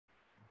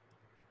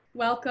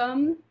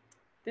Welcome.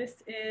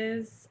 This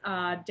is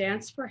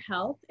Dance for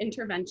Health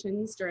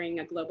Interventions During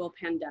a Global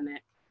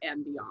Pandemic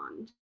and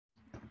Beyond.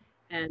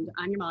 And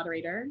I'm your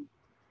moderator.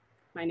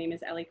 My name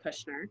is Ellie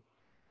Kushner.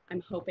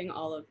 I'm hoping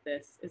all of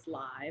this is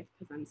live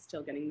because I'm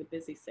still getting the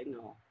busy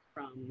signal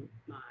from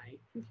my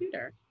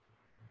computer.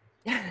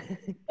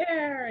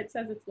 There, it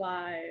says it's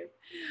live.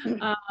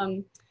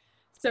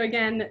 So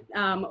again,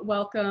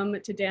 welcome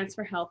to Dance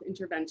for Health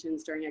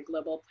Interventions During a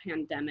Global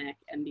Pandemic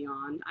and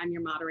Beyond. I'm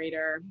your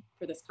moderator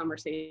for this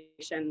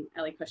conversation,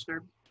 Ellie Kushner.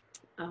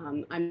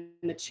 I'm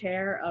the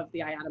chair of the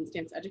IADMS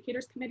Dance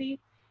Educators Committee,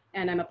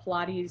 and I'm a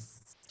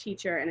Pilates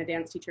teacher and a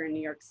dance teacher in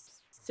New York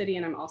City,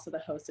 and I'm also the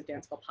host of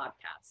Danceful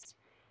Podcast.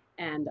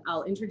 And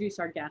I'll introduce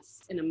our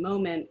guests in a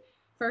moment.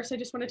 First, I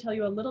just want to tell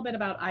you a little bit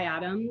about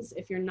IADMS.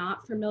 If you're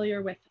not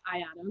familiar with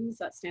IADMS,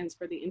 that stands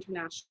for the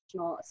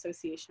International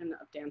Association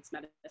of Dance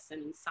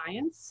Medicine and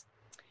Science.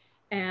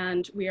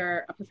 And we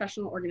are a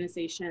professional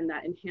organization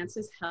that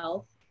enhances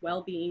health,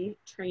 well-being,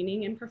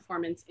 training, and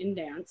performance in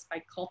dance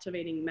by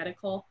cultivating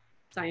medical,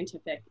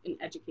 scientific, and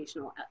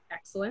educational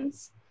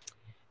excellence.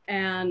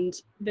 And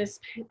this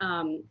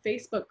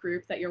Facebook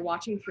group that you're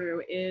watching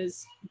through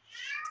is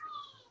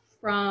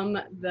from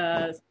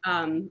the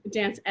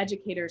Dance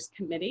Educators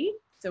Committee.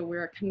 So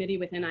we're a committee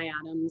within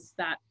IADMS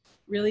that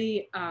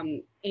really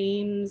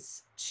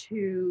aims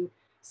to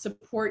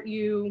support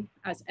you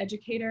as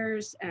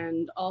educators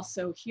and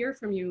also hear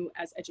from you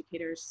as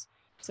educators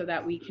so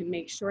that we can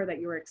make sure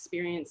that your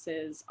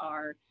experiences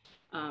are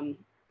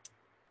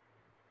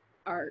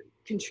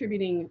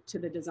contributing to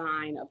the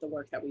design of the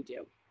work that we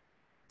do.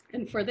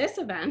 And for this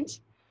event,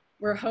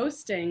 we're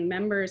hosting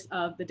members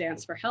of the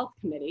Dance for Health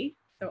Committee.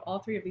 So all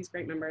three of these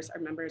great members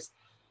are members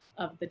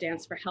of the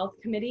Dance for Health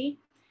Committee,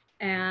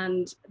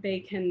 and they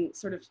can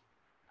sort of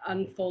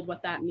unfold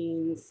what that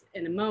means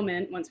in a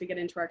moment once we get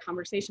into our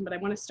conversation, but I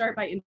want to start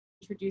by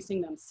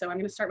introducing them. So I'm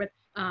going to start with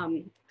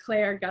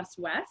Clare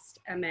Guss-West,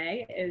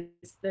 MA,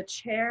 is the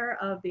chair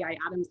of the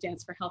IADMS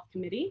Dance for Health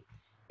Committee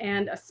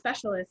and a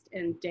specialist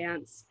in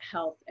dance,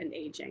 health, and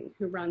aging,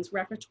 who runs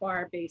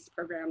repertoire-based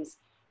programs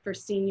for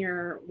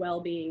senior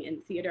well-being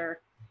in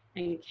theater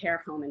and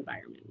care home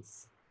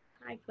environments.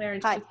 Hi, Claire.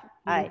 Hi.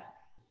 Hi.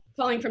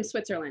 Calling from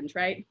Switzerland,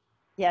 right?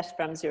 Yes,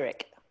 from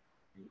Zurich.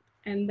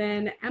 And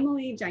then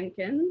Emily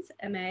Jenkins,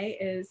 MA,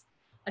 is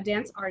a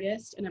dance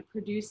artist and a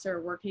producer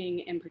working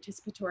in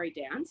participatory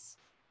dance.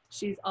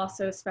 She's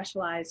also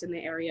specialized in the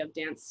area of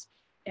dance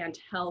and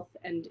health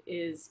and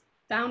is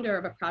founder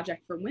of a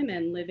project for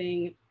women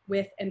living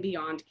with and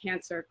beyond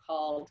cancer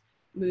called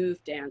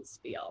Move, Dance,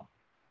 Feel.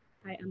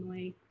 Hi,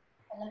 Emily.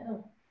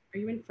 Hello. Are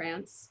you in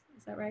France?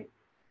 Is that right?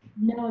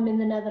 No, I'm in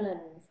the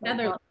Netherlands.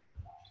 Netherlands.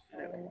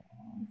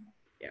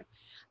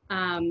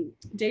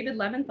 David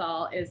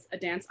Leventhal is a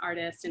dance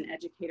artist and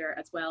educator,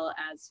 as well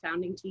as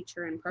founding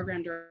teacher and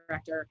program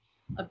director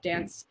of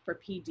Dance for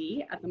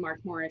PD at the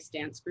Mark Morris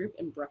Dance Group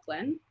in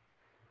Brooklyn.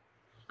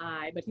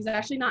 Hi, but he's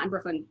actually not in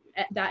Brooklyn.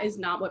 That is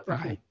not what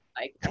Brooklyn is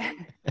like.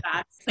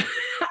 That's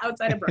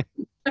outside of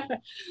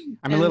Brooklyn.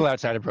 I'm a little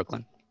outside of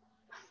Brooklyn.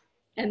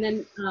 And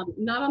then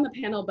not on the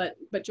panel, but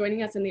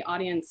joining us in the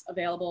audience,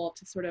 available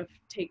to sort of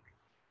take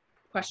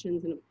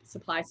questions and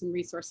supply some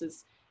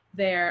resources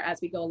there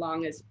as we go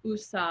along, is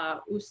Usa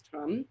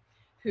Ostrom,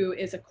 who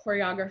is a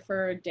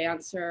choreographer,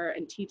 dancer,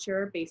 and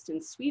teacher based in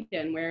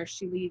Sweden, where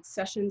she leads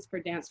sessions for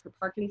Dance for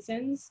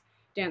Parkinson's,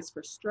 Dance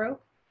for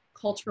Stroke,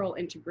 cultural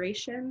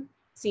integration,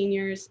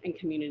 seniors, and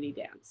community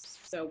dance.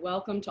 So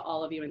welcome to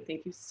all of you, and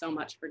thank you so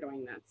much for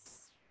doing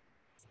this.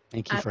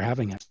 Thank you for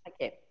having us.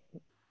 Thank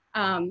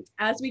you.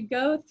 As we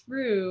go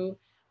through,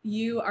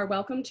 you are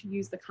welcome to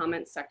use the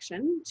comments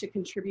section to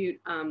contribute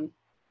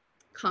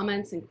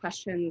comments and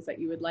questions that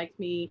you would like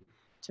me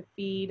to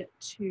feed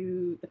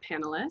to the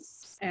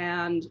panelists.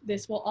 And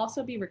this will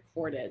also be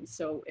recorded.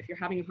 So if you're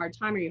having a hard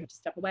time or you have to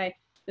step away,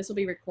 this will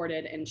be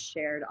recorded and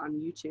shared on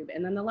YouTube.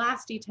 And then the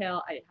last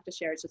detail I have to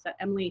share is just that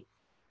Emily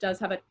does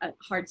have a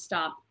hard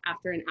stop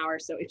after an hour.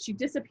 So if she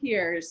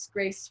disappears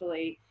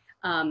gracefully,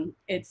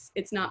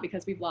 it's not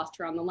because we've lost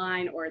her on the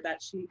line or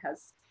that she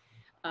has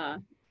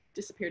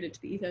disappeared into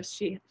the ethos.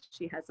 She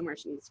has somewhere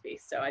she needs to be.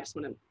 So I just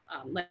want to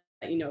let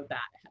you know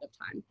that ahead of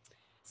time.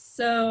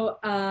 So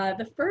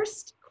the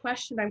first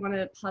question I want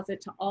to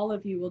posit to all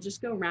of you, we'll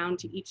just go around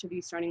to each of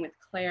you, starting with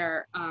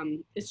Claire,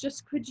 is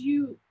just, could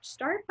you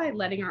start by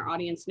letting our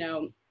audience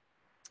know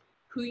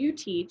who you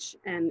teach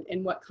and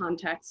in what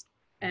context,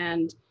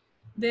 and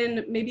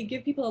then maybe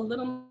give people a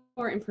little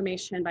more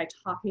information by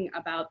talking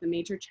about the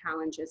major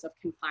challenges of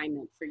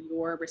confinement for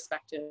your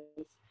respective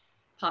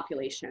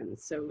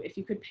populations. So if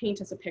you could paint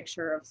us a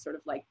picture of sort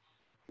of like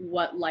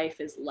what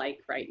life is like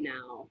right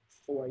now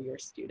for your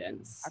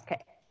students.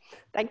 Okay.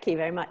 Thank you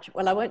very much.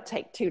 Well, I won't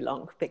take too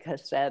long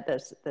because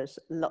there's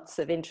lots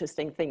of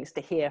interesting things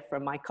to hear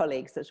from my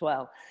colleagues as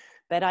well.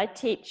 But I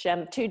teach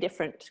two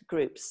different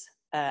groups,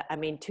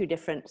 two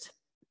different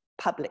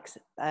public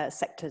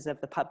sectors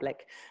of the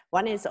public.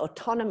 One is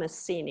autonomous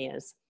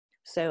seniors.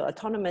 So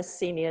autonomous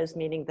seniors,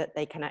 meaning that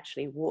they can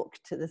actually walk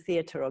to the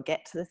theatre or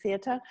get to the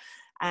theatre.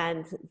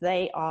 And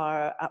they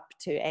are up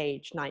to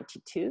age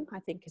 92, I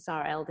think is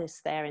our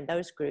eldest there in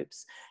those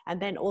groups. And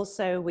then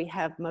also we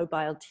have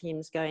mobile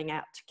teams going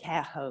out to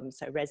care homes,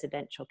 so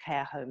residential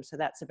care homes. So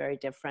that's a very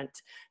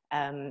different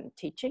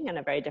teaching and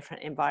a very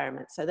different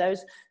environment. So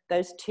those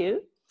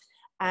two.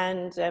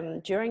 And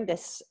during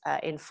this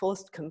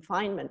enforced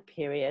confinement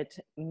period,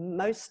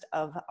 most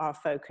of our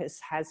focus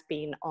has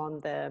been on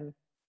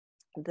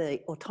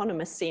the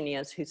autonomous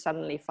seniors who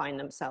suddenly find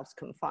themselves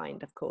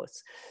confined, of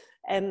course.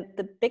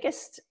 The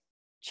biggest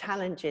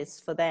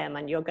challenges for them,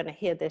 and you're going to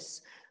hear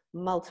this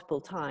multiple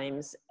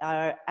times,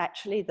 are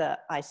actually the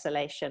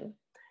isolation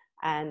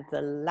and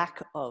the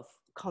lack of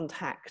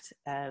contact.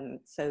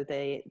 So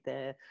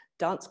the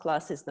dance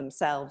classes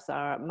themselves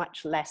are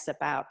much less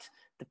about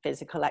the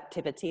physical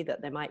activity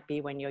that there might be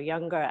when you're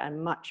younger,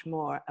 and much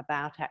more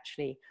about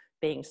actually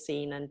being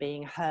seen and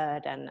being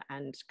heard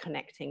and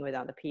connecting with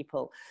other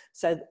people.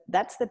 So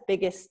that's the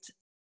biggest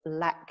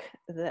lack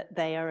that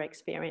they are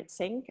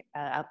experiencing.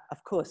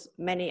 Of course,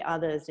 many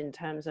others in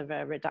terms of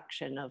a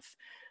reduction of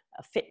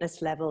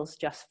fitness levels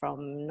just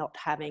from not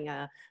having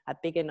a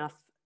big enough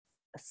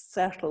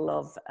circle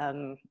of,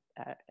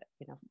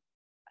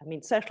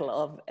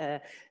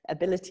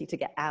 ability to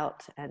get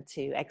out and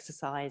to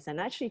exercise and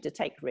actually to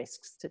take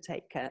risks, to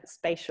take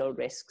spatial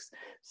risks.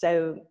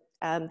 So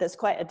there's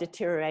quite a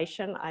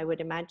deterioration, I would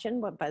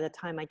imagine, by the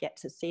time I get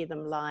to see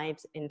them live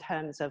in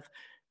terms of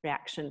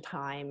reaction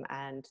time,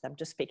 and I'm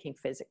just speaking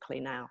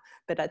physically now.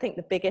 But I think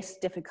the biggest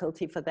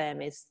difficulty for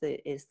them is the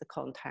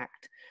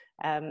contact.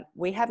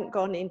 We haven't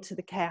gone into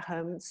the care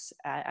homes,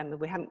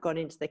 we haven't gone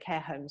into the care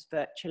homes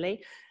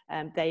virtually.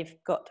 They've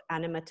got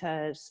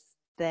animators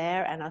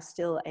there and are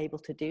still able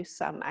to do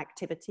some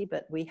activity,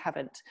 but we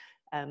haven't,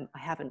 I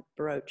haven't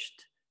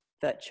broached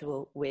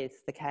virtual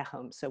with the care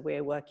homes. So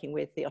we're working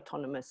with the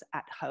autonomous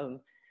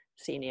at-home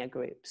senior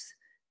groups.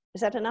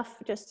 Is that enough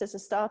just as a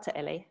starter,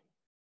 Ellie?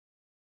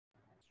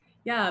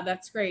 Yeah,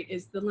 that's great.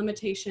 Is the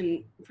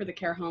limitation for the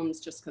care homes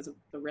just because of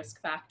the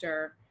risk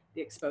factor,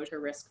 the exposure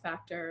risk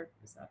factor?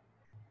 Is that?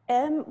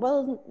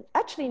 Well,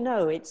 actually,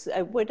 no. It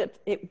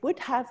would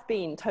have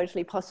been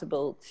totally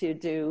possible to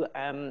do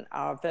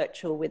our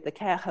virtual with the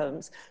care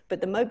homes, but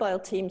the mobile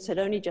teams had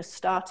only just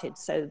started.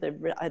 So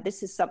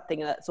this is something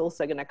that's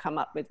also going to come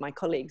up with my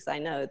colleagues. I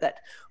know that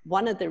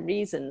one of the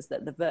reasons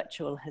that the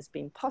virtual has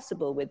been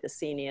possible with the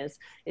seniors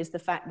is the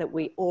fact that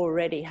we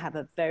already have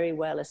a very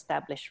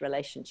well-established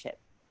relationship.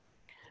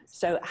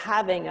 So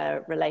having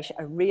a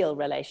real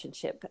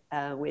relationship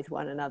with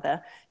one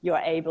another, you're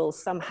able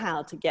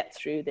somehow to get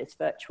through this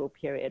virtual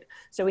period.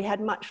 So we had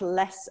much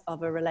less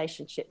of a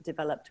relationship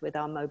developed with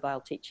our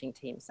mobile teaching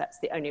teams. That's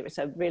the only,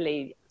 so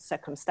really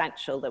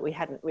circumstantial that we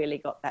hadn't really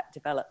got that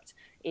developed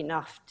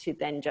enough to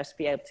then just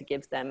be able to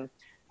give them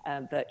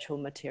virtual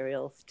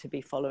materials to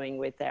be following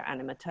with their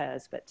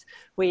animateurs. But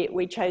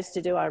we chose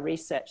to do our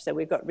research. So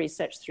we've got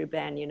research through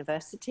Bern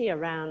University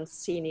around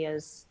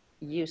seniors'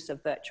 use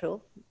of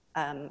virtual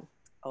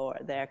or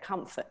their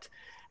comfort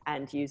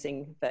and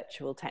using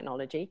virtual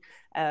technology.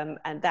 And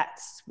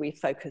we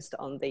focused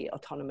on the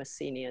autonomous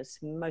seniors,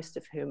 most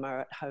of whom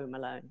are at home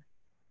alone.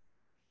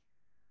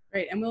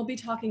 Great, and we'll be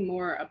talking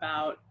more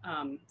about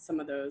some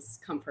of those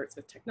comforts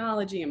with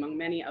technology, among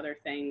many other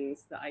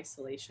things, the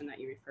isolation that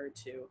you referred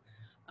to.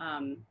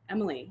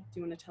 Emily, do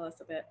you want to tell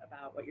us a bit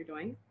about what you're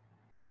doing?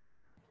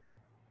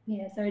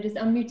 Yeah, sorry, just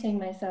unmuting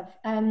myself.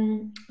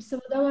 So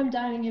although I'm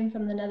dialing in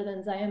from the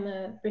Netherlands, I am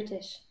a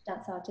British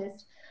dance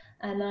artist,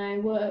 and I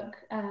work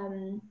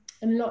in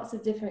lots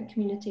of different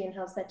community and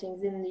health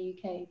settings in the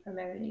UK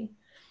primarily.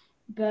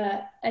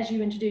 But as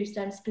you introduced,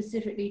 I'm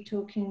specifically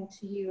talking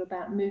to you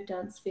about Move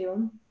Dance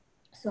Film.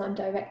 So I'm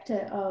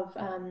director of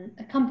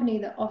a company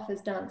that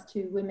offers dance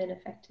to women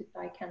affected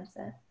by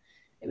cancer.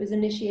 It was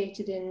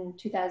initiated in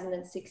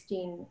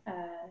 2016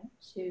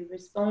 to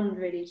respond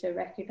really to a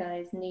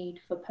recognised need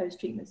for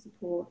post-treatment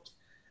support,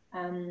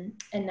 and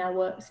now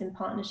works in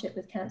partnership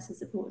with cancer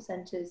support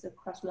centres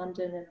across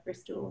London and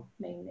Bristol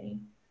mainly.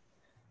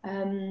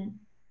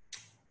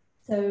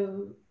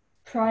 So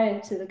prior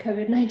to the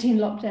COVID-19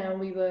 lockdown,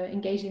 we were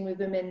engaging with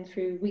women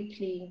through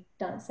weekly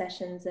dance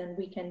sessions and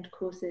weekend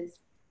courses.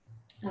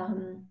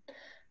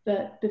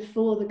 But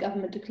before the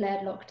government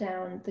declared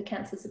lockdown, the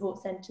cancer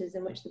support centres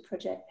in which the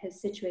project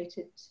is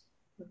situated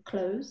were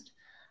closed.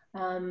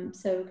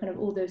 So kind of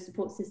all those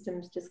support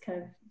systems just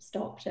kind of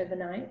stopped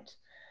overnight.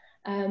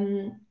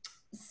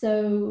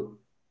 So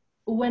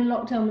when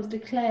lockdown was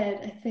declared,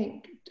 I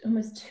think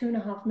almost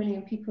 2.5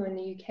 million people in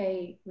the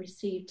UK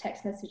received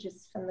text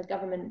messages from the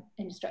government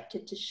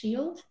instructed to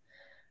shield.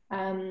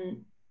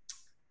 And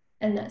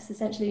that's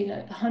essentially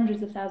like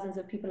hundreds of thousands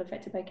of people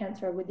affected by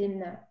cancer are within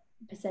that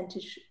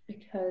percentage,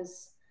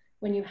 because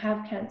when you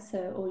have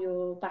cancer or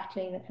you're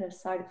battling the kind of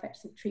side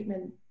effects of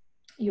treatment,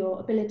 your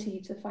ability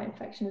to fight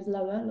infection is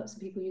lower. Lots of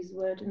people use the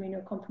word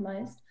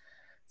immunocompromised.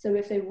 So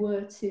if they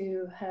were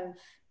to have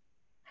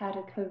had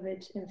a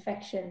COVID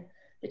infection,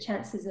 the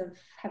chances of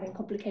having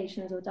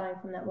complications or dying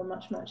from that were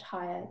much, much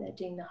higher. They're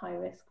deemed the high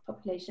risk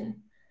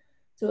population.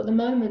 So at the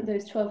moment,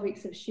 those 12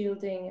 weeks of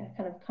shielding are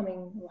kind of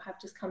coming, or have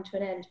just come to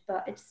an end,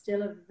 but it's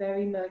still a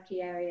very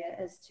murky area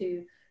as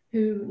to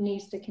who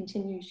needs to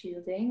continue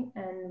shielding.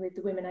 And with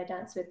the women I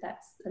dance with,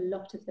 that's a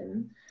lot of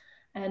them.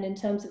 And in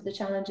terms of the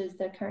challenges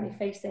they're currently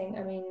facing,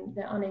 I mean,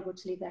 they're unable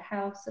to leave their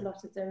house. A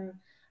lot of them,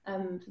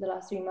 for the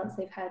last 3 months,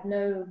 they've had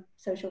no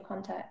social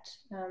contact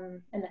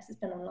unless it's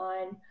been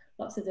online.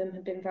 Lots of them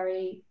have been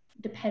very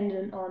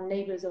dependent on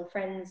neighbors or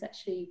friends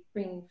actually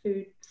bringing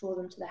food for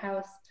them to the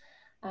house.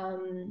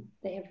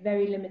 They have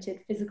very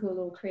limited physical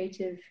or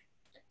creative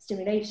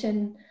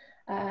stimulation.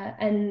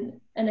 And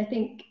I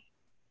think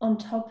on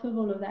top of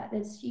all of that,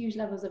 there's huge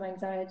levels of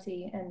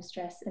anxiety and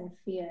stress and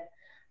fear.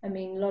 I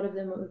mean, a lot of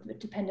them are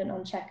dependent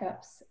on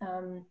checkups,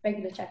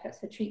 regular checkups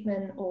for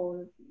treatment,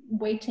 or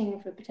waiting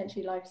for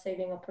potentially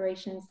life-saving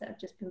operations that have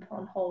just been put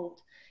on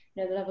hold.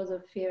 You know, the levels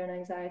of fear and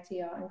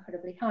anxiety are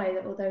incredibly high,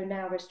 that although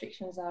now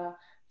restrictions are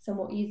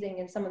somewhat easing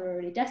and some of them are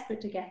really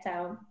desperate to get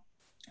out,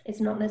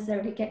 it's not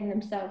necessarily getting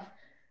themselves,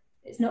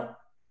 it's not,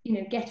 you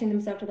know, getting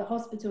themselves to the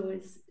hospital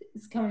is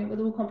coming up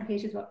with all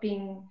complications about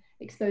being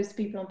exposed to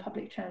people on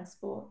public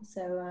transport.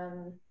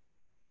 So,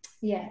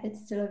 yeah,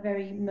 it's still a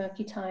very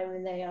murky time,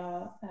 and they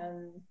are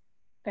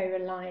very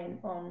reliant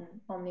on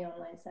the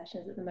online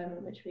sessions at the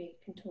moment, which we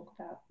can talk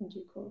about in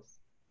due course.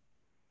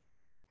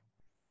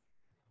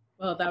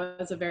 Well, that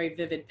was a very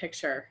vivid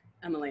picture,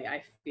 Emily.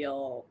 I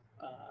feel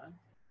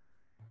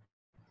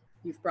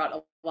you've brought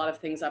a lot of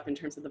things up in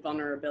terms of the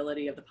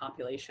vulnerability of the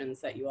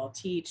populations that you all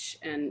teach,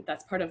 and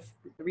that's part of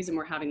the reason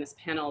we're having this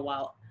panel.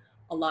 While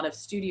a lot of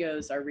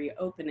studios are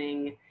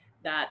reopening,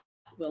 that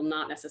will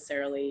not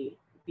necessarily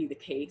be the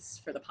case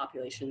for the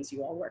populations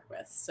you all work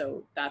with.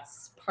 So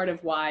that's part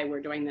of why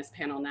we're doing this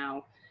panel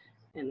now,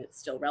 and it's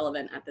still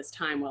relevant at this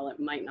time, while it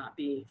might not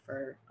be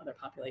for other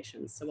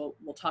populations. So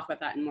we'll talk about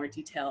that in more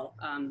detail.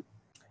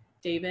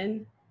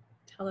 David,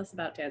 tell us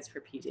about Dance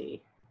for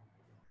PD.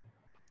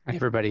 Hi,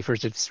 everybody.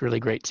 First, it's really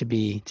great to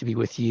be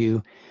with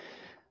you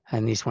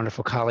and these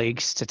wonderful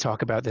colleagues to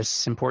talk about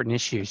this important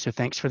issue. So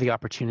thanks for the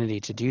opportunity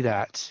to do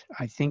that.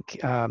 I think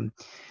so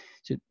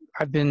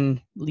I've been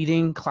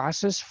leading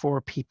classes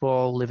for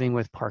people living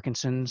with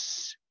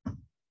Parkinson's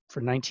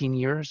for 19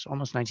 years,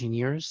 almost 19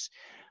 years.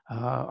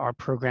 Our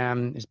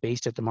program is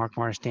based at the Mark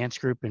Morris Dance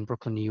Group in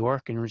Brooklyn, New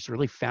York, and was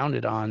really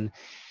founded on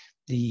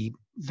the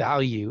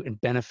value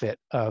and benefit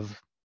of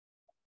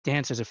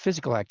dance as a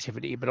physical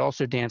activity, but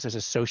also dance as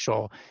a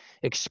social,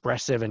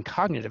 expressive, and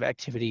cognitive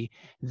activity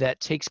that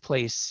takes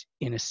place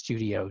in a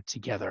studio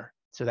together.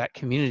 So that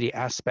community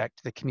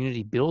aspect, the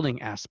community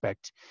building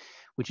aspect,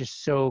 which is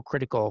so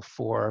critical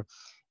for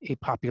a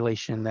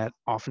population that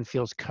often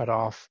feels cut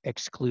off,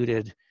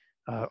 excluded,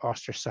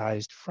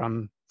 ostracized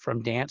from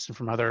dance and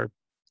from other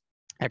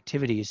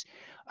activities,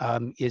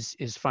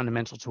 is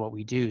fundamental to what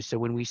we do. So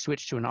when we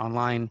switched to an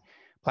online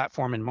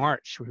platform in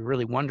March, we were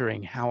really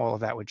wondering how all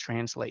of that would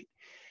translate.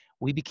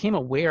 We became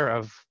aware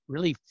of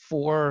really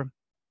 4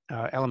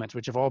 elements,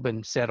 which have all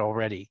been said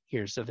already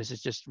here. So this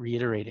is just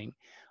reiterating.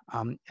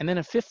 And then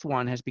a 5th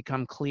one has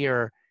become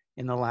clear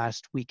in the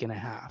last week and a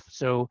half.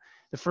 So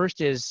the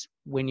first is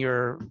when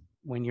you're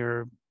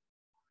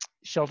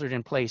sheltered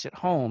in place at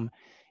home,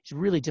 it's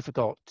really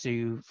difficult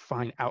to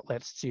find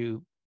outlets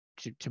to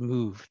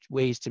move,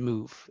 ways to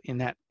move in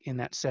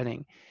that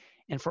setting.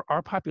 And for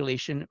our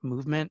population,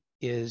 movement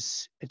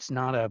it's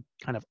not a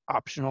kind of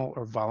optional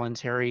or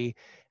voluntary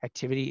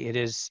activity. It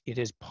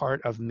is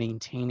part of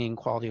maintaining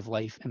quality of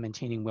life and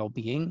maintaining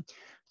well-being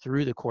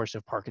through the course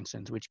of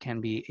Parkinson's, which can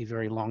be a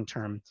very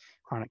long-term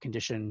chronic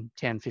condition,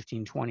 10,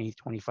 15, 20,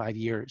 25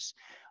 years.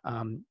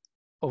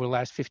 Over the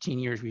last 15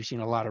 years, we've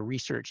seen a lot of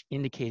research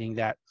indicating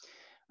that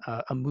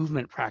a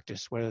movement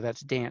practice, whether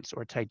that's dance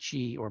or Tai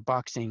Chi or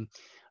boxing,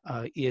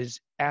 is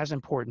as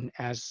important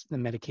as the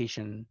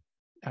medication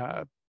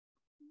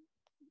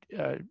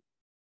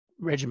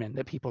regimen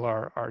that people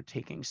are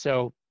taking.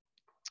 So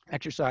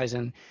exercise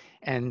and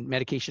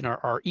medication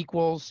are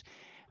equals.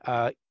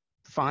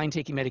 Fine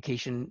taking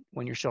medication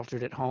when you're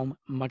sheltered at home,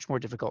 much more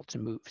difficult to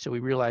move. So we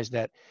realized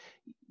that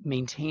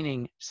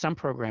maintaining some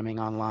programming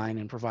online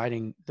and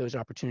providing those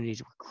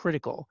opportunities were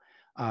critical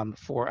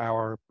for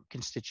our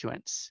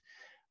constituents.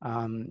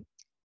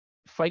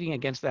 Fighting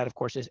against that, of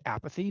course, is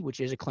apathy, which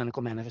is a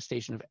clinical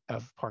manifestation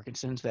of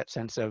Parkinson's, that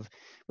sense of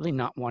really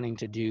not wanting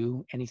to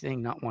do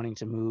anything, not wanting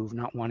to move,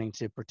 not wanting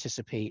to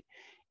participate.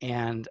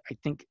 And I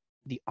think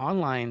the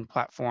online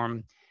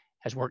platform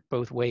has worked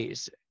both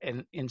ways.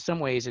 And in some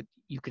ways,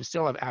 you can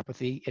still have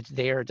apathy. It's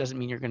there. It doesn't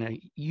mean you're going to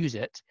use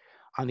it.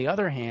 On the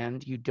other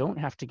hand, you don't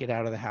have to get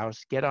out of the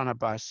house, get on a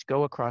bus,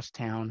 go across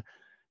town,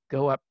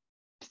 go up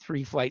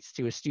 3 flights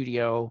to a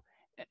studio,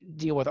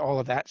 deal with all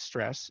of that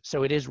stress.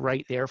 So it is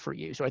right there for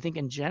you. So I think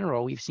in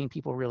general, we've seen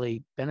people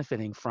really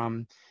benefiting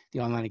from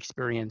the online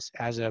experience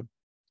as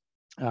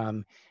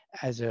an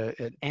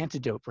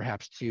antidote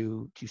perhaps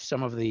to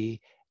some of the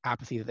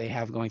apathy that they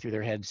have going through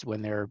their heads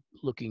when they're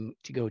looking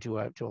to go to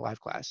a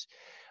live class.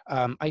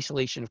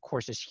 Isolation, of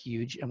course, is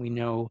huge. And we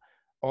know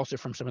also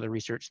from some of the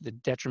research, the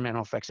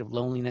detrimental effects of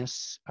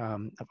loneliness,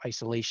 of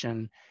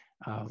isolation,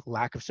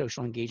 lack of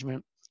social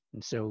engagement.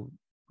 And so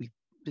the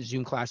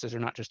Zoom classes are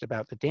not just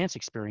about the dance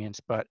experience,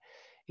 but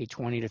a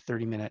 20 to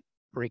 30 minute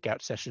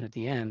breakout session at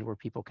the end where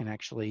people can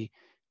actually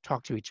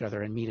talk to each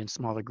other and meet in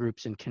smaller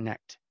groups and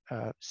connect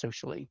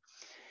socially.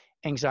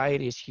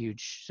 Anxiety is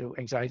huge. So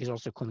anxiety is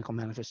also a clinical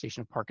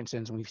manifestation of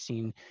Parkinson's, and we've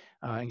seen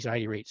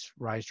anxiety rates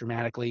rise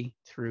dramatically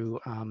through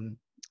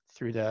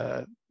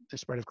the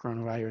spread of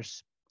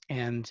coronavirus.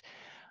 And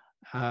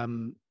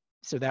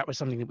so that was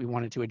something that we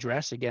wanted to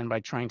address, again, by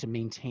trying to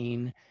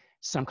maintain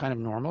some kind of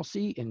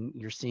normalcy. And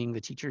you're seeing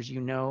the teachers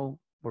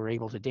we're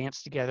able to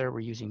dance together, we're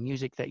using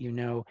music that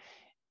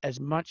as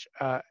much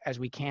as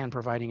we can,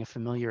 providing a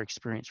familiar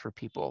experience for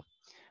people,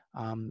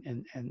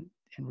 and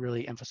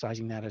really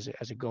emphasizing that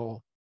as a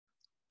goal.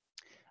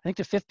 I think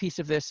the fifth piece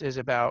of this is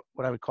about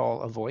what I would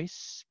call a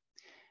voice.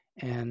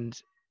 And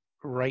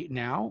right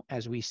now,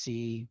 as we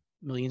see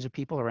millions of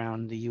people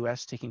around the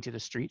US taking to the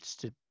streets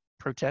to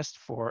protest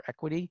for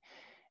equity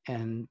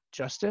and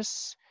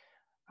justice,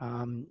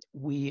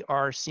 we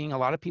are seeing a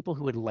lot of people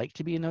who would like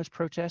to be in those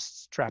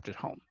protests trapped at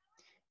home.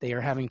 They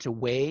are having to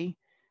weigh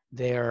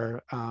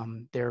their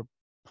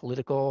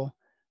political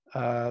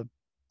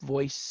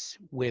voice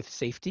with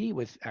safety,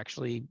 with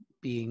actually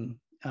being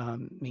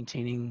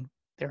maintaining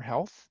their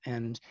health.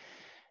 And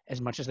as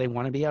much as they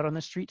want to be out on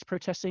the streets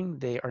protesting,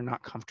 they are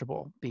not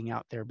comfortable being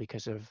out there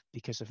because of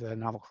the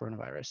novel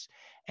coronavirus.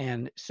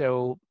 And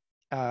so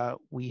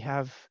we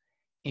have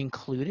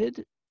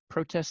included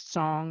protest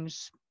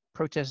songs,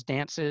 protest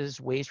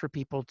dances, ways for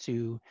people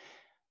to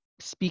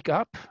speak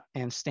up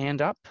and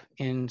stand up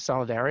in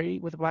solidarity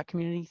with the Black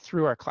community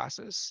through our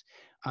classes.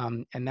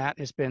 And that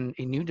has been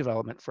a new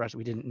development for us.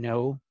 We didn't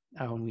know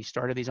when we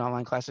started these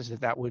online classes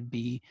that would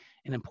be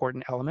an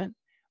important element,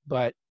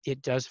 but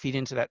it does feed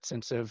into that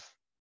sense of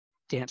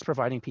dance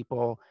providing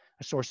people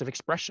a source of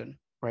expression,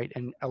 right?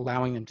 And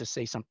allowing them to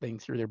say something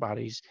through their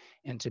bodies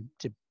and to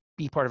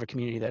be part of a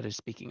community that is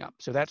speaking up.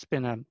 So that's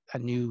been a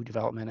new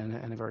development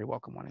and a very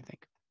welcome one, I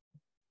think.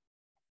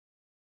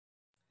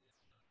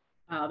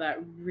 Wow, that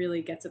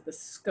really gets at the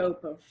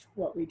scope of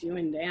what we do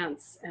in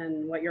dance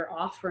and what you're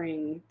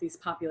offering these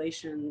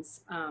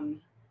populations.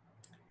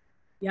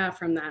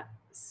 From that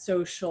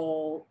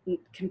social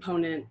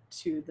component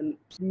to the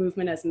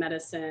movement as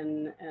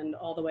medicine and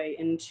all the way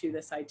into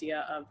this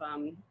idea of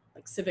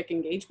like civic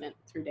engagement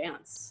through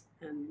dance.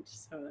 And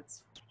so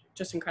it's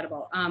just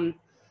incredible.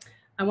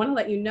 I want to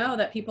let you know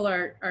that people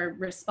are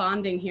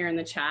responding here in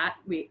the chat.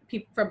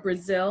 People from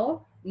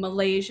Brazil,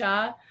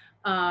 Malaysia,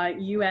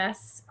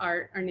 US,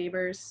 our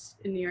neighbors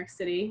in New York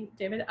City,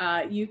 David,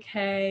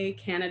 UK,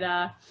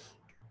 Canada.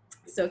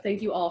 So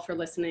thank you all for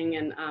listening.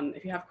 And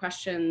if you have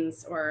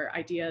questions or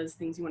ideas,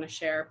 things you want to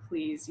share,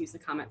 please use the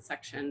comment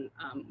section.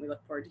 We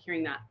look forward to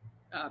hearing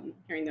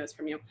those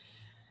from you.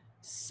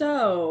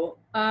 So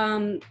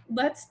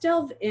let's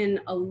delve in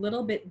a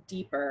little bit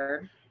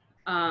deeper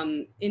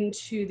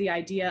into the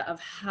idea of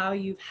how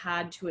you've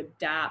had to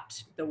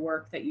adapt the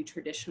work that you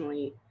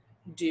traditionally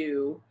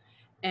do.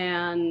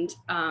 And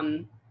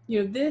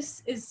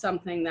this is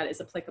something that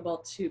is applicable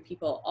to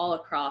people all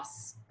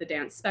across the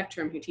dance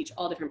spectrum who teach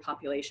all different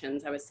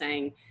populations. I was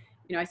saying,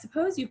 I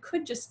suppose you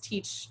could just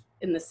teach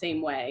in the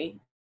same way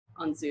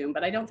on Zoom,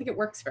 but I don't think it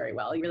works very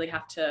well. You really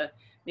have to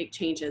make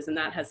changes, and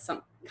that has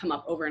come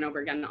up over and over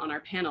again on our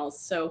panels.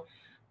 So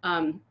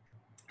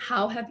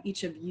how have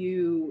each of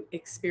you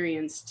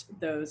experienced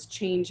those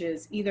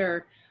changes?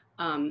 Either,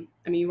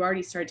 you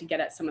already started to get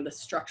at some of the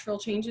structural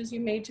changes you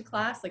made to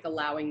class, like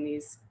allowing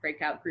these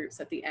breakout groups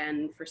at the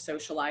end for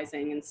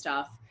socializing and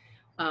stuff.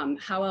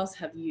 How else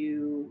have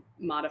you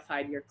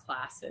modified your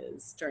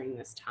classes during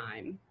this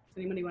time? Does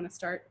anybody want to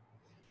start?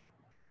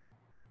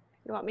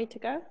 You want me to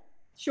go?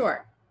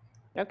 Sure.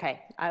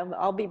 Okay,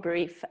 I'll be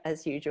brief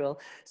as usual.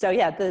 So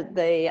yeah,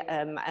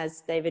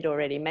 as David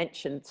already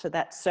mentioned, so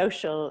that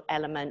social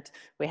element,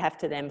 we have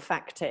to then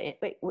factor in,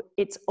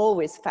 it's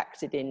always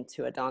factored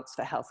into a Dance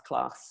for Health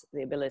class,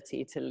 the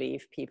ability to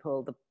leave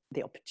people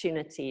the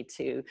opportunity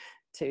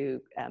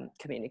to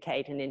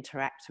communicate and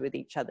interact with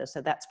each other. So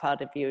that's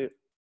part of your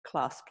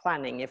class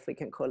planning, if we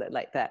can call it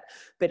like that.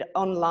 But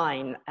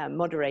online,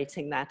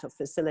 moderating that or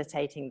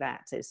facilitating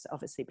that is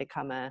obviously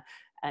become a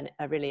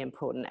really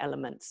important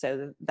element.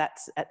 So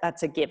that's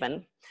a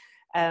given.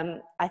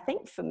 I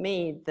think for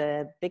me,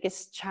 the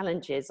biggest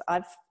challenge is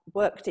I've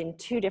worked in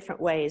two different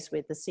ways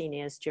with the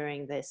seniors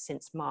during this,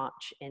 since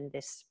March, in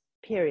this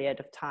period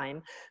of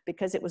time,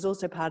 because it was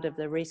also part of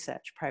the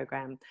research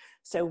program.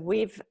 So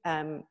we've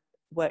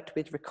worked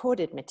with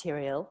recorded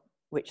material,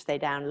 which they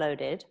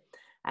downloaded,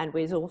 and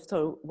we've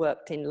also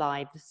worked in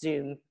live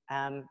Zoom,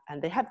 and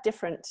they have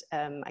different,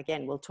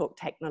 again, we'll talk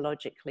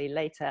technologically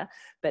later,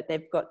 but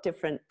they've got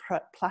different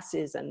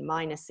pluses and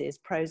minuses,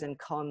 pros and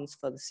cons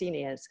for the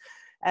seniors.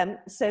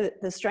 So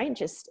the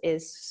strangest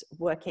is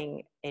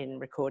working in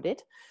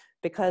recorded,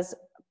 because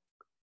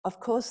of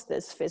course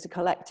there's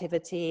physical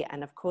activity,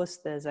 and of course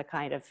there's a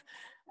kind of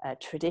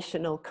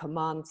traditional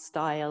command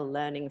style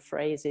learning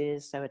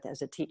phrases, so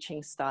as a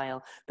teaching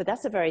style, but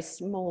that's a very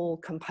small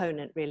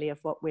component really of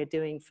what we're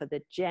doing for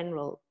the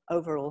general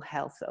overall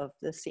health of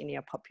the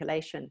senior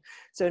population.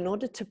 So in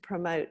order to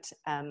promote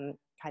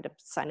kind of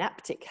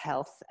synaptic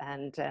health,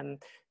 and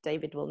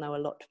David will know a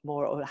lot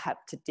more or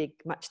have to dig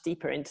much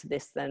deeper into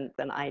this than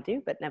I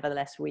do, but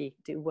nevertheless we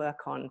do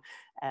work on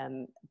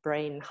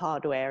brain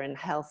hardware and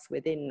health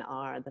within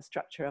the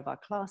structure of our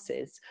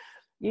classes.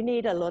 You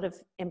need a lot of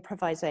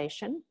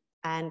improvisation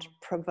and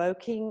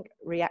provoking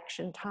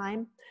reaction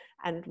time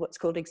and what's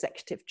called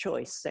executive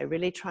choice. So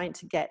really trying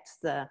to get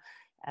the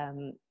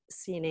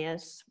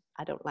seniors,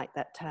 I don't like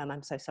that term,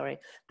 I'm so sorry,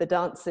 the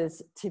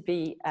dancers to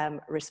be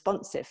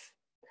responsive.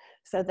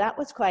 So that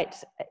was quite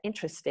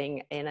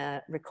interesting in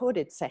a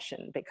recorded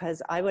session,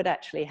 because I would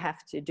actually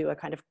have to do a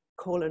kind of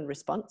call and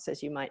response,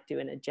 as you might do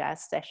in a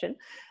jazz session,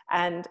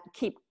 and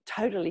keep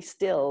totally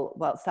still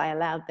whilst I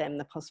allowed them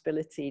the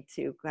possibility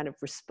to kind of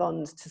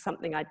respond to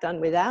something I'd done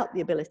without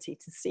the ability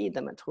to see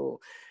them at all.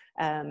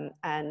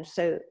 And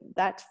so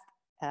that,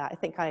 I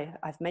think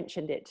I've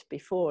mentioned it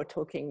before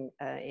talking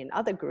in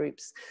other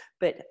groups,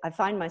 but I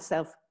find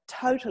myself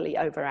totally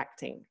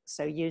overacting.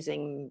 So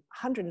using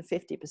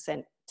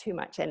 150% too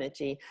much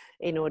energy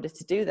in order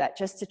to do that,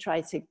 just to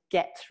try to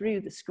get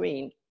through the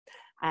screen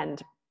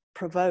and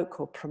provoke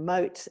or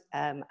promote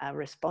a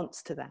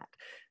response to that.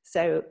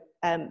 So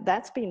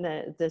that's been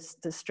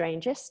the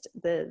strangest,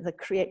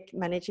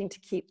 managing to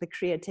keep the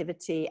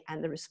creativity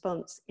and the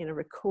response in a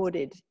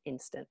recorded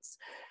instance.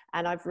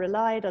 And I've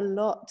relied a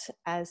lot,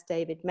 as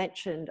David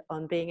mentioned,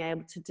 on being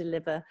able to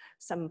deliver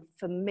some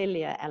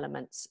familiar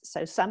elements.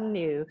 So some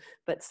new,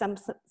 but some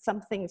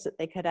things that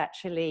they could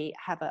actually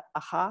have a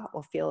aha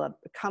or feel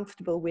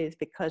comfortable with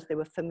because they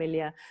were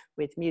familiar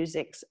with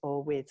musics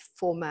or with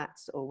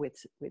formats or with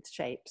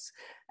shapes.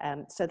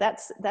 So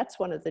that's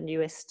one of the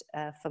newest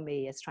for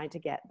me, is trying to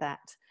get that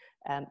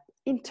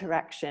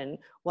interaction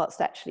whilst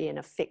actually in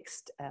a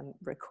fixed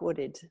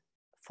recorded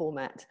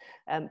format.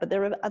 But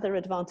there are other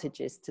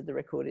advantages to the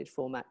recorded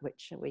format,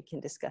 which we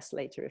can discuss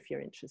later if you're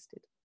interested.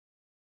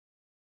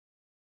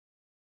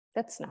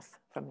 That's enough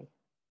from me.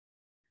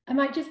 I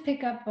might just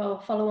pick up or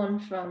follow on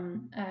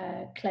from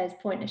Claire's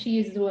point. She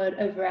uses the word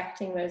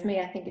overacting, whereas me,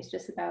 I think it's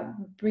just about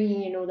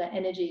bringing in all that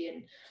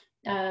energy.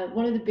 And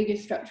one of the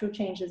biggest structural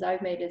changes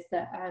I've made is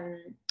that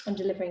I'm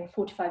delivering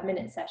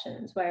 45-minute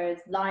sessions, whereas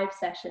live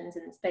sessions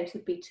in the space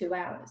would be 2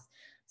 hours.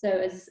 So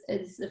as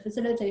a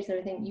facilitator,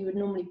 I think you would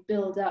normally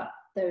build up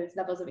those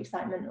levels of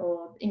excitement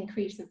or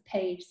increase of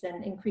pace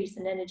and increase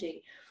in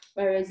energy.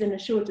 Whereas in a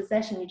shorter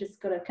session, you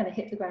just got to kind of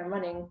hit the ground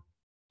running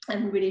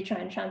and really try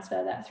and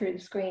transfer that through the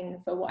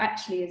screen for what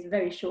actually is a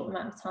very short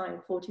amount of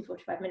time.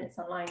 40-45 minutes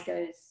online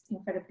goes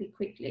incredibly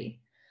quickly.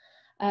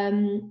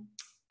 And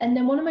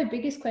then one of my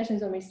biggest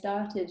questions when we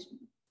started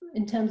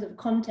in terms of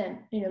content,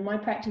 my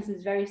practice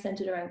is very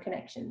centered around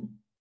connection.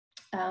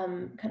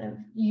 Kind of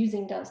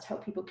using dance to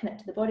help people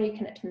connect to the body,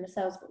 connect to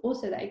themselves, but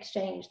also that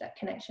exchange, that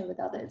connection with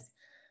others.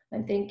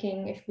 I'm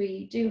thinking if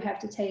we do have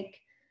to take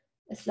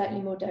a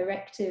slightly more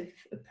directive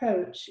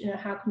approach,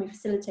 how can we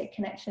facilitate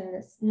connection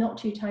that's not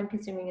too time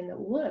consuming and that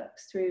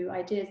works through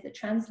ideas that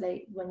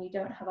translate when you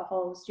don't have a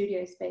whole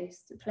studio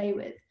space to play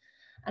with?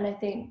 And I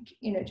think,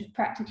 just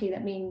practically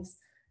that means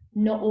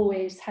not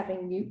always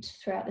having mute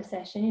throughout the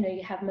session.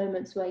 You have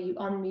moments where you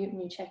unmute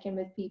and you check in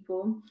with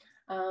people.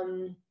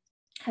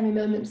 Having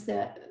moments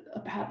that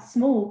are perhaps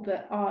small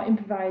but are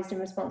improvised in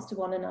response to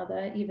one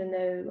another, even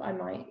though I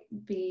might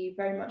be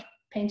very much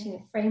painting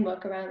a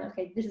framework around,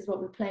 okay, this is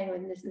what we're playing with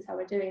and this is how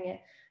we're doing it.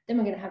 Then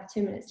we're going to have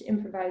 2 minutes to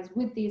improvise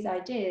with these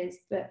ideas,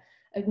 but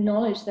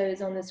acknowledge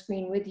those on the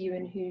screen with you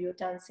and who you're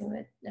dancing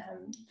with.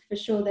 For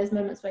sure, there's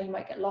moments where you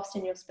might get lost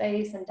in your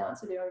space and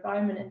dance with your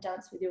environment and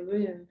dance with your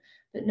room,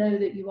 but know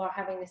that you are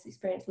having this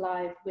experience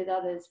live with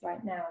others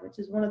right now, which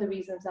is one of the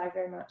reasons I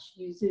very much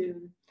use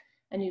Zoom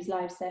and use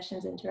live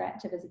sessions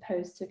interactive, as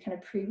opposed to kind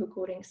of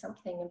pre-recording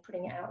something and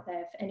putting it out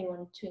there for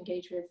anyone to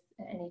engage with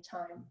at any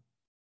time.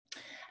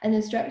 And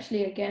then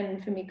structurally,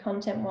 again, for me,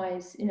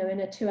 content-wise, in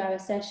a 2-hour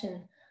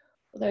session,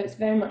 although it's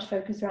very much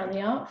focused around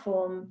the art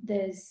form,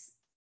 there's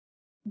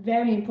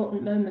very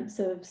important moments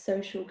of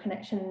social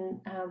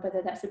connection,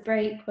 whether that's a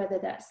break, whether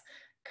that's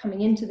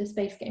coming into the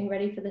space, getting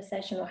ready for the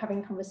session, or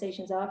having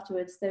conversations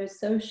afterwards. Those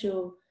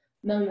social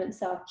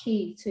moments are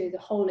key to the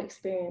whole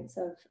experience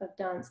of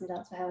dance and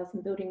dance for health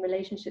and building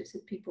relationships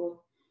with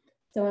people.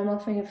 So I'm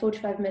offering a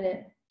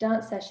 45-minute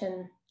dance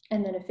session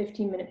and then a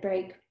 15-minute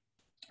break.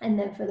 And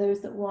then for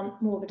those that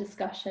want more of a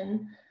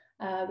discussion,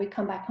 we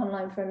come back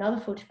online for another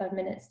 45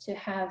 minutes to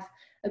have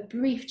a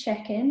brief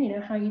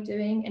check-in, how are you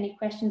doing? Any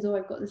questions? Or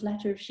I've got this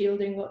letter of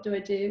shielding, what do I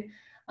do?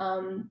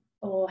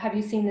 Or have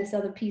you seen this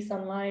other piece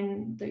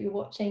online that you're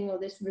watching, or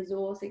this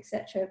resource,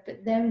 etc.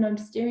 But then I'm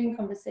steering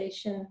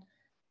conversation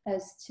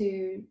as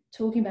to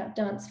talking about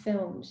dance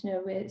films.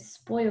 We're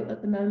spoiled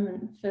at the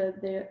moment for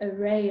the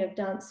array of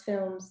dance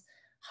films,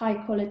 high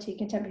quality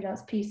contemporary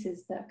dance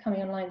pieces that are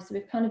coming online. So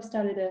we've kind of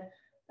started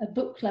a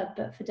book club,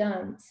 but for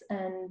dance.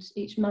 And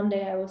each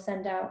Monday I will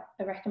send out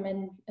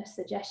a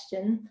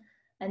suggestion.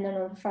 And then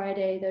on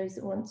Friday, those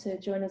that want to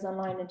join us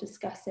online and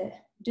discuss it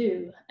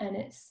do. And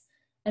it's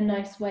a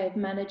nice way of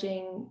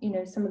managing, you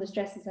know, some of the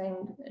stresses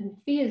and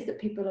fears that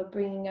people are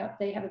bringing up.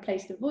 They have a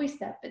place to voice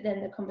that, but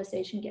then the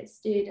conversation gets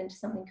steered into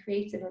something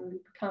creative and we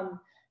become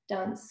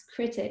dance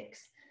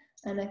critics.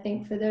 And I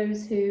think for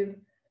those who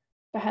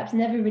perhaps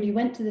never really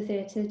went to the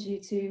theatre due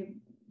to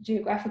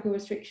geographical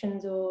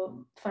restrictions or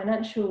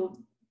financial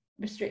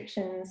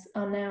restrictions,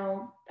 are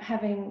now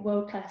having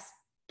world-class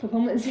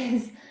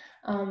performances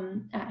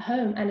at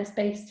home and a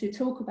space to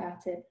talk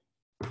about it,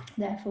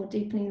 therefore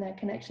deepening their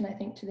connection, I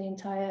think, to the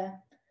entire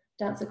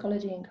dance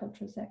ecology and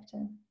cultural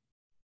sector.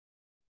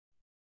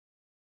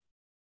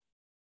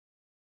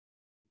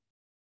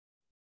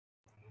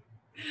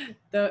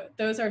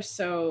 Those are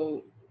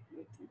so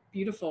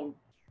beautiful,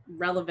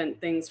 relevant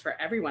things for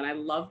everyone. I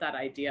love that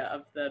idea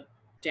of the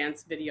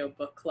dance video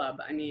book club.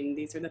 I mean,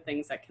 these are the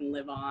things that can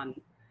live on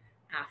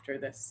after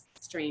this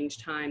strange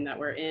time that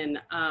we're in.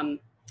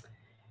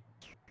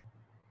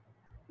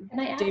 Can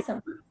I add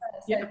something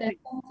first? Yeah. Like, there's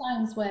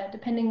sometimes where,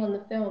 depending on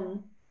the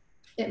film,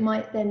 it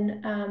might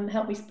then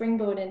help me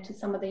springboard into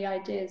some of the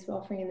ideas we're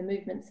offering in the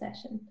movement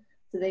session.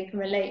 So they can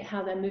relate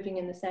how they're moving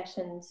in the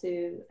session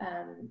to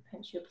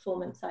potentially a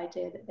performance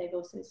idea that they've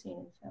also seen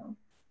in film.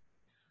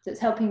 So it's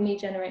helping me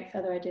generate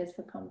further ideas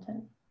for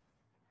content.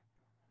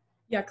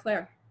 Yeah,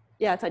 Claire.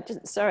 Yeah,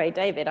 sorry,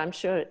 David, I'm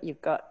sure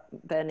you've got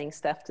burning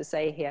stuff to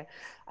say here.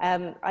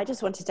 I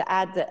just wanted to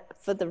add that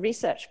for the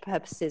research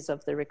purposes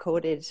of the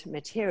recorded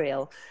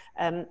material,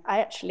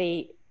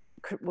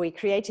 we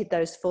created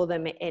those for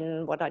them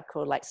in what I'd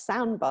call like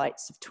sound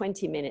bites of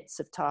 20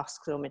 minutes of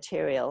tasks or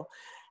material,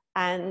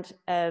 and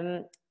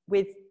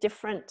with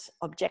different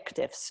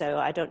objectives. So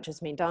I don't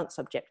just mean dance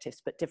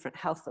objectives, but different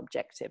health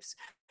objectives.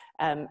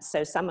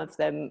 So some of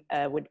them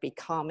would be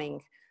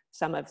calming,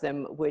 some of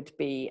them would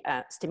be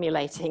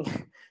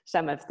stimulating,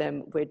 some of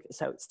them would,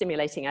 so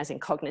stimulating as in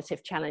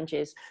cognitive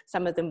challenges,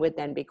 some of them would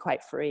then be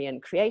quite free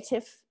and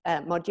creative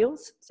modules.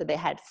 So they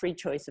had free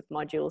choice of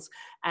modules,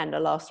 and the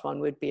last one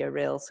would be a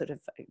real sort of,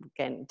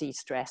 again,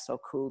 de-stress or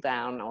cool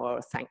down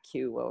or thank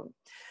you,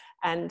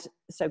 and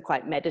so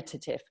quite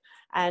meditative.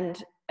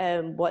 And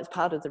what's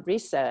part of the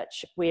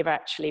research, we've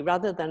actually,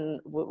 rather than,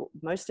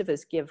 most of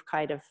us give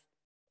kind of,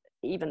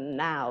 even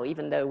now,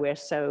 even though we're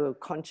so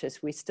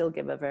conscious, we still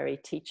give a very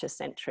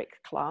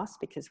teacher-centric class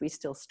because we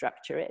still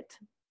structure it.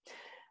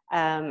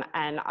 And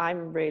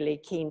I'm really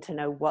keen to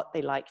know what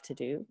they like to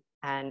do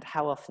and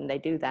how often they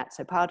do that.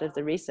 So part of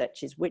the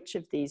research is which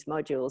of these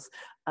modules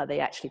are they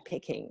actually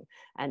picking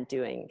and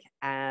doing.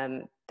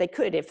 They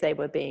could, if they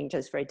were being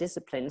just very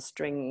disciplined,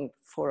 string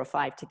 4 or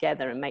 5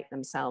 together and make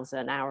themselves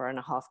an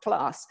hour-and-a-half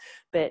class.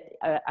 But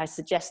I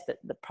suggest that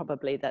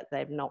probably that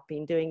they've not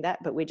been doing that,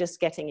 but we're just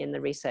getting in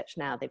the research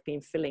now. They've been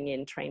filling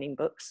in training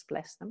books,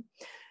 bless them.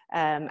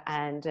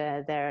 And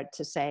they're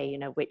to say, you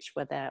know, which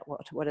were their,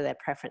 what are their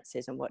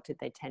preferences and what did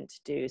they tend to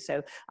do.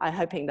 So I'm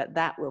hoping that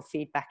that will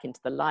feed back into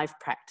the live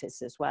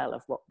practice as well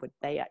of what would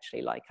they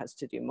actually like us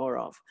to do more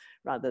of,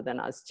 rather than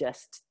us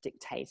just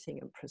dictating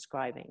and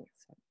prescribing.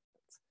 So.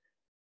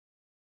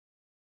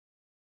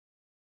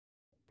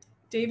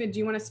 David, do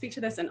you want to speak to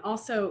this? And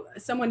also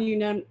someone we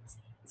know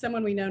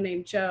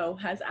named Joe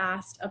has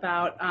asked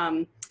about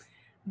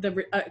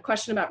the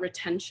question about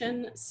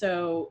retention.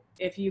 So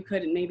if you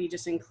could maybe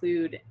just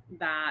include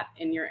that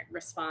in your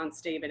response,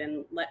 David,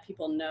 and let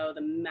people know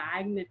the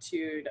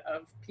magnitude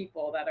of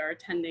people that are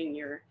attending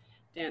your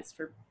Dance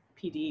for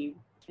PD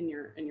in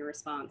your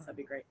response, that'd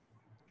be great.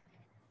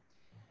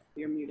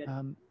 You're muted.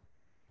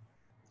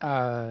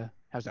 How's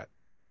that?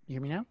 You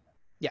hear me now?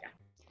 Yeah.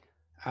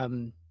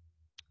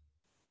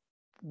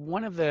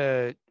 One of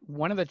the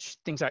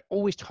things I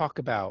always talk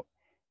about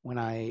when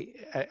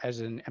as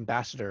an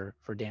ambassador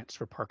for Dance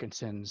for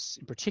Parkinson's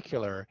in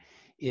particular,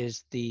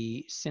 is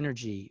the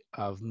synergy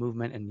of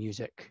movement and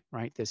music,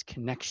 right? This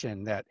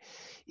connection that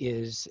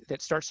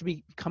starts to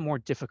become more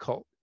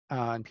difficult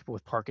in people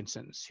with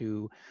Parkinson's,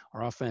 who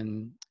are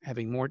often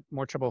having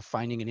more trouble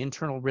finding an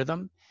internal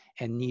rhythm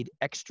and need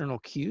external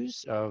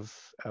cues of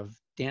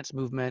dance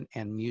movement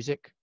and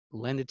music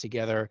blended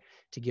together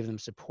to give them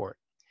support.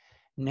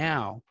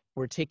 Now,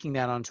 we're taking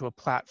that onto a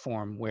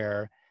platform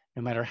where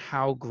no matter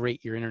how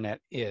great your internet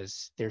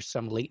is, there's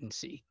some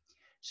latency.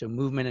 So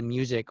movement and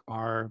music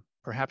are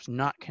perhaps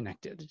not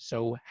connected.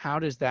 So how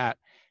does that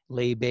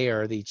lay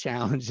bare the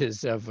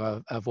challenges of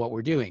what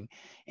we're doing?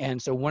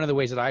 And so one of the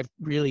ways that I've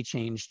really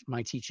changed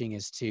my teaching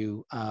is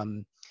to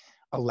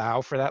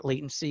allow for that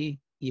latency,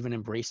 even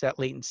embrace that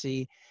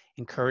latency,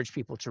 encourage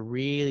people to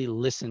really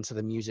listen to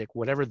the music,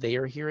 whatever they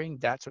are hearing,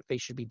 that's what they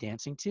should be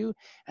dancing to.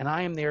 And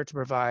I am there to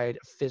provide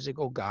a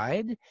physical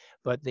guide,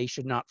 but they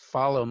should not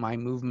follow my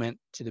movement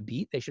to the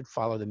beat. They should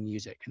follow the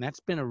music. And that's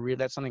been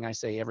that's something I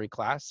say every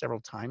class, several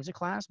times a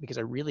class, because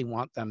I really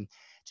want them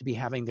to be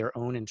having their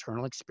own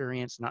internal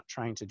experience, not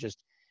trying to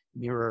just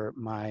mirror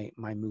my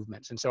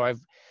movements. And so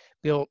I've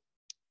built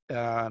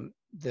at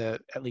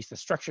least the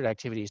structured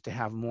activities to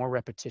have more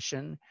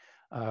repetition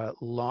a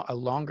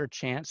longer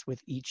chance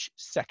with each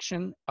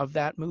section of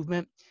that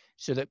movement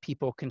so that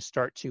people can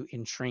start to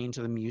entrain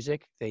to the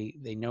music.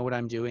 They know what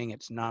I'm doing.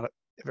 It's not a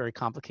very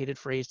complicated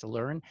phrase to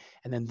learn,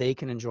 and then they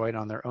can enjoy it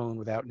on their own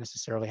without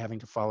necessarily having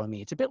to follow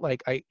me. It's a bit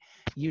like I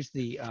use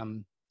the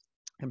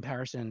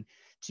comparison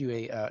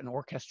to an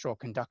orchestral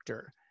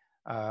conductor.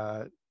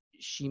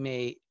 She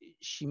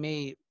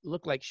may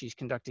look like she's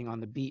conducting on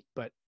the beat,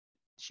 but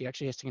she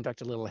actually has to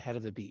conduct a little ahead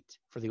of the beat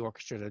for the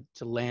orchestra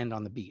to land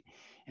on the beat.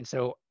 And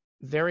so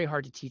very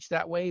hard to teach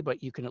that way,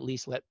 but you can at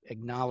least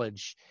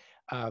acknowledge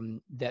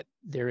that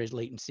there is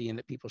latency and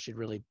that people should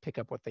really pick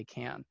up what they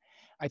can.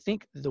 I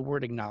think the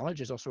word acknowledge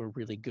is also a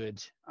really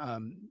good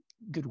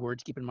word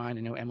to keep in mind.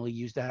 I know Emily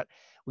used that.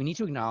 We need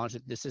to acknowledge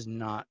that this is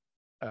not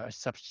a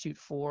substitute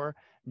for,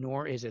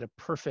 nor is it a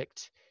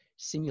perfect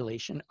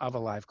simulation of a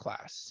live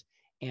class.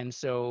 And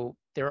so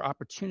there are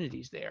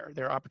opportunities there.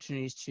 There are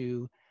opportunities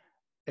to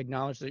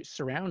acknowledge the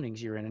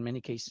surroundings you're in. In many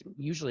cases,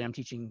 usually I'm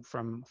teaching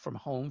from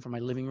home, from my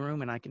living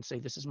room, and I can say,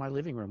 this is my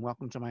living room.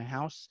 Welcome to my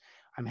house.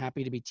 I'm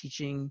happy to be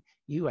teaching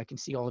you. I can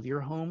see all of your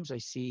homes. I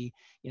see,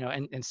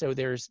 and so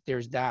there's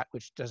that,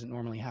 which doesn't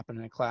normally happen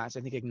in a class.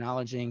 I think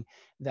acknowledging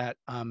that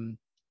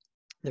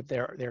that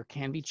there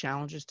can be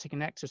challenges to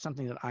connect. So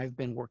something that I've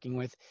been working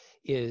with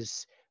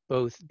is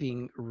both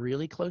being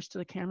really close to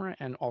the camera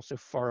and also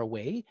far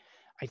away.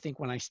 I think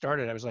when I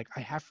started, I was like, I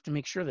have to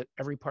make sure that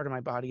every part of my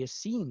body is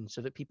seen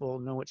so that people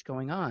know what's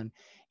going on.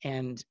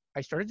 And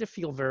I started to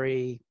feel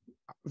very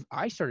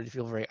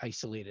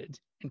isolated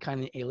and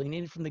kind of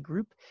alienated from the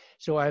group.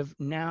 So I've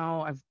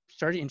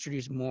started to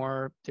introduce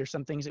more. There's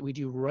some things that we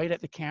do right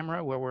at the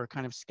camera where we're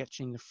kind of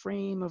sketching the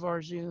frame of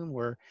our Zoom.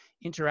 We're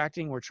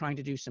interacting. We're trying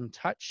to do some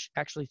touch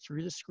actually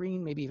through the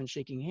screen, maybe even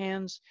shaking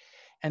hands.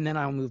 And then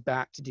I'll move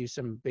back to do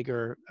some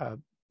bigger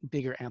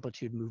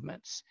amplitude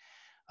movements.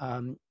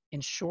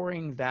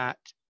 Ensuring that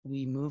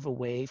we move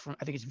away from,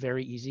 I think it's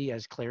very easy,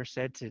 as Claire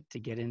said, to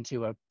get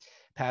into a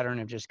pattern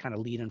of just kind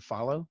of lead and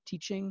follow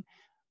teaching.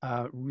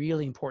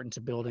 Really important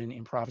to build in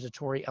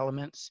improvisatory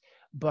elements,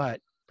 but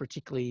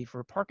particularly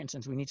for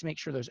Parkinson's, we need to make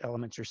sure those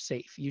elements are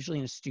safe. Usually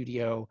in a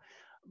studio,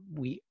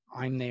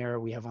 I'm there,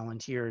 we have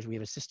volunteers, we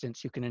have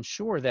assistants who can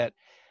ensure that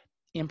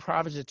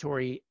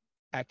improvisatory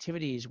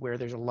activities where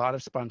there's a lot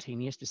of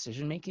spontaneous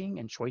decision-making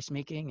and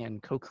choice-making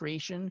and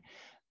co-creation,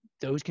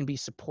 those can be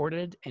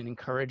supported and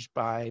encouraged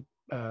by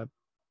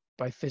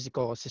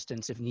physical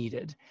assistance if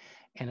needed.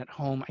 And at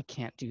home, I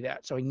can't do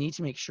that. So I need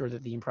to make sure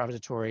that the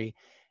improvisatory,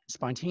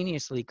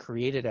 spontaneously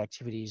created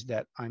activities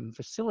that I'm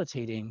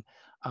facilitating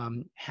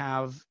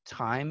have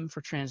time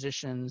for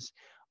transitions,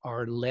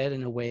 are led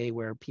in a way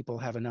where people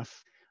have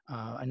enough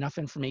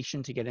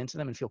information to get into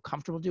them and feel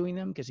comfortable doing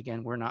them, because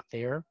again, we're not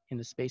there in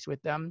the space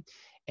with them,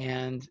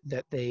 and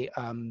that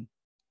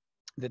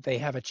they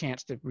have a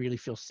chance to really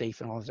feel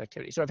safe in all those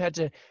activities. So I've had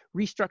to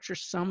restructure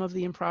some of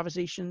the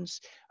improvisations,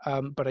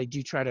 but I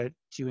do try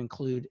to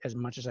include as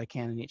much as I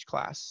can in each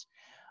class.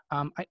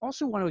 I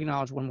also want to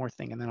acknowledge one more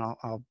thing, and then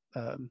I'll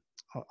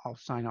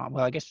sign on.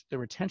 Well, I guess the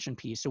retention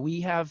piece. So we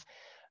have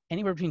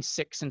anywhere between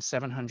 600 and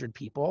 700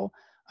 people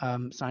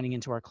signing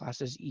into our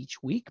classes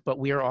each week, but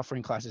we are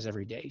offering classes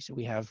every day. So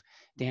we have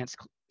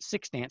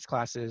 6 dance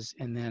classes,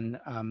 and then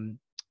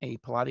a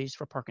Pilates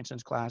for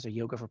Parkinson's class, a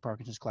yoga for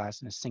Parkinson's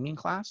class, and a singing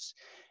class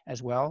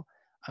as well.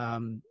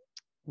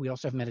 We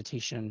also have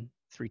meditation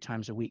 3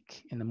 times a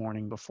week in the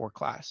morning before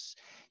class.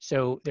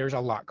 So there's a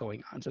lot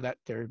going on. So that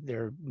there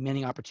are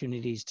many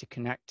opportunities to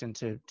connect and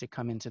to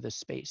come into this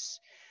space.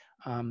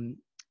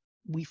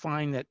 We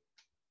find that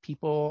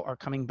people are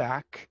coming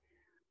back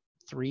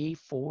 3,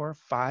 4,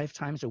 5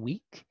 times a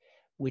week,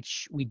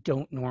 which we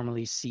don't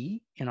normally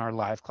see in our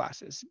live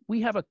classes.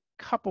 We have a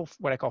couple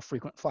what I call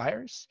frequent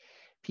flyers,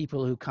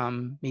 people who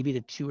come maybe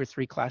to 2 or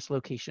 3 class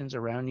locations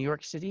around New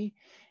York City.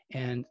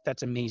 And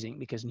that's amazing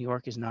because New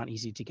York is not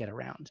easy to get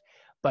around.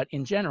 But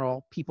in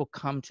general, people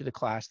come to the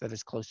class that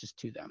is closest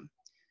to them.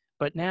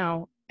 But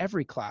now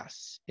every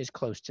class is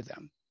close to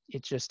them.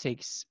 It just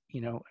takes,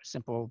 a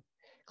simple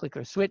click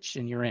of a switch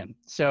and you're in.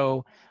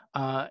 So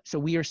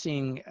we are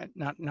seeing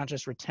not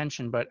just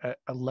retention, but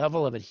a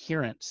level of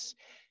adherence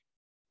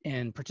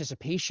and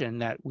participation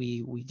that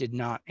we did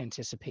not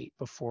anticipate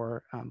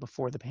before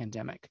the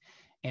pandemic.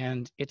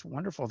 And it's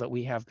wonderful that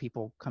we have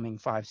people coming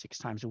 5, 6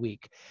 times a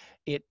week.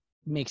 It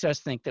makes us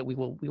think that we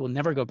will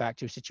never go back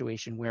to a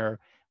situation where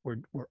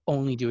we're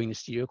only doing the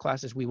studio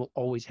classes. We will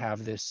always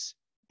have this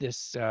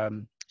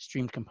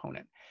streamed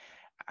component.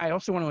 I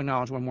also want to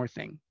acknowledge one more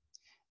thing.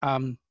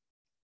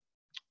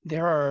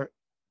 There are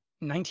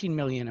 19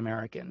 million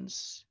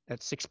Americans,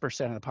 that's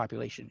 6% of the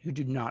population, who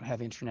do not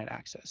have internet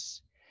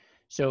access.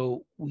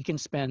 So we can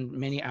spend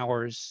many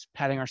hours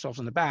patting ourselves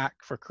on the back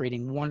for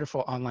creating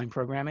wonderful online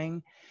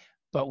programming,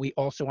 but we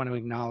also want to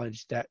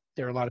acknowledge that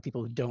there are a lot of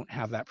people who don't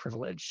have that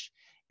privilege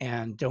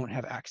and don't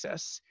have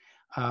access.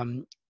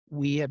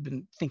 We have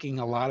been thinking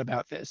a lot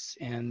about this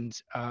and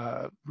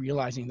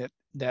realizing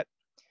that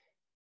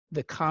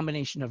the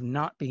combination of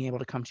not being able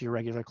to come to your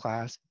regular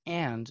class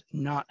and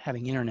not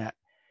having internet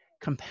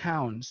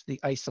compounds the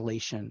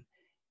isolation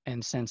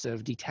and sense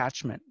of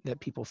detachment that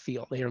people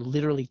feel. They are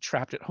literally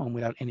trapped at home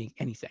without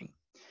anything.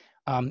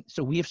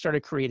 So we have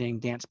started creating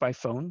dance by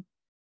phone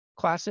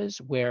classes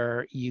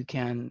where you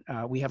can,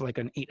 we have like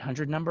an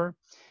 800 number,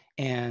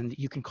 and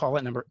you can call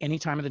that number any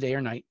time of the day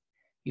or night.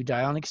 You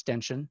dial an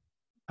extension,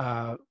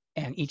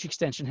 and each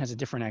extension has a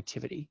different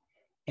activity.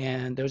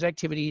 And those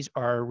activities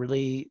are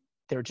really,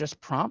 they're just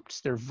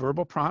prompts. They're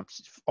verbal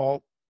prompts.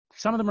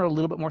 Some of them are a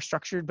little bit more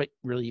structured, but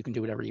really you can do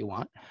whatever you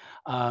want.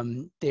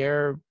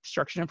 They're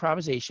structured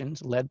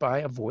improvisations led by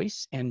a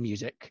voice and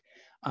music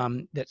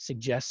that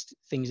suggest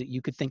things that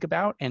you could think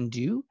about and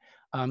do.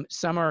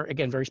 Some are,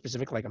 again, very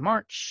specific, like a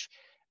march.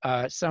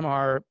 Some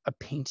are a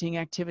painting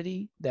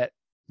activity that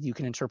you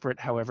can interpret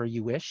however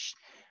you wish.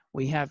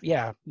 We have,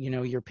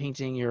 you're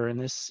painting, you're in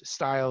this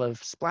style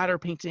of splatter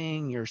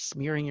painting, you're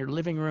smearing your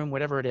living room,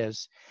 whatever it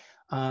is.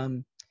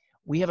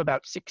 We have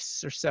about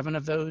 6 or 7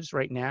 of those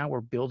right now. We're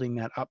building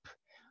that up.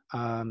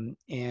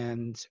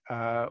 And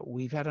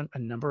we've had a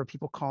number of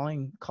people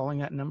calling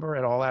that number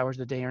at all hours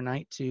of the day or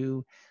night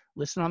to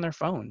listen on their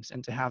phones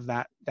and to have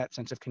that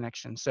sense of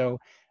connection. So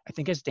I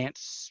think as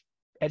dance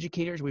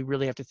educators, we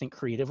really have to think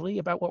creatively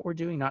about what we're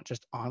doing, not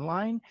just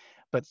online,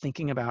 but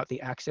thinking about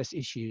the access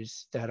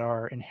issues that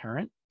are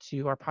inherent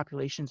to our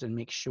populations and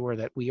make sure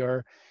that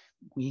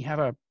we have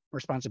a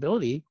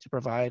responsibility to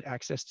provide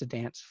access to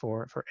dance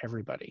for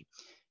everybody.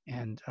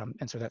 And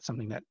so that's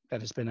something that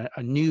has been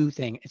a new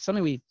thing. It's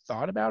something we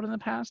thought about in the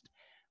past,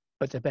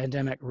 but the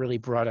pandemic really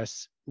brought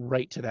us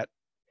right to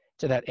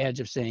that edge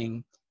of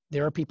saying,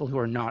 there are people who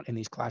are not in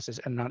these classes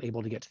and not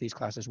able to get to these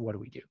classes. What do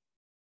we do?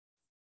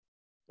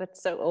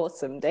 That's so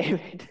awesome,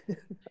 David.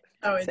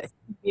 Oh, it's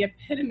the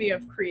epitome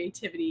of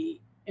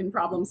creativity in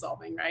problem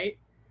solving, right?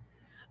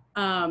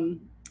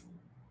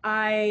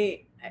 I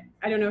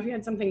don't know if you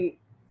had something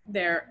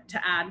there to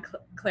add,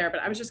 Claire,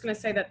 but I was just going to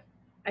say that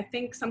I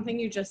think something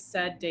you just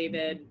said,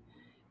 David,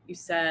 you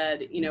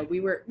said, we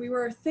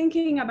were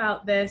thinking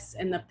about this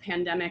and the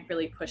pandemic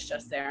really pushed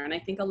us there. And I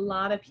think a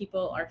lot of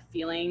people are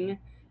feeling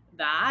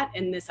that,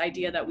 and this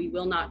idea that we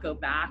will not go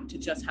back to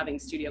just having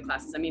studio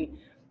classes. I mean,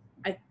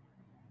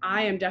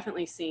 I am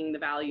definitely seeing the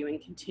value in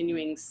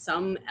continuing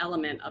some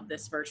element of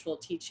this virtual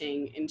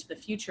teaching into the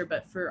future,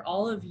 but for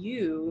all of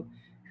you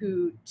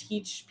who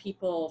teach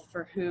people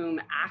for whom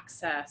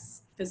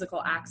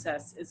physical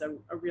access is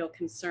a real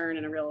concern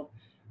and a real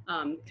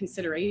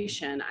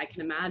consideration, I can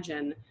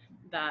imagine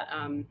that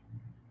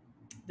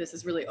this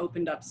has really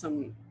opened up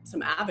some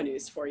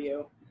avenues for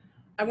you.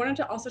 I wanted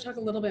to also talk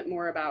a little bit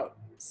more about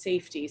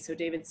safety. So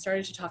David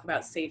started to talk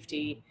about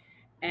safety,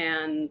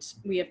 and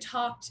we have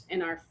talked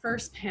in our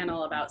first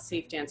panel about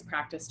safe dance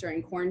practice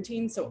during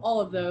quarantine. So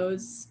all of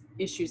those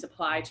issues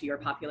apply to your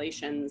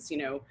populations,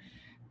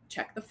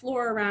 check the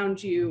floor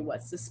around you,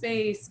 what's the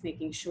space,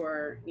 making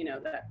sure,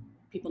 that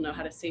people know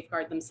how to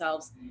safeguard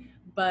themselves.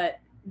 But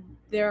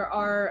there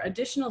are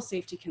additional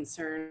safety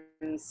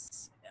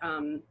concerns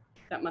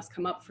that must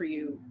come up for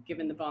you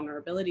given the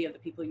vulnerability of the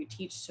people you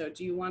teach. So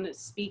do you want to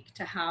speak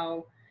to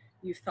how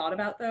you've thought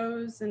about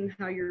those and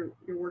how you're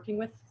working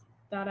with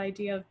that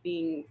idea of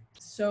being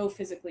so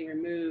physically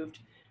removed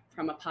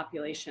from a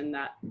population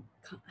that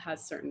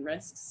has certain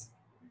risks?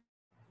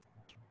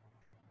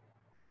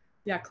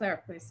 Yeah,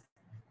 Claire, please.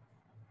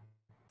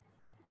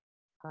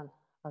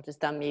 I'll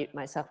just unmute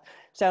myself.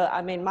 So,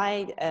 I mean,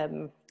 my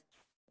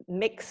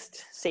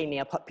mixed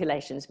senior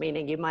populations,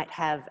 meaning you might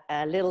have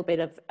a little bit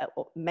of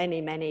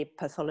many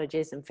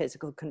pathologies and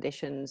physical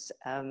conditions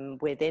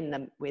within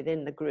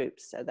the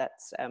groups. So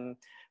that's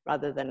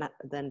rather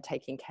than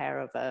taking care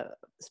of a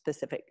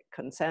specific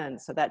concern.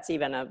 So that's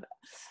even a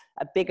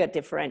bigger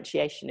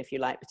differentiation, if you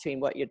like, between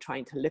what you're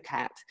trying to look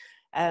at.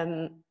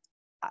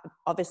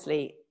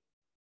 Obviously,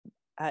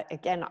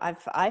 again,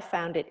 I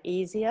found it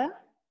easier.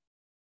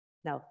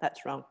 No,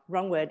 that's wrong.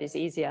 Wrong word is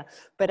easier.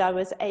 But I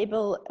was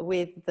able,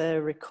 with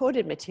the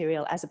recorded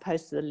material as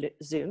opposed to the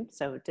Zoom,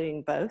 so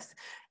doing both,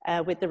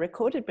 with the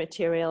recorded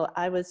material,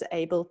 I was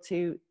able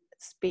to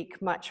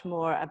speak much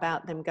more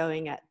about them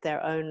going at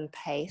their own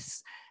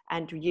pace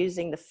and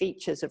using the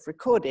features of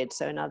recorded.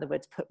 So in other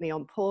words, put me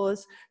on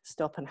pause,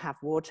 stop and have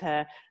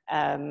water,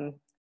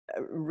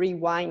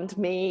 rewind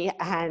me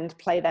and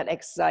play that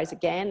exercise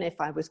again if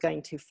I was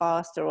going too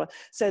fast.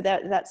 So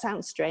that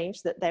sounds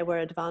strange, that there were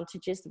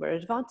advantages. There were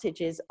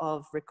advantages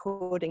of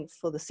recording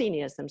for the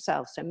seniors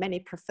themselves. So many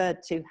preferred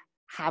to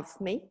have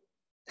me.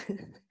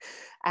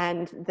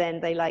 And then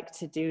they like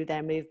to do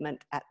their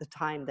movement at the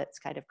time that's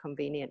kind of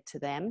convenient to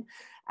them.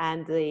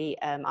 And the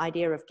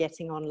idea of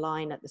getting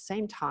online at the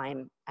same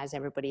time as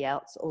everybody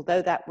else,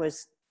 although that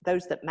was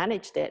those that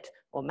managed it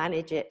or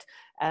manage it,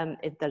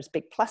 there's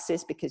big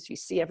pluses because you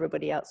see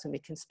everybody else and we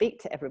can speak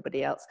to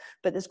everybody else,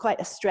 but there's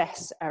quite a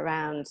stress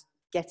around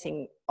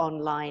getting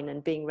online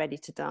and being ready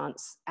to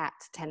dance at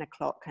 10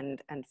 o'clock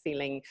and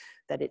feeling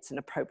that it's an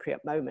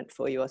appropriate moment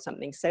for you or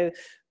something. So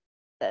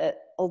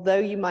although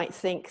you might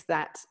think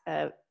that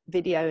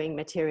videoing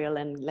material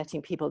and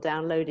letting people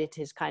download it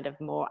is kind of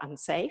more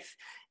unsafe,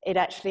 it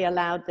actually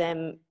allowed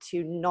them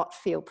to not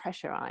feel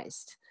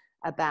pressurized.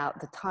 about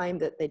the time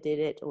that they did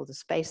it, or the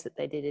space that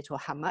they did it, or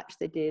how much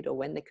they did, or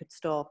when they could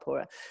stop.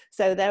 Or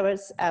so there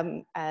was,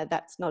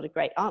 that's not a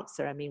great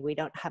answer. I mean, we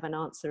don't have an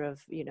answer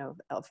of, you know,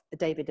 of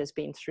David has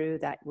been through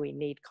that. We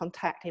need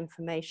contact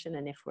information,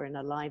 and if we're in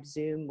a live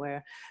Zoom,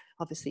 we're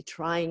obviously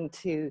trying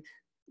to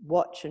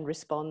watch and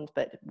respond,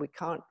 but we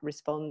can't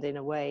respond in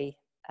a way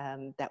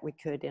that we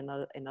could in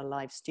a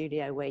live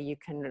studio, where you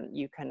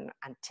can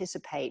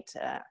anticipate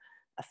a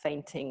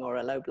fainting or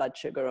a low blood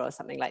sugar or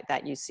something like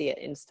that. You see it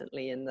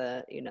instantly in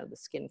the, you know, the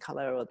skin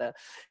color or the,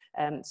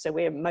 so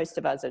most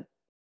of us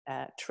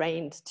are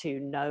trained to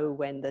know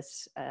when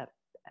this,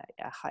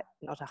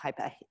 not a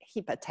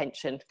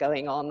hypertension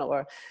going on,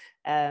 or,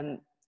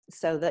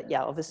 so that,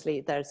 yeah,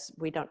 obviously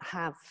we don't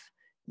have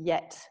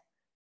yet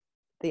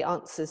the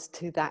answers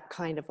to that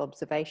kind of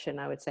observation.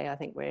 I would say, I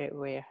think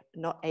we're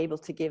not able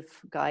to give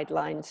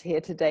guidelines here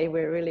today.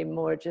 We're really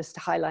more just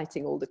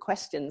highlighting all the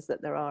questions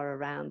that there are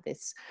around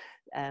this,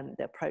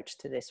 the approach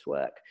to this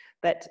work.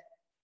 But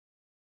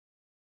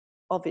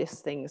obvious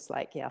things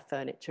like, yeah,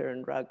 furniture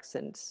and rugs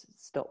and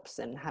stops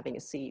and having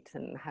a seat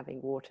and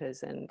having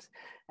waters, and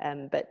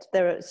but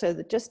there are, so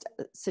just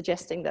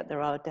suggesting that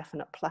there are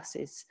definite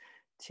pluses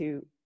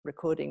to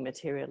recording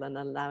material and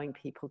allowing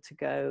people to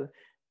go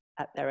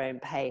at their own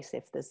pace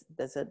if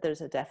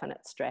there's a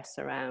definite stress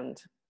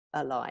around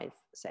a live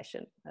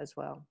session as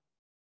well.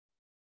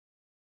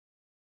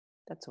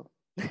 That's all.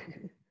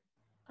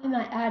 I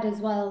might add as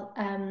well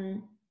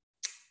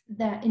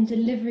that in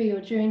delivery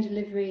or during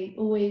delivery,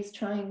 always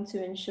trying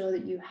to ensure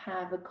that you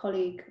have a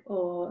colleague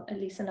or at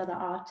least another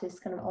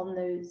artist kind of on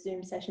those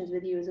Zoom sessions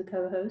with you as a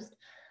co-host,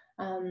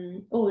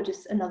 or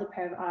just another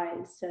pair of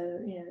eyes. So,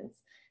 you know,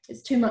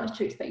 it's too much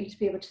to expect you to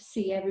be able to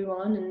see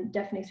everyone, and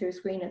definitely through a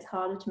screen it's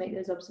harder to make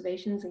those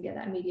observations and get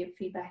that immediate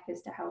feedback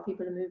as to how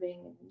people are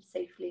moving and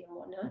safely and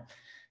whatnot.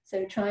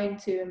 So trying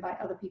to invite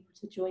other people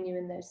to join you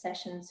in those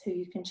sessions who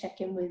you can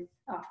check in with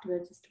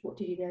afterwards as to what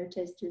did you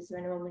notice, is there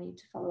anyone we need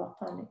to follow up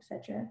on,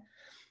 etc.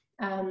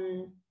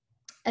 And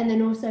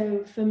then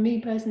also for me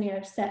personally,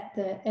 I've set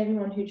that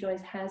everyone who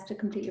joins has to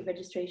complete a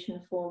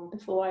registration form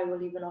before I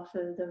will even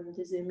offer them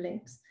the Zoom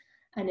links.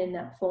 And in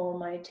that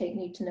form I take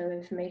need to know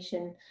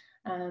information.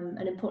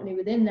 And importantly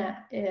within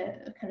that,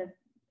 kind of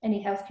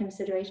any health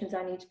considerations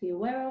I need to be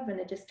aware of, and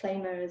a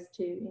disclaimer as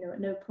to, you know, at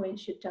no point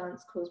should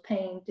dance cause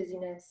pain,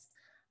 dizziness,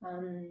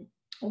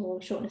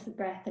 or shortness of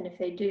breath. And if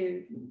they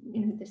do,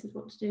 you know, this is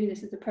what to do,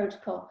 this is the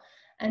protocol.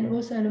 And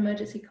also an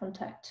emergency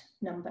contact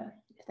number,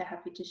 if they're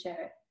happy to share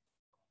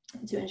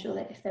it, to ensure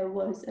that if there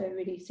was a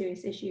really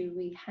serious issue,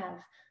 we have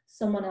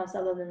someone else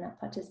other than that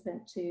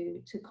participant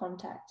to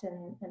contact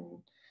and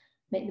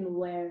make them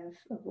aware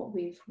of what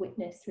we've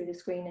witnessed through the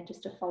screen, and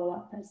just to follow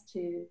up as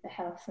to the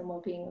health and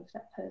well-being of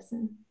that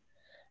person.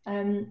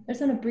 I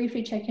just want to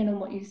briefly check in on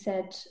what you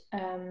said,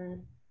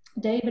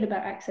 David,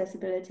 about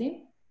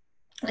accessibility.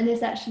 And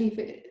this actually,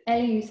 for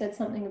Ellie, you said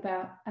something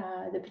about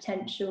the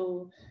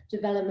potential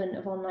development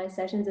of online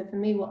sessions. And for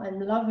me, what I'm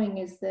loving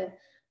is the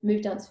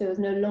Move Dance Feel is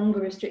no longer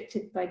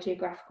restricted by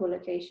geographical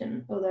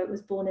location. Although it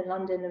was born in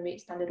London and we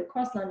expanded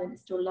across London,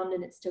 it's still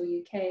London, it's still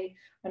UK.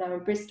 When I'm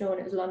in Bristol, and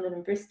it was London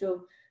and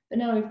Bristol. But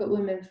now we've got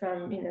women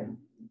from, you know,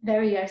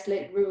 very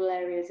isolated rural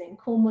areas in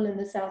Cornwall in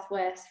the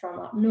southwest,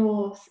 from up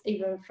north,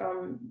 even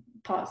from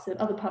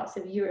other parts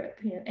of Europe.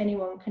 You know,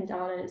 anyone can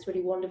dial in. It's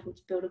really wonderful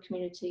to build a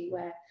community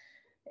where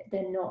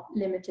they're not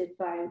limited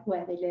by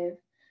where they live.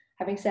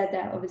 Having said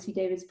that, obviously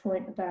David's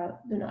point about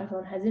that not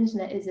everyone has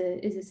internet is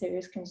a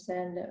serious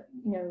concern. That,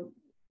 you know,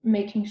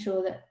 making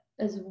sure that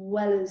as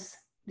well as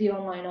the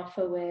online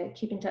offer, we're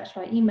keeping in touch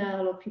via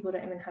email, or people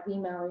don't even have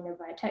email, you know,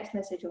 via text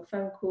message or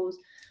phone calls.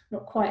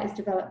 Not quite as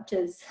developed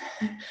as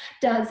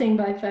dancing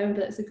by phone,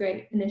 but it's a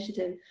great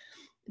initiative.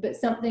 But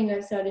something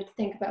I've started to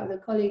think about with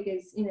a colleague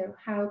is, you know,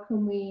 how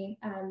can we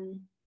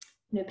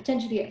you know,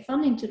 potentially get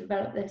funding to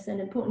develop this, and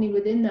importantly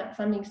within that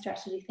funding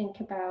strategy, think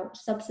about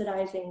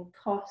subsidizing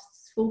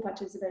costs for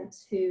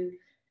participants who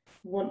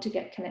want to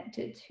get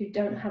connected, who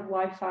don't have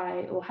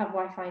Wi-Fi or have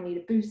Wi-Fi and need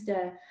a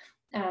booster.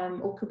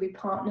 Or could we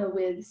partner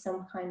with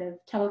some kind of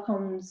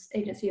telecoms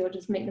agency, or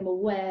just make them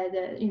aware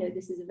that, you know,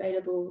 this is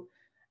available,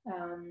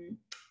 and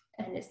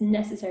it's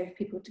necessary for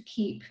people to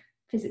keep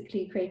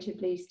physically,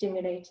 creatively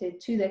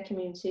stimulated to their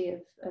community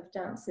of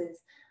dancers,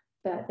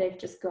 but they've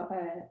just got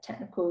a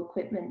technical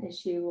equipment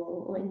issue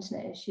or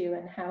internet issue.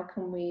 And how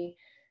can we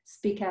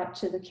speak out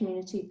to the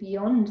community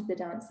beyond the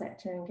dance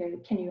sector and go,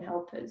 can you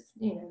help us?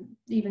 You know,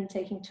 even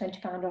taking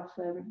 £20 off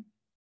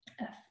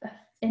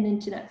an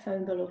internet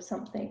phone bill or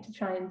something, to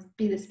try and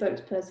be the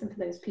spokesperson for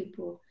those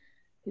people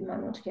who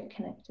might want to get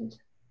connected.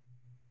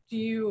 Do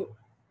you,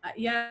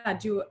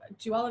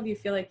 do all of you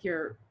feel like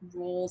your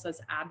roles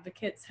as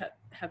advocates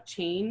have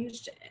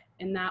changed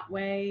in that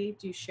way?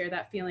 Do you share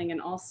that feeling?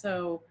 And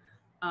also,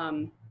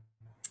 I'm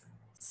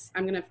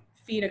going to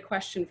feed a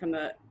question from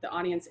the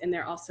audience in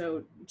there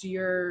also. Do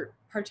your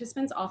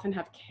participants often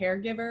have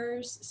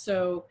caregivers?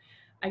 So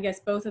I guess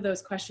both of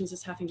those questions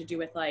just having to do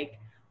with, like,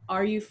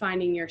 are you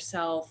finding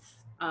yourself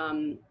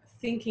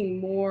thinking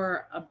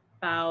more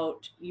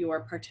about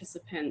your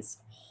participants'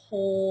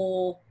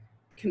 whole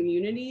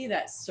community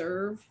that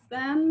serve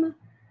them?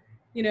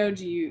 You know,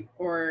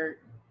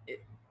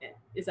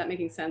 is that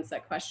making sense,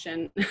 that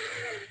question? But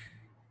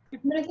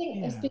I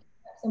think, speaking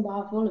on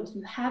behalf of all of us,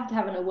 you have to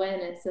have an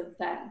awareness of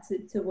that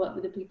to work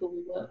with the people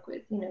we work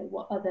with. You know,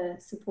 what other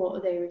support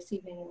are they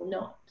receiving or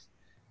not?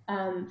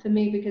 For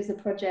me, because the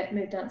project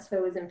Move Dance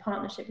Fair was in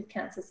partnership with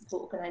cancer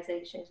support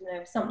organisations, you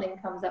know, if something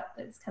comes up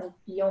that's kind of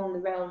beyond the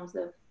realms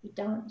of the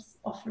dance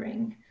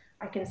offering,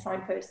 I can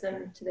signpost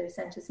them to those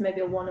centres,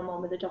 maybe a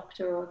one-on-one with a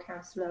doctor or a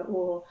counsellor,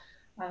 or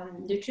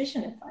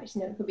nutrition advice.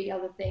 You know, it could be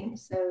other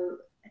things. So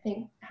I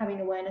think having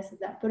awareness of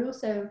that, but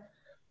also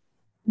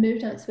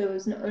Move Dance Fair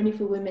was not only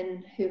for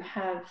women who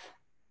have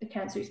a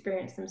cancer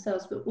experience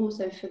themselves, but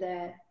also for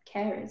their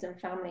carers and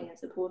family and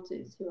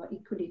supporters who are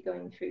equally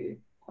going through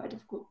quite a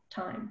difficult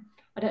time.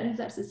 I don't know if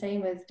that's the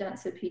same as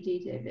Dance for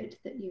PD, David,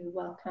 that you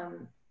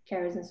welcome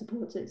carers and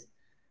supporters.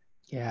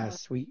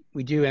 Yes, we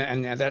do,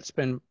 and that's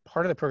been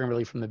part of the program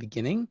really from the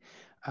beginning.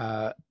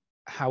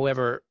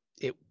 However,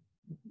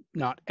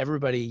 not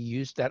everybody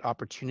used that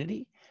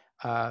opportunity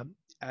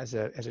as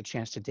a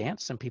chance to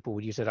dance. Some people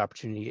would use that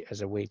opportunity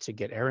as a way to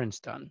get errands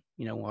done.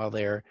 You know, while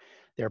their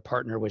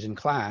partner was in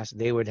class,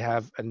 they would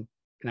have an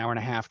hour and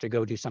a half to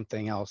go do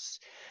something else.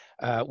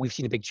 We've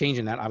seen a big change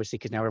in that, obviously,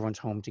 because now everyone's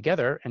home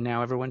together and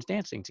now everyone's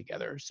dancing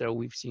together. So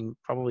we've seen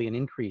probably an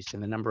increase in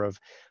the number of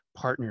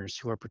partners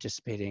who are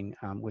participating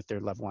with their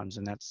loved ones,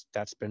 and it's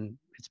been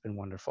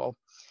wonderful.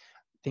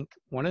 I think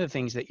one of the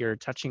things that you're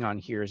touching on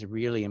here is a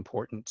really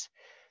important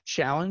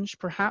challenge,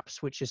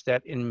 perhaps, which is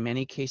that in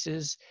many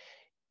cases,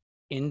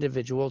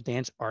 individual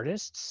dance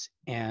artists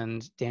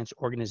and dance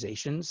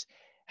organizations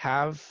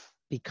have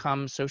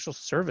become social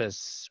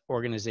service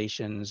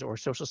organizations or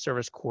social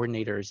service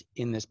coordinators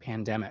in this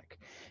pandemic,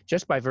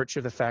 just by virtue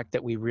of the fact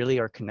that we really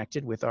are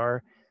connected with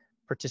our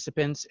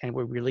participants and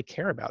we really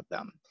care about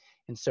them.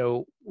 And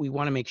so we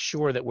want to make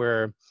sure that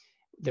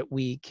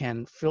we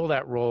can fill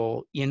that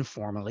role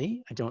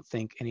informally. I don't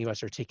think any of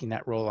us are taking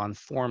that role on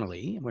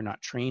formally. We're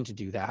not trained to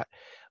do that,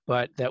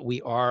 but that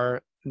we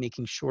are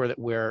making sure that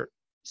we're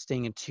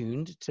staying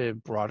attuned to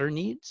broader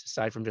needs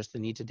aside from just the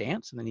need to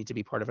dance and the need to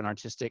be part of an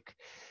artistic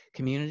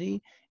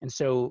community. And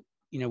so,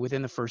 you know,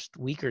 within the first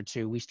week or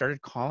two, we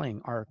started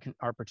calling our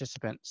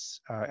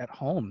participants at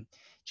home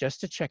just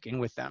to check in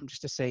with them,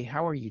 just to say,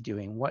 how are you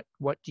doing?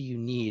 What do you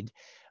need?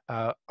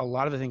 A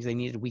lot of the things they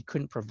needed we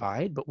couldn't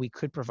provide, but we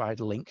could provide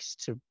links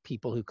to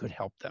people who could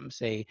help them.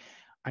 Say,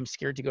 I'm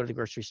scared to go to the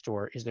grocery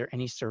store. Is there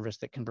any service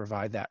that can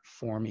provide that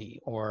for me?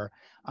 Or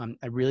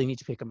I really need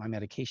to pick up my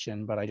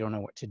medication, but I don't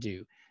know what to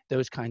do.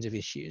 Those kinds of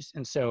issues.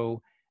 And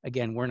so,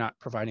 again, we're not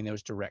providing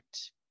those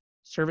direct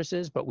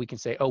services, but we can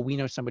say, oh, we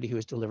know somebody who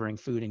is delivering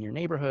food in your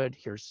neighborhood.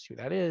 Here's who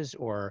that is.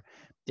 Or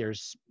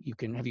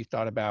have you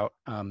thought about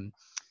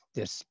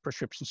this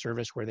prescription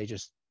service where they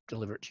just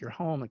deliver it to your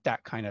home? Like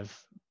that kind of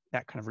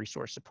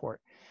resource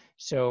support.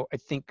 So I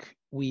think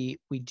we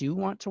do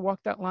want to walk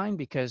that line,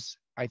 because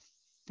I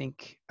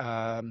think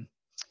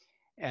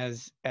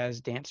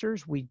as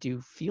dancers, we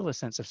do feel a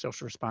sense of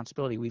social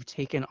responsibility. We've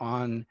taken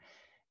on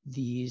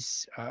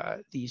these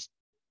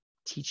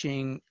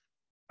teaching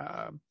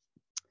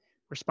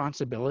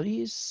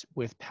responsibilities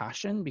with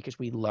passion, because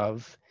we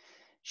love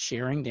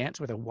sharing dance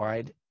with a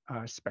wide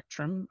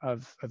spectrum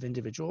of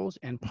individuals,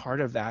 and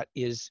part of that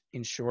is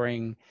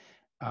ensuring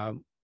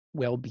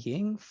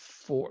well-being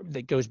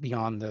that goes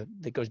beyond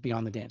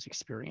the dance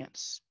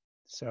experience.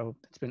 So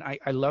it's been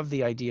I love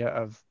the idea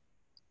of,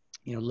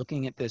 you know,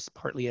 looking at this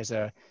partly as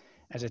a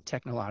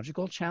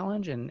technological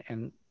challenge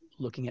and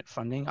looking at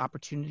funding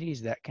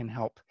opportunities that can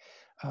help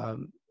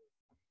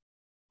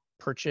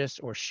purchase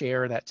or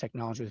share that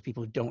technology with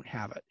people who don't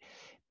have it.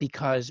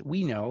 Because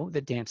we know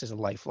that dance is a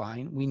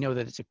lifeline. We know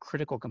that it's a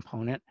critical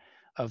component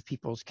of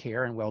people's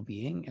care and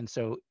well-being. And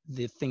so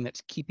the thing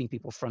that's keeping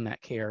people from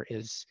that care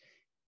is,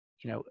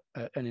 you know,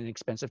 an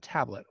inexpensive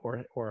tablet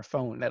or a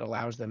phone that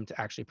allows them to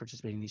actually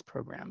participate in these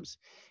programs.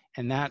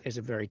 And that is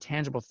a very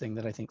tangible thing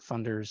that I think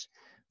funders,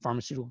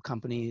 pharmaceutical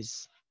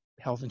companies,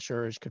 health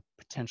insurers could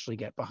potentially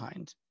get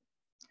behind.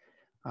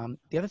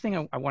 The other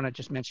thing I want to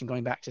just mention,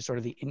 going back to sort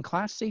of the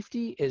in-class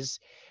safety, is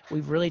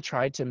we've really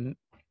tried to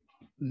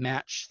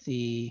match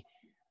the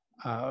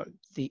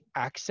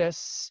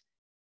access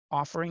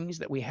offerings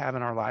that we have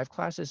in our live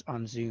classes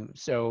on Zoom.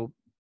 So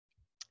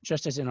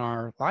just as in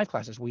our live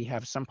classes, we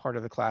have some part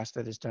of the class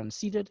that is done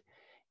seated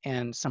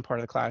and some part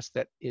of the class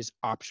that is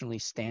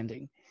optionally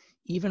standing.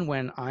 Even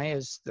when I,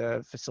 as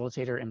the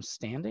facilitator, am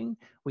standing,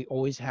 we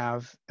always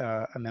have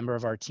a member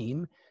of our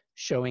team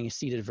showing a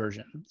seated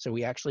version. So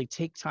we actually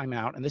take time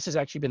out, and this has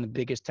actually been the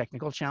biggest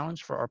technical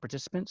challenge for our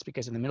participants,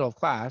 because in the middle of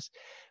class,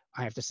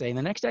 I have to say, in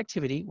the next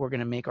activity, we're going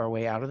to make our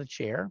way out of the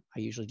chair. I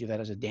usually do that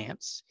as a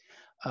dance.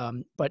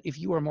 But if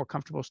you are more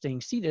comfortable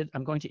staying seated,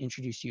 I'm going to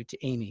introduce you to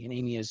Amy. And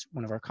Amy is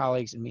one of our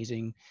colleagues,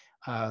 amazing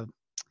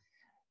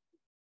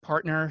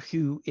partner,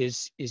 who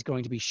is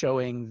going to be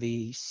showing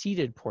the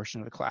seated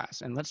portion of the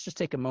class. And let's just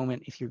take a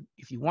moment, if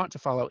you want to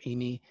follow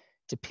Amy,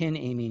 to pin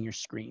Amy in your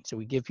screen. So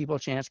we give people a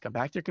chance to come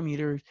back to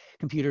their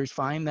computers,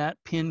 find that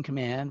pin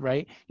command,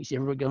 right? You see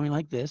everybody going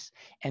like this,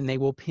 and they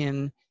will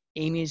pin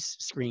Amy's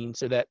screen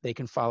so that they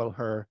can follow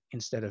her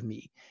instead of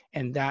me.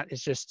 And that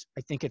is just,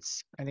 I think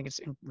it's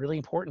really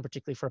important,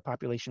 particularly for a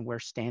population where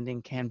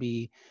standing can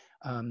be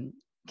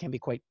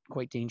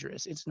quite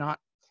dangerous. It's not,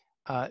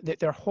 there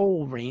are a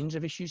whole range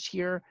of issues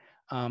here,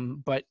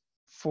 but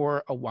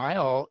for a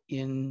while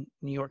in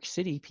New York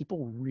City,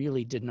 people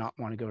really did not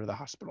want to go to the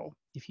hospital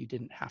if you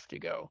didn't have to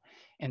go.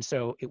 And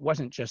so it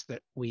wasn't just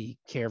that we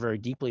care very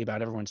deeply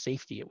about everyone's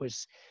safety.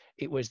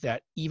 It was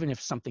that even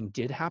if something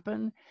did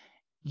happen,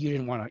 you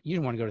didn't want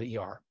to go to the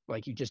ER.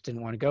 Like, you just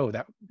didn't want to go.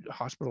 That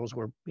hospitals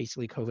were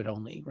basically COVID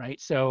only, right?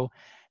 So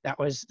that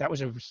was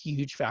a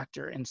huge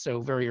factor. And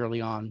so very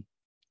early on,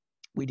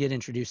 we did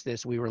introduce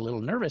this. We were a little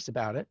nervous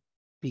about it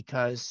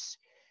because,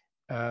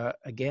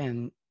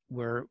 again,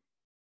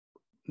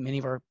 many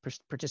of our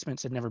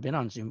participants had never been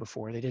on Zoom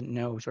before. They didn't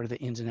know sort of the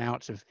ins and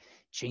outs of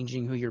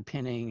changing who you're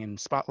pinning and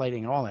spotlighting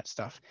and all that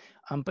stuff.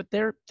 But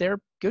they're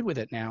good with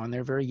it now, and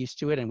they're very used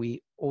to it. And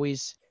we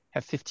always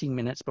have 15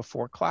 minutes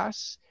before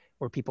class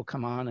where people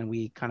come on and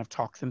we kind of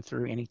talk them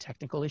through any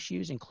technical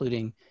issues,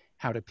 including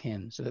how to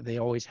pin, so that they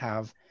always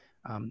have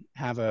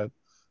a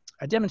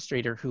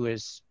demonstrator who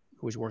is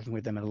working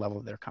with them at a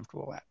level they're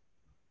comfortable at.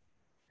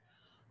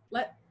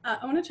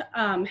 I want to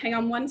hang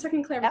on one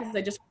second, Claire, because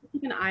I just want to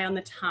keep an eye on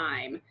the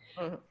time.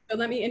 So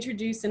let me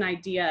introduce an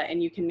idea,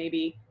 and you can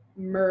maybe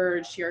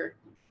merge your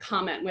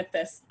comment with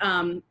this.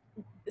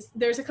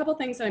 There's a couple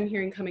things that I'm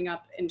hearing coming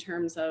up in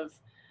terms of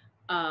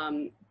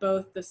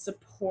both the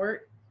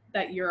support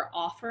that you're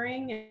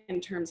offering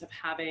in terms of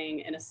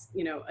having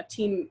a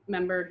team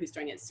member who's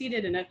doing it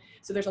seated, and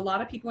so there's a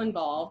lot of people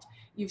involved.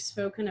 You've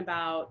spoken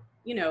about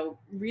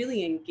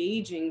really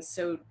engaging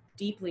so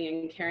deeply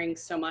and caring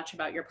so much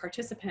about your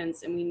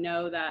participants, and we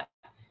know that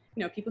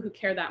people who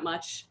care that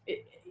much,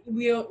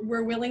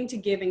 we're willing to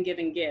give and give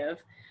and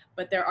give,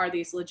 but there are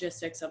these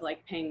logistics of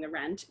like paying the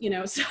rent,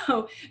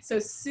 so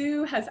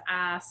Sue has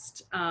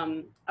asked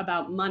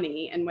about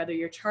money and whether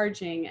you're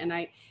charging, and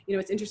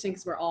it's interesting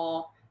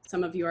because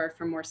some of you are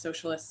from more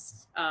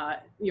socialist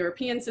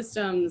European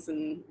systems,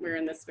 and we're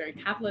in this very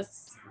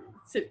capitalist,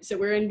 so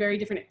we're in very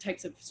different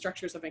types of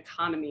structures of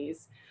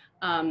economies.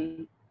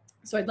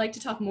 So I'd like to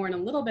talk more in a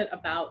little bit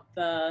about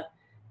the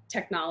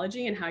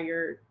technology and how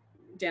your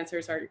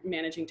dancers are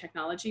managing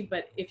technology,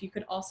 but if you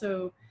could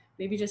also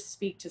maybe just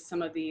speak to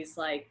some of these,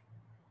 like,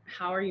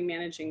 how are you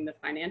managing the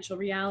financial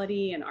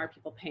reality, and are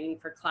people paying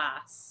for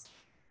class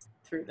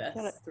through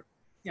this?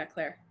 Yeah,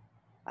 Claire.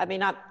 I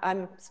mean,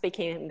 I'm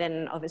speaking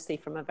then obviously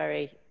from a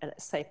very,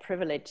 let's say,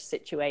 privileged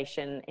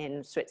situation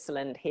in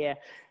Switzerland here,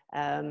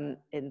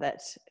 in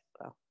that,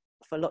 well,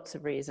 for lots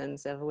of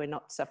reasons, we're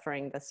not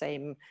suffering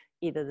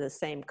either the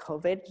same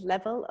COVID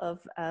level of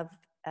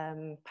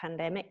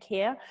pandemic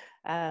here,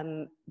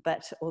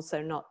 but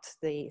also not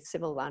the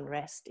civil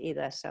unrest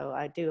either. So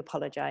I do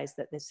apologize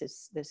that this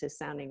is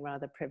sounding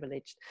rather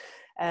privileged.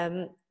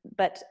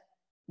 But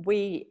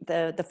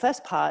the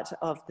first part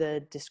of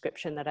the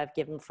description that I've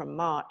given from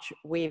March,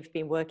 we've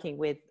been working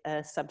with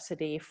a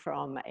subsidy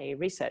from a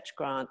research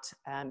grant.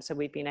 So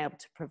we've been able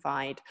to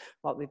provide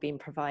what we've been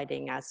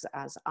providing as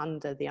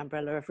under the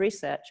umbrella of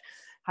research.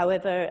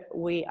 However,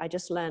 I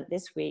just learned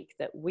this week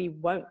that we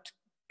won't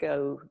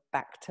go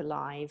back to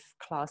live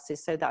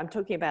classes. So that I'm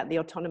talking about the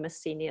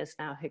autonomous seniors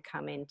now who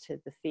come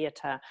into the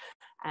theatre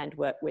and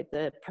work with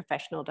the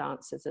professional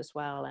dancers as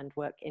well, and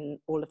work in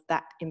all of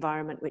that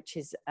environment, which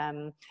is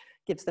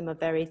gives them a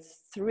very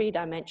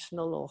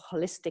three-dimensional or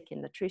holistic,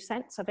 in the true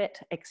sense of it,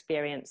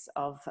 experience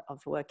of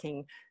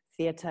working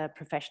theatre,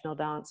 professional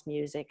dance,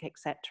 music,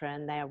 etc.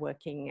 And they're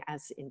working,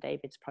 as in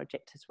David's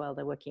project as well,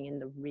 they're working in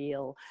the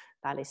real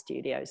ballet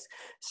studios.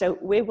 So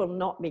we will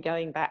not be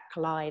going back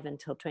live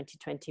until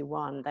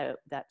 2021, though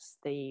that's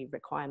the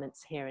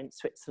requirements here in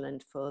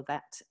Switzerland for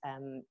that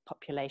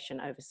population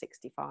over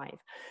 65.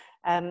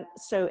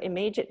 So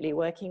immediately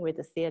working with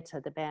the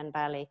theatre, the Bern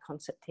Ballet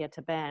Concert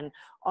Theatre Bern,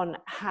 on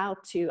how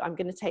to, I'm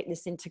going to take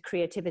this into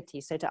creativity.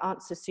 So to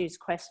answer Sue's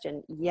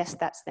question, yes,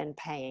 that's then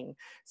paying.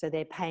 So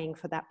they're paying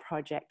for that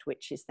project,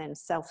 which is then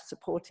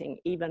self-supporting,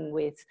 even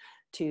with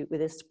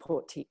a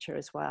support teacher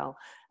as well.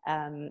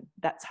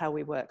 That's how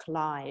we work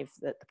live,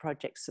 that the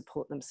projects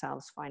support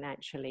themselves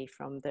financially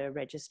from the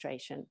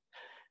registration.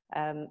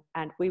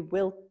 And we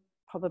will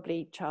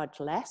probably charge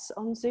less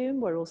on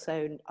Zoom. We're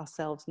also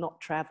ourselves not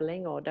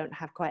traveling or don't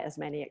have quite as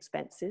many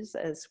expenses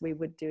as we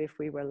would do if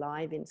we were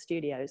live in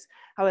studios.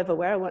 However,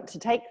 where I want to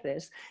take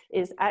this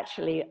is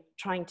actually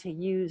trying to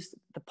use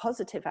the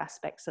positive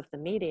aspects of the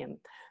medium.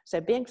 So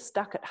being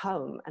stuck at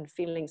home and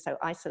feeling so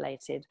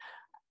isolated,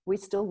 we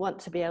still want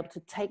to be able to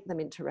take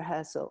them into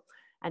rehearsal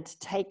and to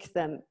take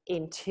them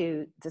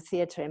into the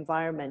theatre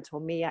environment, or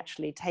me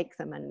actually take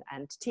them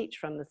and teach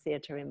from the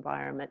theatre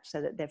environment,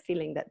 so that they're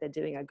feeling that they're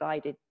doing a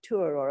guided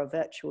tour or a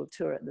virtual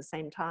tour at the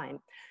same time.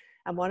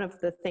 And one of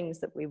the things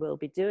that we will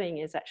be doing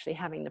is actually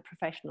having the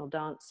professional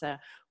dancer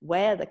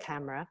wear the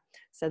camera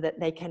so that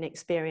they can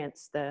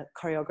experience the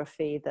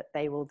choreography that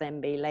they will then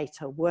be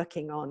later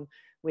working on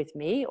with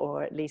me,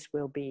 or at least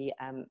we'll be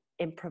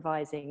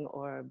improvising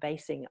or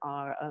basing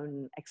our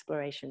own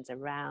explorations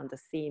around the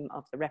theme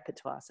of the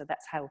repertoire. So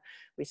that's how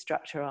we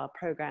structure our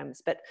programs,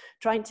 but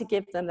trying to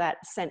give them that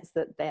sense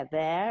that they're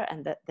there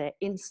and that they're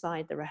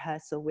inside the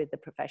rehearsal with the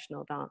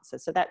professional dancer.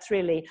 So that's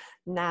really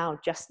now,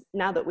 just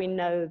now that we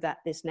know that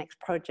this next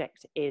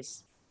project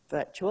is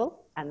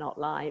virtual and not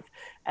live,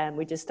 and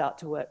we just start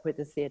to work with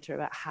the theatre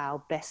about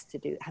how best to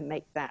do and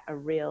make that a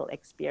real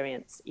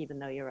experience even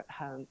though you're at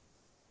home.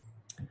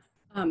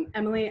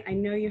 Emily, I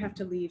know you have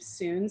to leave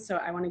soon, so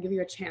I want to give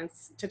you a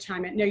chance to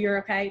chime in. No, you're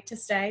okay to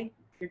stay?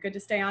 You're good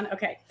to stay on?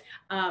 Okay.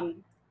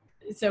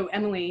 So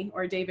Emily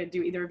or David,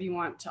 do either of you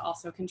want to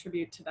also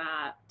contribute to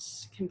that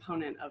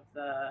component of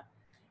the...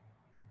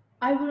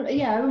 I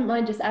wouldn't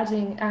mind just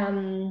adding,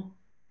 I'm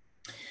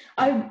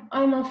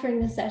offering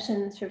the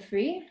sessions for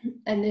free,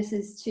 and this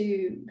is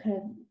to kind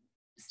of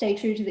stay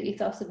true to the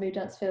ethos of Mood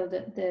Dance Field,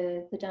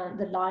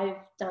 the live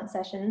dance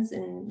sessions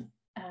in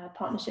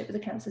partnership with the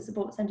cancer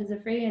support centres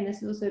are free. And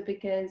this is also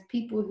because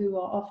people who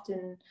are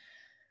often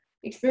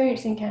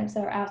experiencing cancer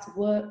are out of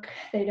work,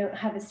 they don't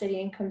have a steady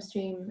income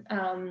stream,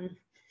 and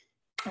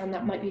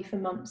that might be for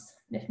months,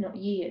 if not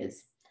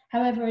years.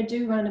 However, I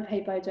do run a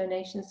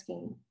pay-by-donation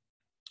scheme.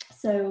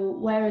 So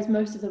whereas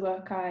most of the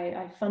work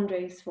I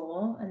fundraise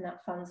for, and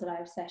that funds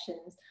live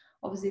sessions,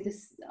 obviously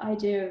this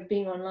idea of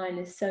being online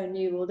is so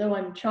new, although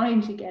I'm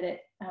trying to get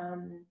it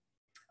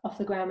off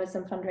the ground with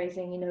some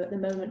fundraising. You know, at the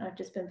moment I've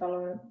just been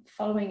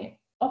offering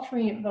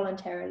it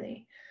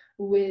voluntarily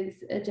with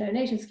a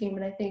donation scheme,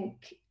 and I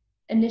think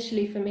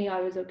initially for me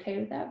I was okay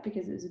with that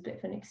because it was a bit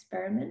of an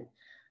experiment,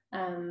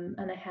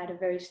 and I had a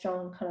very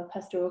strong kind of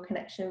pastoral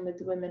connection with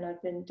the women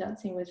I've been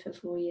dancing with for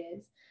 4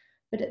 years.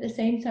 But at the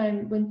same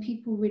time, when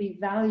people really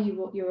value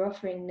what you're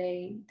offering,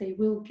 they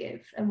will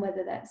give, and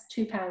whether that's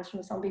 £2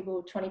 from some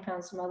people,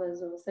 £20 from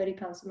others, or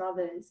 £30 from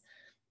others,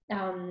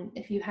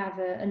 if you have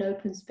an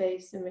open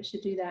space in which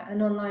to do that.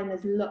 And online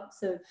there's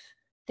lots of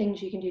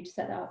things you can do to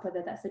set that up,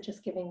 whether that's a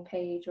Just Giving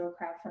page or a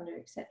crowdfunder,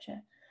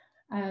 etc.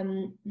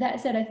 That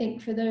said, I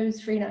think for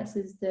those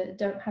freelancers that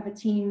don't have a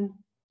team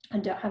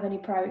and don't have any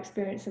prior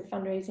experience of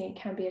fundraising, it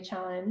can be a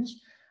challenge.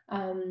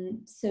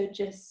 So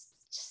just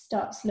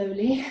start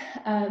slowly.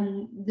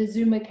 The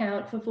Zoom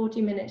account, for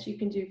 40 minutes you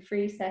can do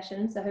free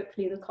sessions, so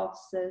hopefully the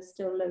costs are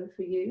still low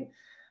for you,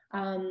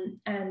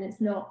 and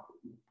it's not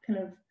kind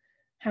of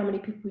how many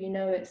people you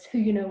know, it's who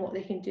you know, what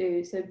they can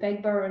do. So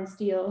beg, borrow and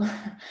steal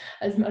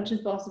as much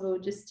as possible,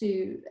 just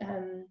to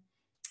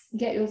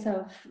get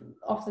yourself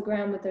off the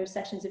ground with those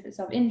sessions if it's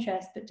of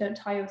interest, but don't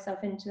tie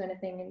yourself into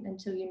anything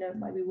until you know it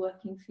might be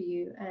working for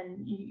you. And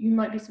you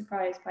might be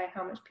surprised by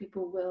how much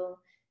people will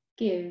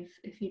give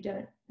if you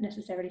don't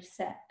necessarily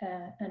set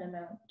an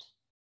amount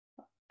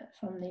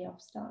from the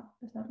off start,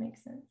 if that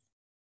makes sense.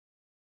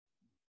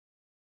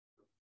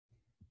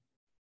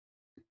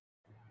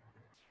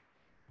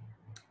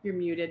 You're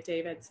muted,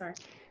 David, sorry.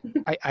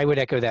 I would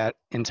echo that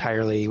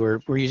entirely. We're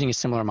using a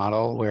similar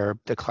model where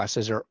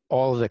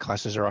all of the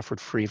classes are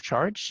offered free of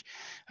charge.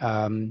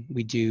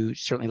 We do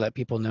certainly let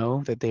people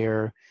know that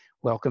they're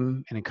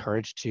welcome and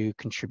encouraged to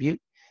contribute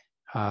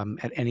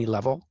at any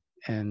level,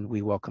 and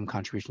we welcome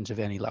contributions of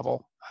any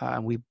level.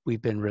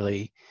 We've been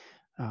really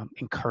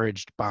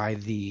encouraged by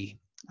the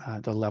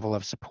level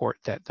of support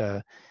that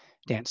the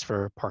Dance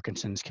for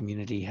Parkinson's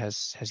community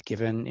has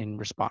given in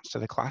response to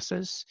the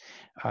classes.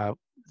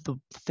 The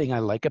thing I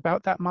like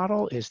about that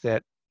model is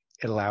that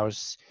it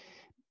allows,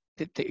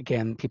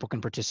 again, people can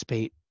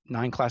participate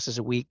 9 classes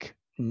a week,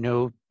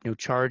 no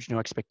charge, no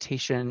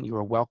expectation. You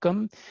are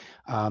welcome.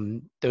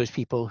 Those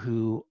people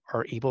who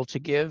are able to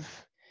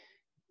give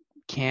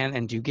can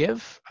and do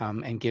give,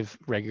 and give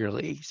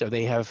regularly. So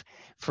they have,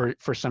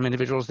 for some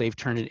individuals, they've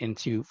turned it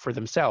into, for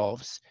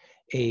themselves,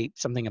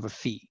 something of a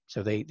fee.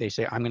 So they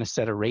say, I'm going to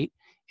set a rate,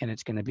 and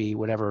it's going to be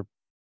whatever,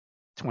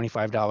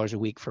 $25 a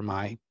week for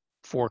my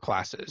 4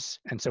 classes.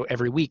 And so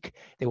every week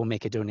they will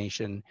make a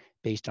donation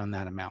based on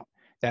that amount.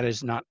 That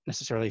is not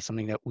necessarily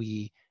something that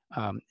we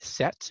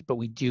set, but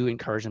we do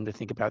encourage them to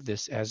think about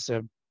this as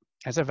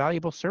a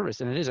valuable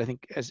service. And it is, I think,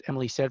 as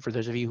Emily said, for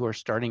those of you who are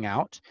starting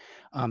out,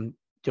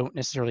 don't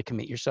necessarily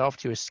commit yourself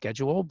to a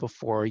schedule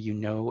before you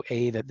know,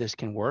 A, that this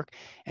can work,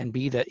 and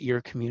B, that your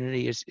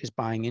community is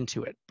buying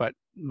into it. But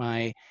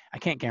I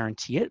can't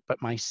guarantee it,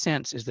 but my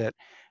sense is that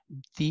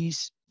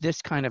this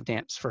kind of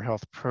Dance for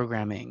Health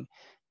programming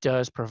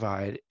does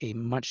provide a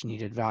much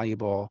needed,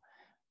 valuable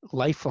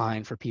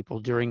lifeline for people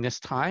during this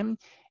time.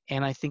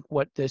 And I think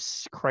what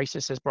this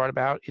crisis has brought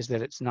about is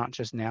that it's not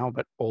just now,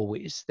 but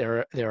always.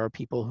 There are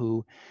people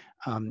who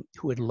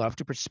would love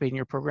to participate in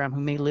your program, who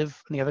may live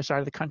on the other side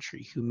of the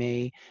country, who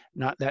may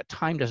not, that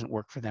time doesn't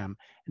work for them.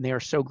 And they are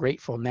so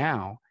grateful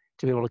now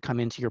to be able to come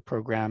into your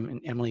program.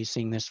 And Emily's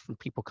seeing this from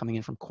people coming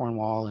in from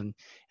Cornwall and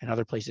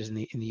other places in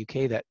the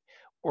UK that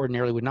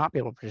ordinarily would not be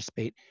able to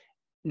participate.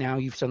 Now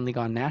you've suddenly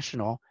gone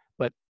national,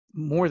 but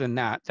more than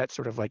that, that's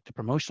sort of like the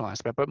promotional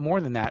aspect, but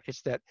more than that,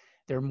 it's that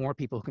there are more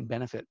people who can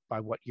benefit by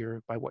what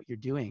you're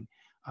doing,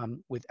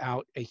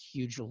 without a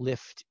huge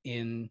lift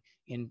in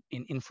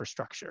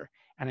infrastructure.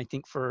 And I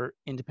think for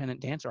independent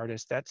dance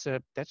artists, that's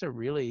a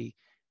really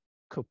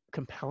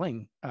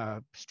compelling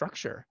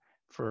structure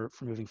for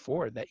moving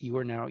forward, that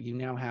you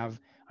now have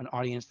an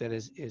audience that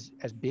is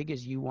as big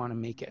as you want to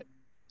make it,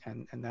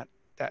 and that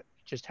you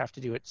just have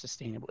to do it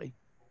sustainably.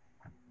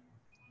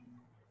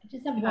 I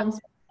just have one.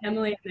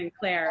 Emily and then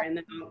Claire, and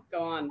then I'll go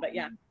on, but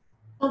yeah.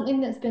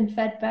 Something that's been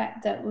fed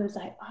back that was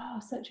like, oh,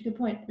 such a good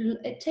point.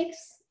 It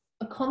takes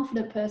a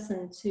confident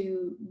person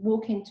to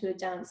walk into a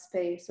dance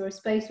space or a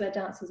space where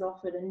dance is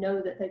offered and know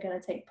that they're going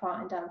to take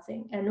part in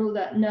dancing, and all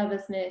that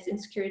nervousness,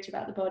 insecurity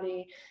about the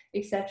body,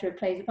 etc.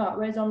 plays a part.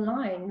 Whereas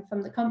online,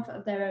 from the comfort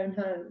of their own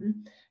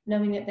home,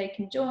 knowing that they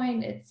can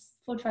join, it's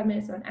 45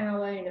 minutes or an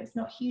hour, you know, it's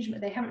not huge, but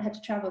they haven't had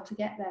to travel to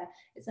get there.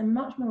 It's a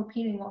much more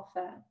appealing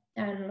offer,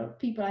 and a lot of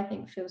people, I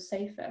think, feel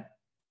safer.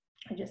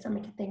 And just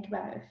something to think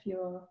about if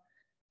you're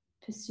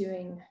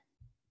pursuing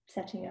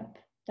setting up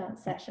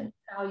dance sessions,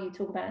 how you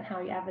talk about it and how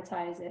you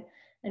advertise it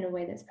in a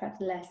way that's perhaps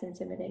less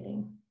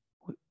intimidating.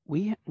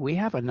 We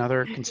have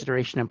another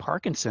consideration in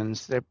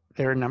Parkinson's. There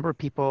are a number of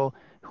people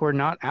who are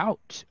not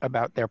out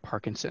about their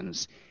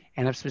Parkinson's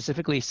and have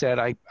specifically said,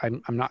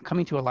 I'm not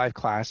coming to a live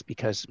class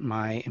because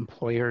my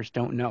employers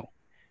don't know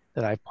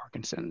that I have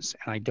Parkinson's,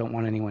 and I don't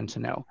want anyone to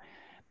know.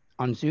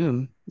 On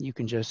Zoom, you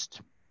can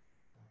just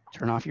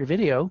turn off your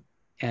video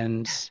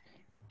and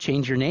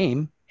change your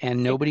name,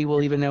 and nobody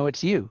will even know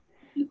it's you,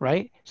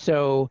 right?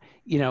 So,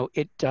 you know,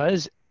 it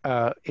does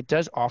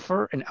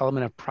offer an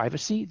element of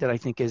privacy that I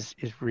think is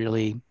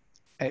really,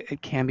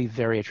 it can be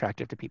very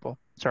attractive to people.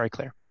 Sorry,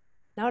 Claire.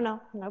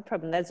 No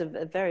problem. Those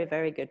are very,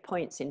 very good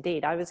points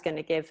indeed. I was going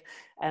to give,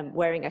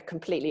 wearing a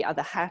completely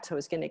other hat, I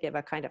was going to give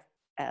a kind of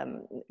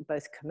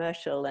both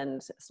commercial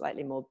and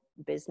slightly more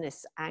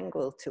business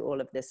angle to all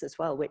of this as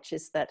well, which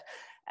is that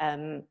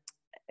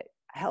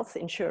health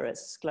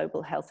insurers,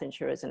 global health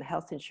insurers and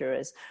health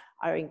insurers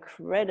are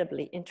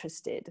incredibly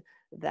interested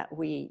that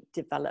we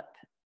develop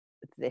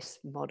this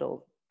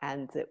model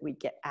and that we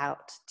get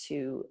out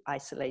to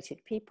isolated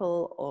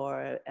people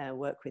or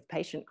work with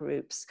patient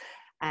groups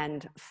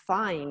and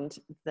find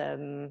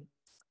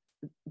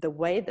the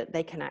way that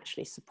they can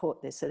actually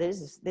support this. So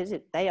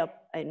they are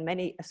in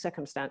many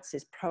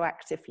circumstances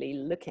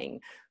proactively looking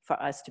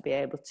for us to be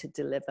able to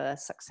deliver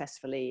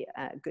successfully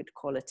good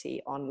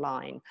quality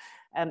online,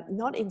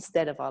 not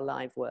instead of our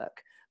live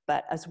work,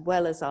 but as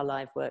well as our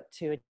live work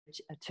to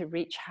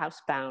reach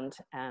housebound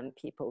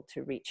people,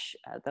 to reach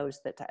those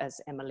that, as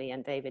Emily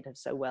and David have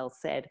so well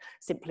said,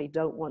 simply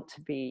don't want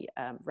to be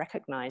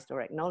recognized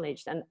or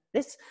acknowledged. And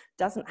this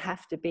doesn't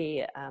have to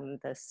be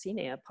the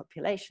senior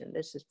population.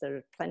 There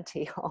are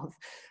plenty of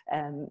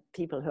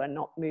people who are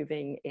not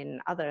moving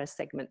in other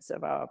segments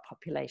of our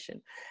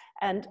population.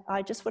 And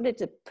I just wanted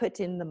to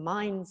put in the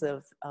minds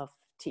of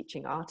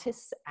teaching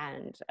artists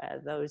and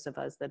those of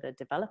us that are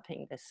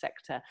developing this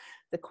sector,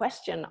 the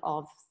question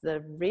of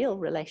the real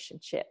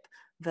relationship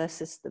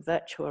versus the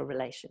virtual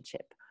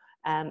relationship.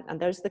 And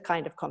those are the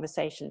kind of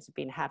conversations we've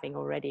been having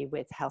already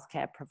with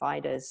healthcare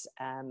providers,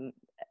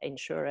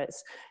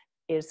 insurers,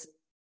 is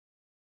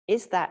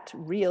that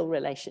real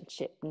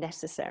relationship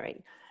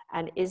necessary?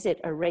 And is it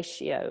a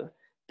ratio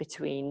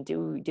between,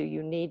 do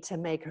you need to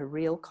make a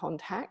real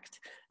contact,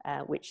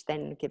 which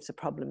then gives a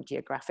problem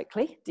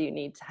geographically? Do you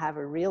need to have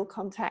a real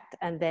contact?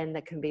 And then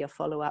there can be a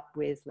follow-up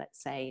with,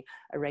 let's say,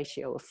 a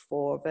ratio of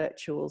 4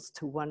 virtuals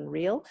to 1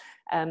 real.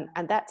 And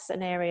that's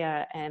an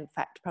area, in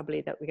fact, probably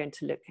that we're going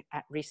to look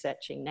at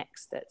researching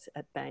next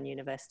at Bern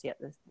University at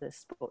the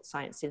Sports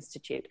Science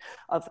Institute,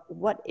 of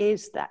what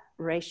is that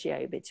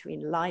ratio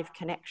between live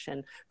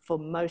connection for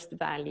most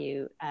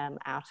value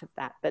out of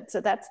that. But so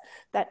that's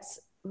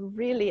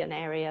really an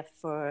area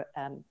for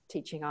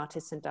teaching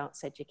artists and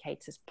dance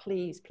educators,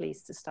 please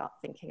to start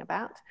thinking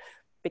about,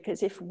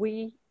 because if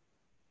we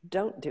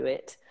don't do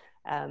it,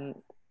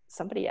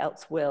 somebody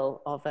else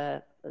will, of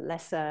a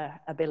lesser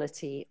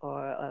ability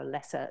or a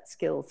lesser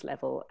skills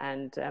level.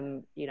 And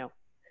you know,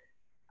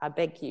 I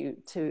beg you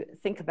to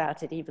think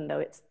about it, even though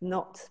it's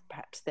not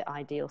perhaps the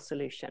ideal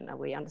solution. And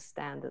we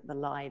understand that the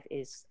live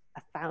is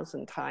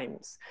 1,000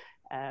 times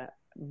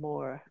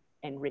more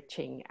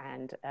enriching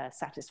and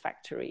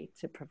satisfactory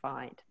to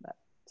provide.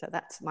 So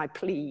that's my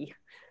plea.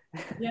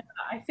 Yeah,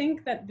 I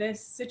think that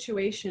this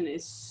situation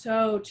is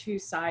so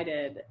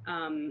two-sided.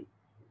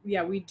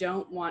 Yeah, we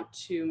don't want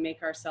to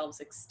make ourselves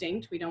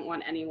extinct. We don't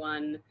want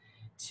anyone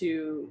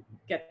to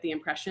get the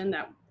impression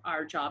that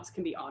our jobs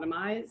can be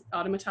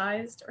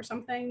automatized or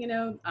something, you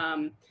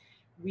know.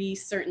 We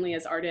certainly,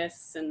 as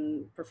artists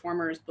and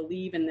performers,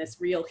 believe in this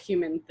real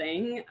human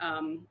thing.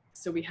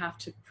 So we have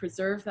to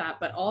preserve that,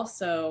 but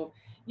also,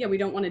 yeah, we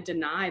don't want to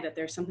deny that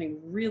there's something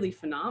really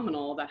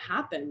phenomenal that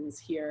happens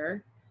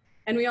here.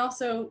 And we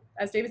also,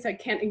 as David said,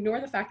 can't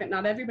ignore the fact that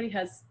not everybody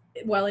has,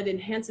 while it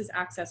enhances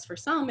access for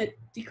some, it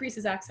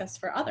decreases access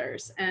for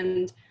others.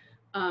 And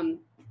I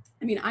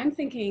mean, I'm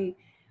thinking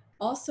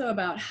also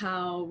about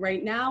how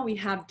right now we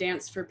have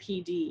dance for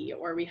PD,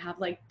 or we have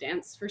like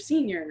dance for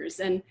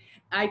seniors. And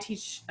I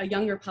teach a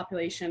younger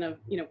population of,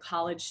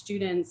 college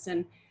students,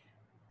 and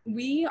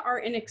we are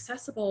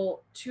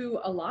inaccessible to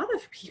a lot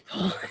of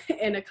people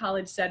in a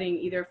college setting,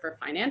 either for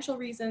financial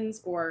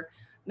reasons or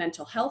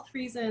mental health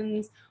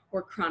reasons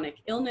or chronic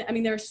illness. I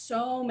mean, there are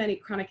so many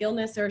chronic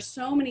illness. There are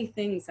so many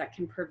things that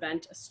can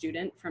prevent a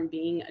student from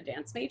being a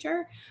dance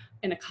major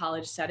in a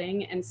college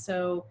setting. And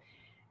so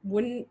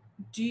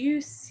do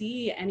you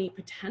see any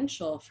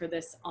potential for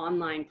this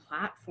online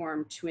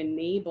platform to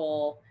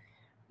enable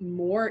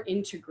more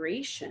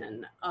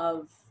integration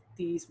of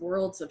these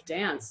worlds of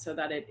dance, so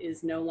that it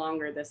is no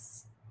longer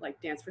this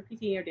like dance for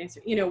PT or dance,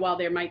 while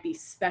there might be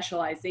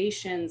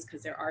specializations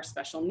because there are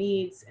special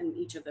needs in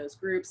each of those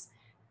groups,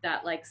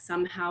 that like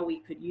somehow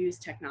we could use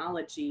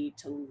technology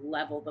to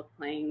level the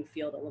playing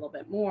field a little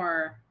bit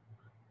more,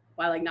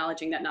 while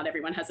acknowledging that not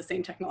everyone has the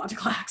same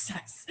technological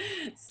access.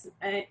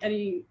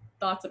 Any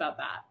thoughts about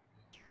that?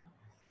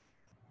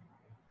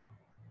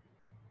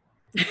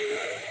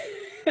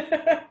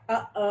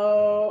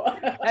 Uh-oh.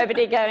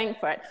 Nobody going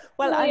for it.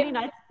 Well, I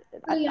mean,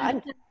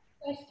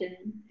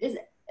 question is,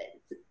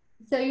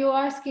 so you're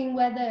asking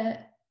whether,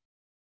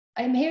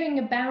 I'm hearing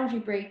a boundary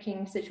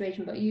breaking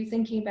situation, but are you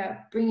thinking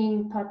about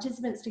bringing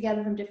participants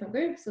together from different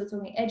groups? So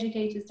talking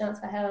educators, Dance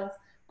for Health,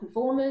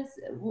 performers?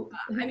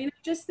 I mean, I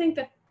just think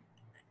that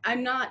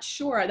I'm not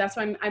sure. That's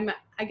why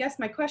I guess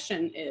my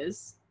question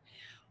is,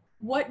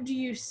 what do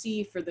you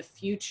see for the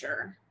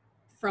future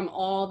from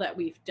all that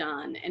we've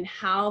done, and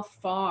how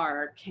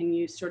far can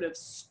you sort of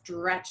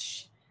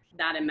stretch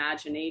that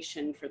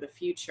imagination for the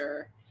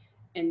future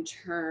in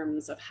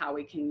terms of how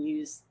we can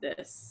use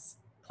this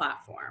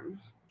platform?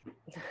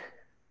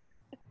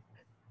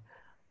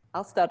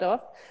 I'll start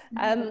off.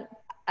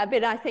 I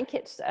mean, I think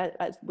it's,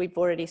 we've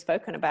already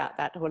spoken about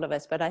that, all of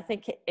us, but I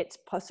think it's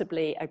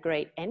possibly a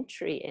great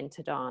entry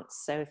into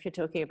dance. So if you're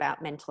talking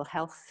about mental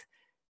health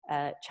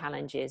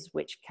challenges,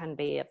 which can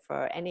be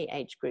for any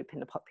age group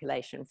in the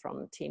population,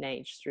 from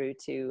teenage through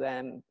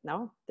to,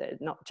 not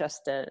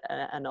just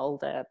an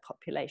older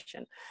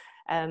population,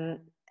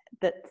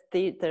 that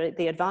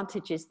the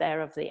advantages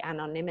there of the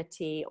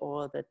anonymity,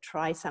 or the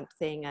try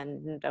something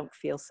and don't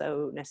feel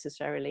so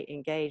necessarily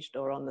engaged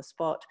or on the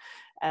spot,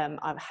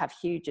 have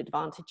huge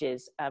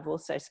advantages. I've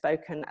also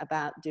spoken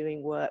about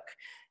doing work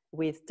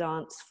with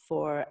dance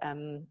for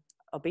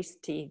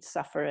obesity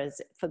sufferers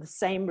for the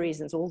same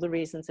reasons, all the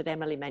reasons that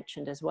Emily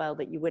mentioned as well,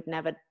 that you would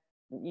never,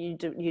 you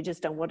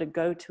just don't want to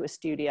go to a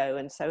studio.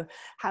 And so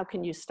how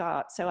can you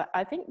start? So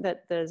I think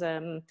that there's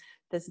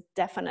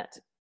definite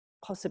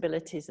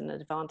possibilities and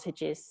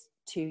advantages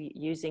to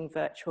using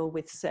virtual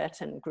with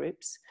certain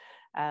groups,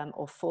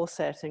 or for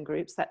certain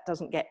groups. That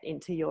doesn't get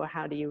into your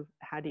how do you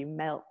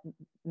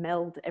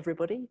meld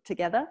everybody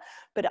together.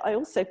 But I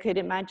also could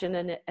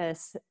imagine a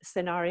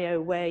scenario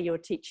where you're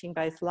teaching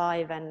both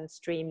live and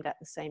streamed at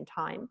the same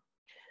time,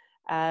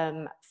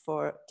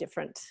 for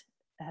different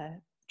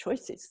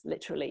choices,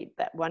 literally,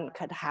 that one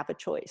could have a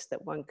choice,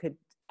 that one could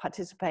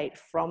participate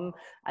from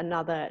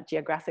another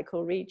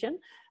geographical region,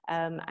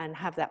 and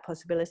have that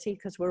possibility,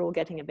 because we're all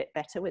getting a bit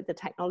better with the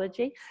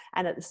technology,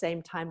 and at the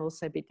same time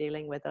also be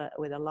dealing with a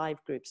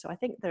live group. So I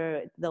think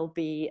there'll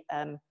be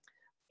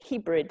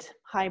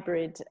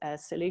hybrid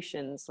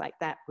solutions like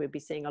that. We'll be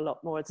seeing a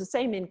lot more. It's the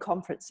same in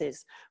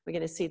conferences. We're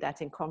going to see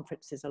that in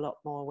conferences a lot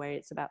more, where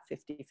it's about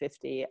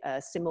 50-50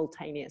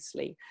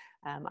 simultaneously.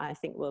 I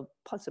think we'll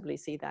possibly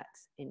see that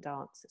in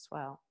dance as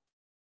well.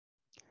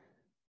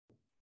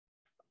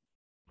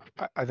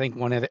 I think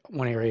one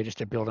area, just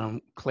to build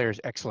on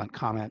Claire's excellent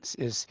comments,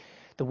 is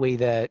the way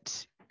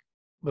that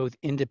both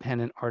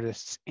independent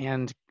artists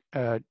and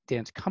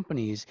dance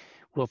companies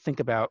will think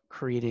about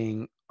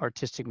creating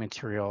artistic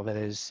material that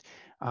is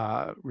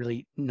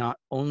really not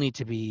only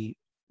to be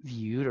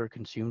viewed or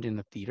consumed in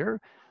the theater,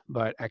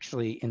 but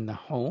actually in the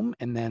home,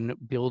 and then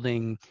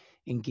building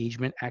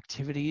engagement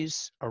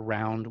activities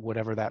around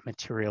whatever that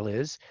material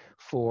is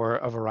for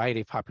a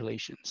variety of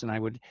populations. And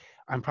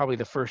I'm probably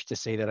the first to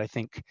say that I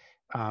think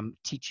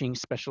teaching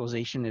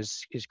specialization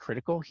is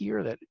critical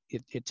here, that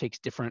it takes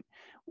different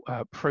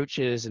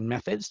approaches and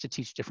methods to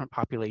teach different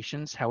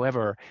populations.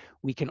 However,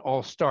 we can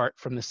all start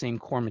from the same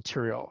core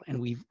material, and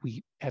we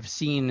have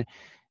seen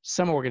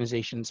some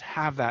organizations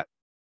have that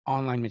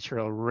online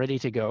material ready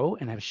to go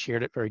and have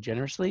shared it very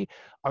generously.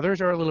 Others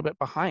are a little bit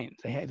behind.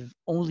 They have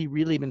only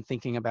really been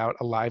thinking about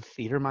a live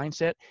theater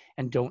mindset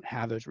and don't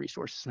have those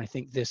resources. And I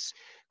think this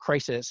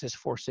crisis is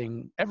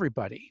forcing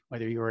everybody,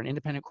 whether you're an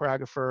independent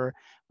choreographer,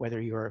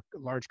 whether you're a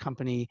large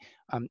company,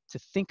 to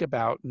think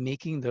about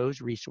making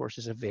those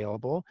resources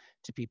available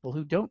to people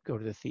who don't go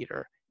to the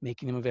theater,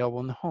 making them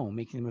available in the home,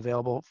 making them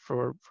available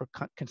for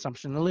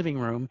consumption in the living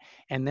room.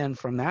 And then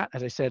from that,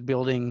 as I said,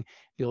 building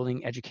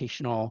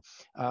educational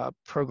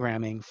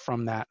programming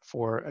from that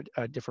for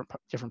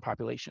different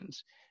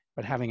populations.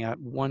 But having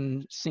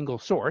one single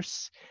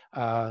source,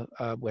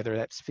 whether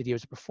that's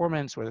videos of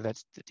performance, whether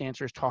that's the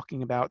dancers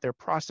talking about their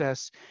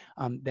process,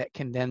 that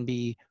can then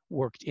be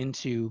worked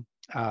into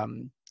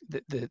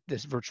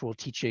this virtual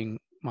teaching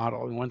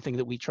model. And one thing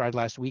that we tried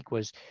last week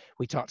was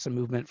we taught some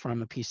movement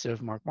from a piece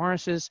of Mark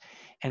Morris's,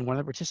 and one of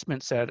the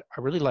participants said,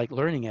 I really like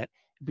learning it.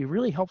 It'd be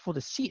really helpful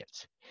to see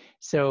it.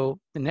 So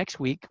the next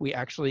week we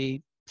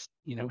actually,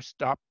 didn't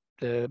stop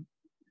the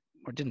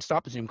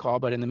Zoom call,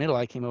 but in the middle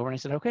I came over and I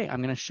said, okay,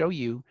 I'm going to show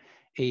you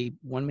a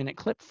 1-minute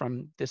clip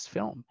from this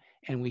film.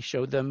 And we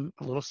showed them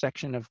a little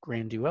section of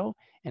Grand Duo,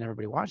 and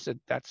everybody watched it.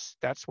 That's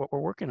what we're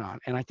working on.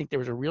 And I think there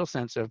was a real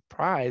sense of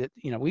pride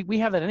that, we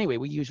have that anyway.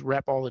 We use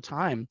rep all the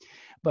time,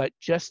 but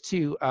just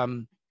to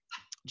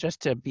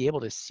be able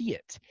to see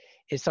it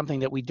is something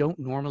that we don't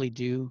normally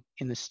do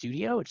in the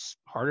studio. It's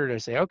harder to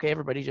say, okay,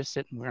 everybody just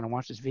sit and we're going to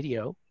watch this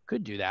video.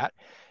 Could do that,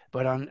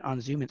 but on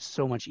Zoom it's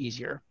so much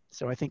easier.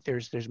 So I think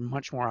there's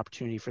much more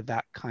opportunity for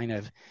that kind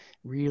of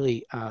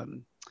really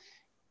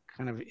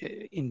kind of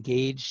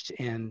engaged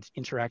and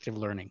interactive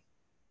learning.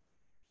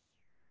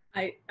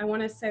 I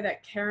want to say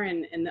that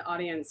Karen in the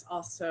audience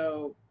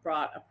also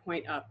brought a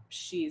point up.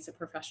 She's a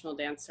professional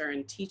dancer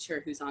and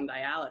teacher who's on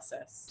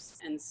dialysis.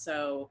 And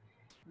so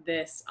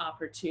this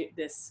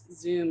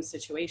Zoom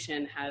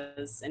situation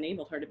has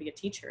enabled her to be a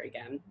teacher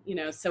again.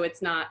 So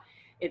it's not,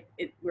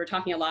 we're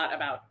talking a lot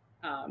about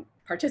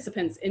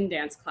participants in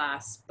dance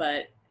class,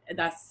 but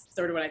that's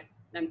sort of what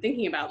I'm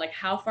thinking about, like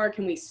how far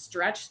can we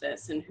stretch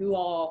this and who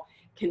all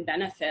can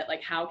benefit,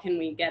 like how can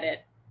we get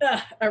it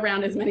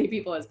around as many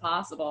people as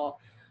possible.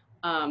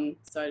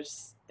 So I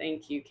just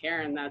thank you,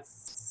 Karen.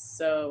 That's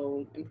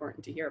so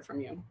important to hear from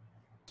you.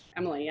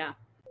 Emily, yeah.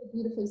 A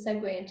beautiful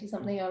segue into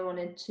something I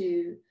wanted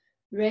to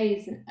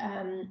raise.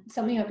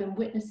 Something I've been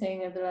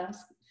witnessing over the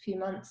last few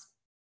months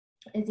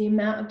is the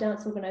amount of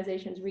dance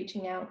organizations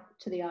reaching out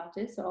to the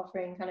artists, so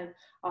offering kind of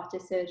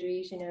artist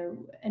surgeries,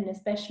 and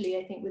especially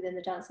I think within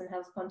the dance and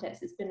health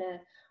context, it's been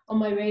on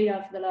my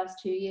radar for the last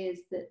 2 years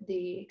that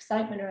the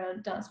excitement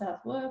around dance for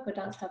health work or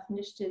dance health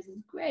initiatives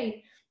is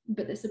great,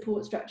 but the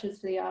support structures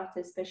for the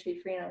artists, especially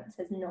freelance,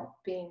 has not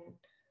been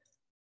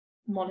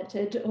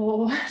monitored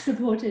or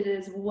supported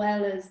as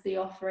well as the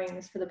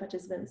offerings for the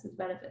participants as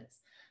benefits.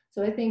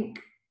 So I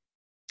think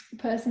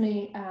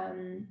personally,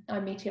 I'm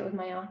meeting up with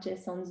my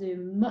artists on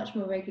Zoom much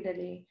more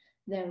regularly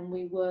than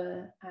we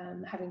were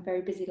having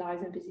very busy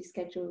lives and busy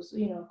schedules,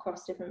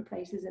 across different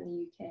places in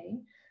the UK.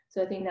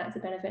 So I think that's a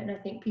benefit. And I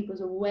think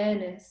people's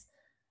awareness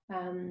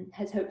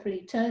has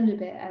hopefully turned a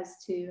bit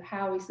as to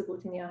how we're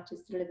supporting the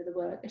artists to deliver the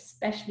work,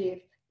 especially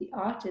if the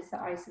artists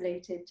are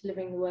isolated,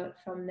 delivering the work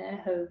from their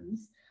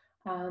homes,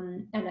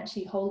 and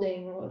actually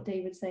holding what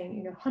David's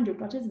saying, 100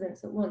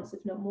 participants at once,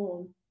 if not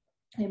more.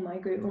 In my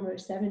group,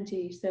 almost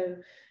 70. So,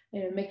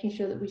 making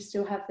sure that we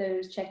still have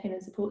those check-in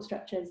and support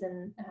structures,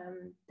 and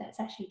that's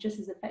actually just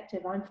as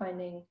effective, I'm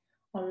finding,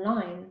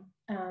 online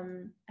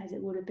as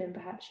it would have been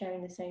perhaps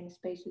sharing the same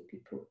space with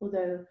people.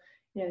 Although,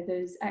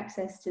 those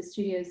access to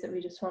studios that we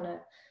just want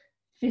to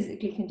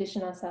physically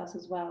condition ourselves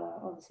as well are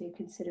obviously a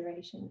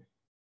consideration.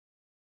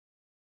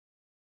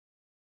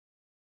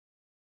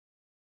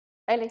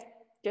 Ellie,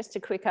 just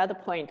a quick other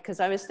point, because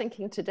I was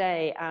thinking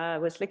today, I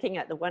was looking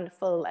at the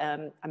wonderful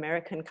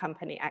American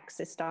company,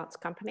 Axis Dance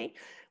Company,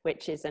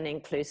 which is an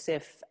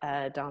inclusive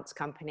dance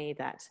company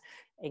that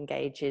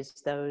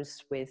engages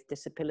those with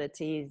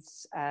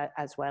disabilities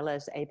as well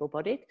as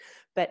able-bodied,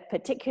 but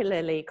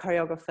particularly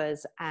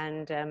choreographers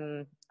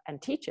and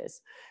teachers.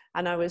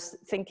 And I was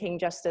thinking,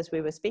 just as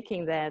we were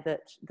speaking there,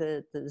 that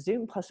the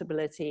Zoom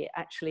possibility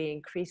actually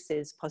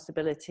increases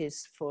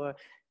possibilities for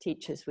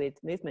teachers with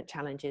movement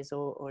challenges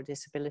or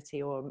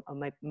disability or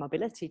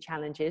mobility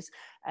challenges,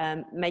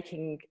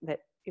 making that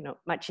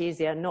much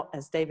easier, not,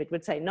 as David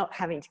would say, not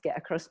having to get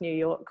across New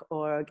York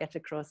or get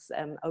across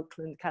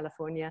Oakland,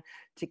 California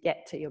to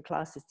get to your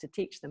classes to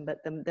teach them, but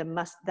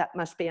that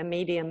must be a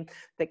medium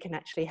that can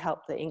actually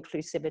help the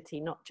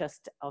inclusivity, not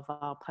just of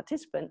our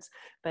participants,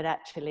 but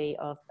actually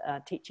of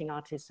teaching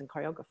artists and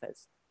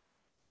choreographers.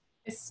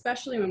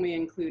 Especially when we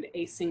include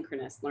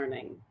asynchronous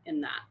learning in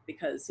that,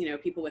 because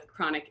people with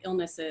chronic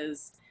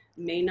illnesses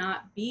may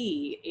not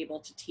be able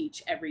to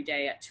teach every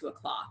day at 2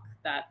 o'clock.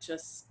 That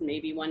just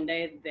maybe one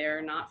day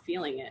they're not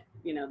feeling it.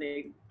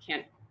 They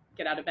can't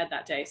get out of bed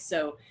that day.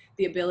 So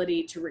the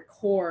ability to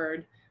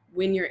record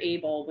when you're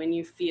able, when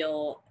you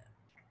feel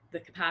the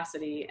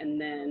capacity, and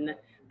then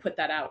put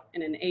that out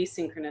in an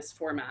asynchronous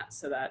format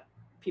so that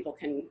people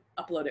can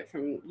upload it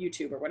from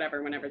YouTube or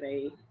whatever whenever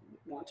they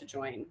want to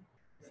join.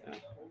 So.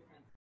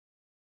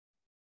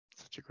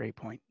 Such a great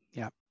point.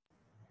 Yeah.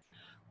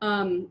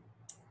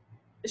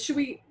 Should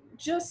we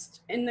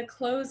just, in the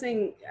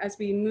closing, as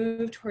we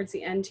move towards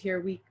the end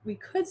here, we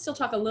could still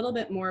talk a little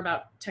bit more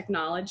about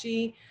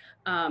technology.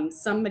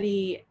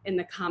 Somebody in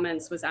the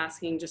comments was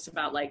asking just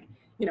about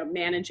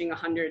managing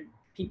 100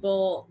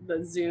 people,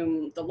 the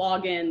Zoom, the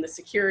login, the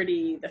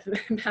security,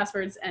 the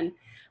passwords. And,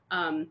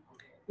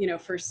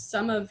 for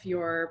some of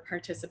your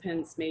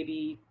participants,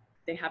 maybe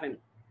they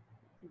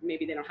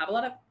don't have a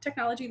lot of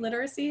technology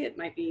literacy. It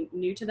might be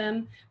new to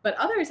them, but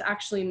others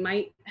actually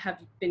might have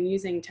been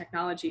using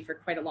technology for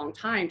quite a long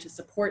time to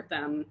support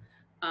them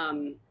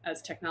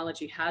as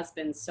technology has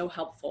been so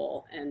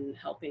helpful in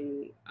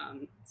helping,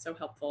 so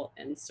helpful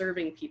in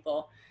serving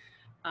people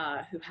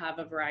who have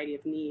a variety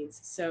of needs.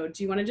 So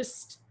do you want to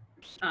just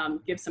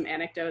give some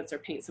anecdotes or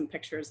paint some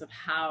pictures of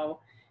how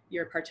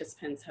your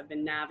participants have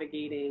been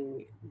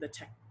navigating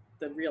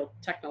the real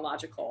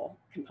technological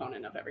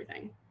component of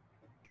everything?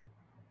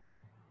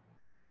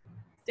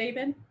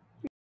 David?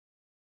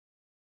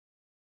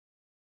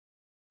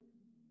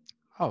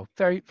 Oh,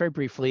 very, very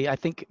briefly, I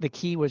think the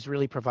key was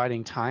really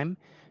providing time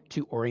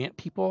to orient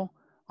people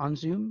on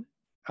Zoom.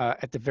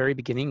 At the very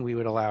beginning, we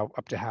would allow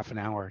up to half an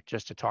hour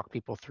just to talk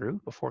people through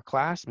before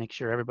class, make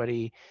sure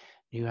everybody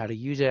knew how to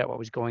use it, what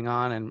was going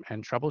on,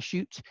 and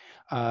troubleshoot.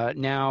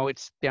 Now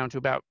it's down to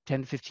about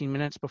 10 to 15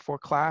 minutes before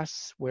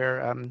class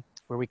where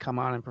we come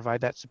on and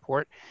provide that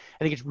support.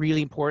 I think it's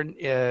really important,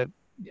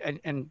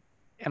 and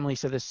Emily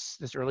said this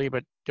earlier,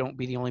 but don't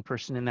be the only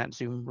person in that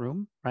Zoom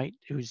room, right?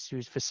 Who's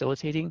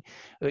facilitating.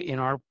 In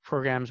our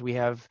programs, we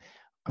have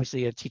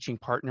obviously a teaching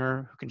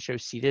partner who can show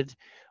seated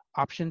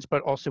options,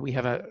 but also we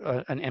have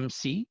an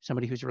MC,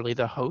 somebody who's really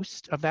the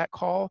host of that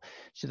call,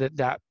 so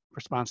that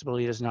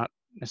responsibility does not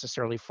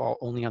necessarily fall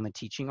only on the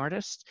teaching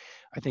artist.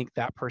 I think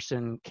that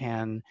person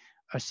can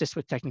assist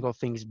with technical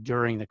things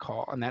during the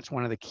call, and that's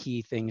one of the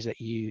key things that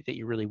you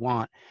really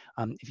want.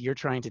 If you're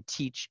trying to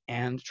teach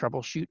and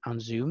troubleshoot on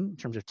Zoom in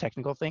terms of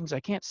technical things, I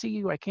can't see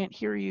you, I can't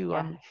hear you.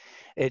 Yeah.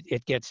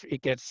 It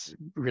gets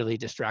really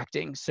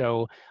distracting.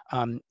 So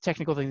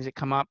technical things that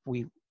come up,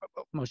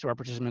 most of our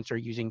participants are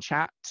using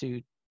chat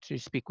to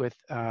speak with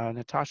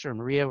Natasha or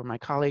Maria or my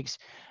colleagues,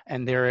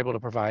 and they're able to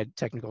provide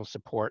technical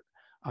support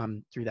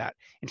through that.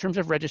 In terms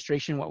of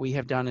registration, what we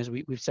have done is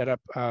we've set up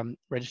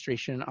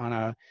registration on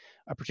a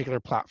particular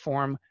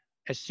platform.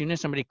 As soon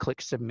as somebody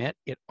clicks submit,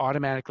 it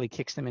automatically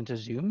kicks them into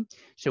Zoom.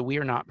 So we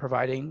are not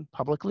providing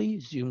publicly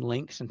Zoom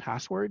links and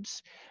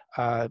passwords.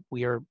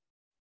 We are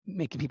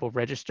making people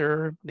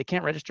register. They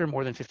can't register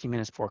more than 15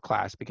 minutes before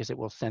class because it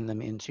will send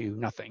them into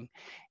nothing,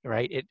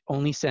 right? It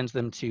only sends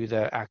them to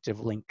the active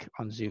link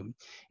on Zoom.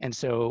 And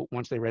so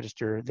once they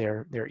register,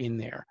 they're in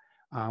there.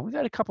 We've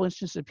had a couple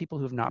instances of people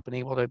who have not been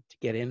able to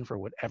get in for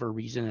whatever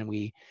reason, and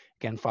we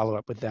again follow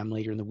up with them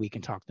later in the week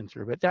and talk them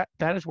through. But that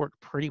has worked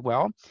pretty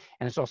well,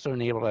 and it's also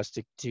enabled us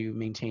to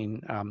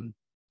maintain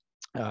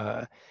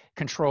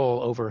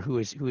control over who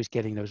is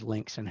getting those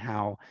links and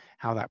how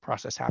that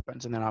process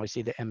happens. And then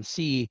obviously the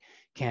MC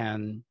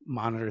can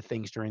monitor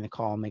things during the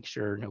call, make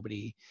sure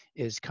nobody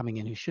is coming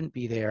in who shouldn't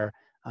be there,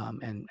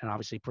 and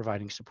obviously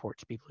providing support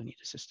to people who need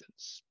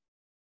assistance.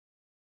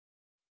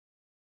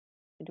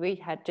 We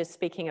had, just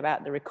speaking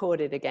about the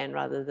recorded again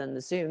rather than the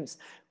Zooms,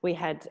 we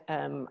had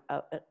a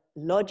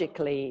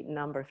logically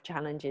number of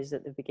challenges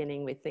at the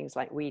beginning with things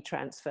like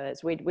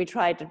WeTransfers. We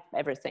tried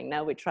everything.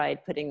 Now we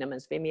tried putting them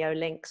as Vimeo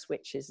links,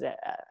 which is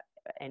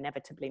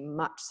inevitably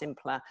much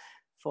simpler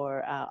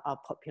for our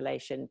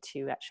population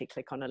to actually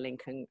click on a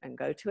link and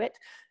go to it.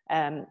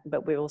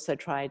 But we also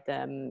tried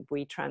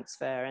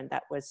WeTransfer, and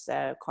that was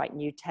quite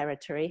new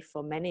territory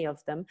for many of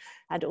them.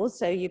 And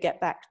also you get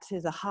back to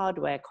the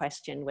hardware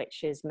question,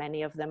 which is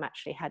many of them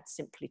actually had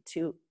simply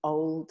too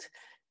old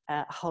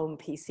home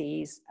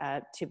PCs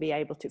to be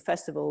able to,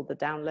 first of all, the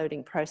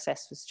downloading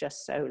process was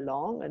just so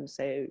long and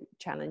so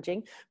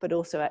challenging, but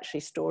also actually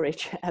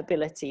storage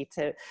ability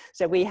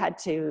so we had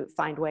to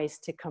find ways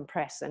to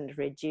compress and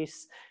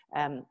reduce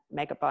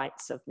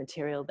megabytes of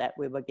material that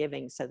we were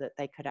giving so that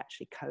they could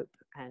actually cope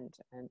and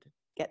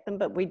get them.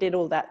 But we did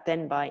all that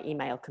then by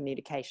email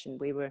communication.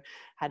 We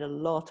had a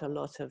lot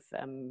of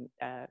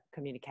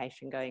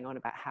communication going on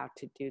about how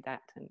to do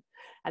that,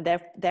 and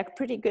they're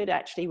pretty good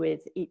actually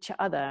with each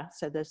other.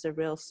 So there's a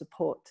real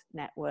support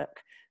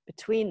network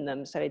between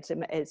them. So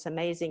it's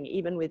amazing,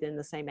 even within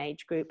the same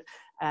age group,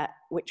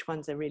 which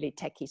ones are really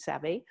techie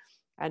savvy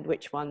and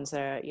which ones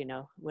are,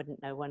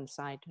 wouldn't know one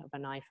side of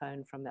an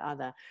iPhone from the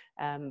other.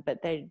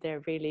 But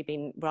they're really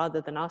been,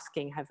 rather than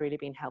asking, have really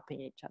been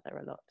helping each other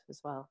a lot as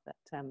well. But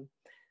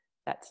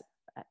that's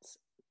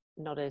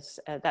not as,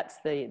 that's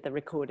the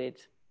recorded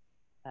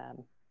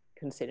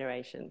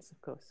considerations,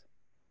 of course.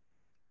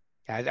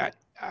 I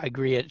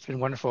agree. It's been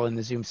wonderful in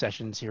the Zoom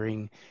sessions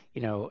hearing,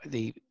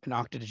 an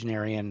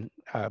octogenarian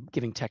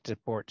giving tech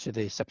support to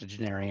the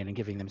septuagenarian and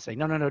giving them, saying,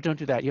 no, don't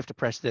do that. You have to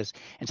press this.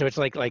 And so it's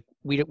like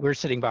we're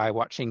sitting by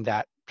watching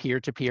that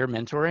peer-to-peer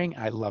mentoring.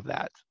 I love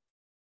that.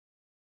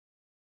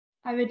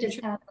 I would just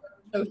add,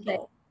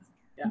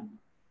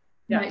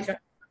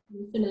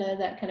 similar,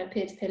 that kind of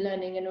peer-to-peer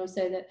learning, and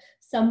also that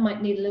some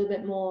might need a little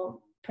bit more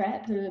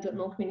prep, a little bit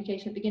more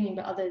communication at the beginning,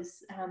 but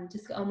others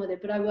just get on with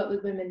it. But I work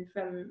with women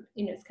from,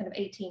 it's kind of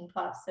 18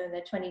 plus, so in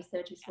their 20s,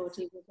 30s,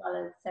 40s, as well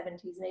as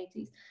 70s and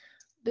 80s.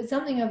 But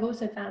something I've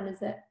also found is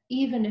that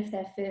even if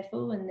they're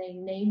fearful and they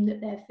name that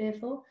they're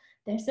fearful,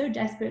 they're so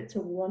desperate to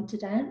want to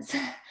dance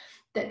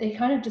that they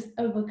kind of just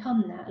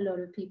overcome that, a lot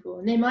of people.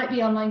 And they might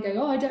be online going,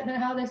 oh, I don't know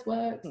how this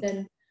works,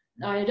 and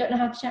I don't know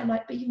how to chat. I'm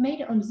like, but you've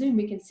made it on Zoom.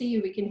 We can see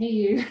you, we can hear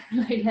you.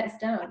 Like, let's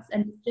dance.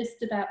 And it's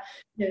just about,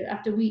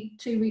 after week,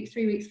 2 weeks,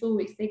 3 weeks, 4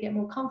 weeks, they get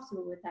more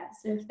comfortable with that.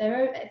 So if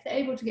they're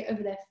able to get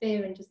over their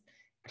fear and just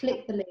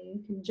click the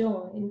link and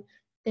join,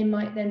 they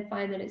might then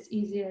find that it's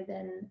easier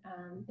than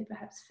they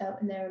perhaps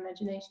felt in their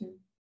imagination.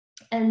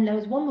 And there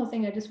was one more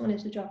thing I just wanted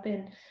to drop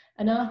in.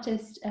 An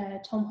artist,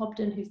 Tom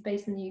Hobden, who's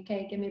based in the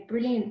UK, gave me a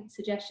brilliant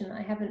suggestion that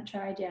I haven't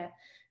tried yet.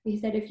 He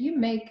said, if you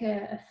make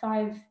a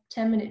 5-10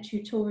 minute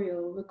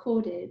tutorial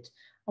recorded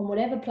on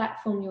whatever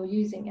platform you're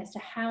using as to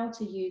how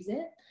to use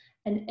it,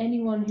 and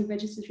anyone who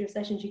registers for your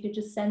sessions, you could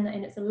just send that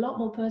in. It's a lot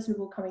more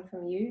personable coming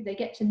from you. They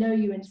get to know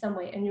you in some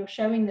way, and you're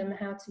showing them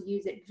how to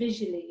use it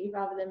visually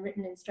rather than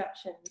written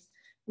instructions.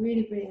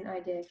 Really brilliant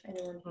idea for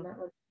anyone who might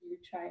want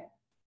to try it.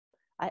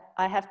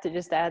 I have to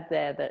just add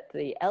there that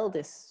the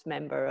eldest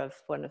member of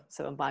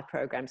some of my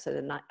programs, so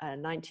the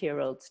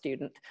 90-year-old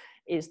student,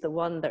 is the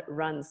one that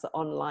runs the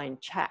online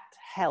chat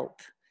help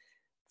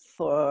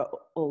for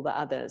all the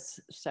others.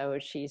 So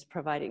she's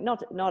providing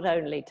not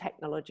only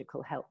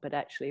technological help, but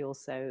actually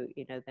also,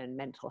 you know, then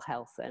mental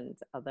health and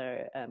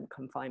other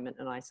confinement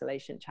and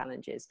isolation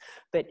challenges.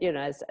 But, you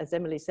know, as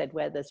Emily said,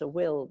 where there's a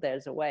will,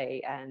 there's a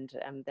way, and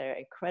they're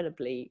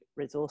incredibly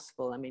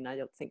resourceful. I mean, I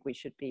don't think we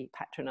should be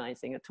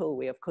patronizing at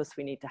all. Of course,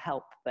 we need to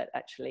help, but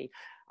actually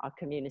our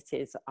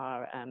communities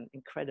are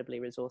incredibly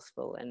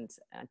resourceful, and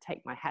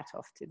take my hat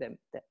off to them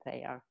that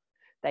they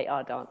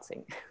are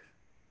dancing.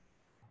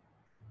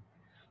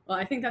 Well,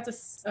 I think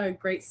that's a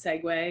great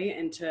segue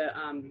into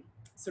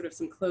sort of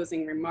some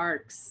closing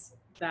remarks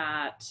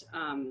that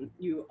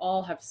you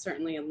all have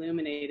certainly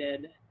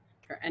illuminated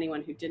for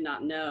anyone who did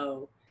not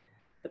know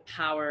the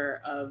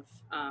power of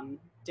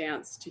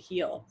dance to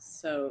heal.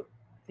 So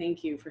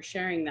thank you for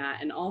sharing that.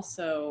 And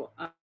also,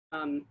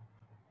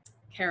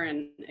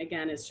 Karen,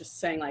 again, is just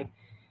saying, like,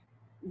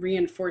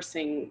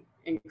 reinforcing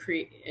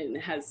and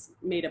has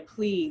made a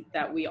plea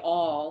that we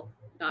all,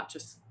 not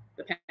just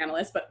the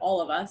panelists, but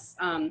all of us,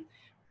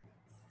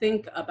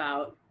 think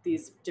about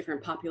these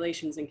different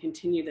populations and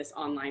continue this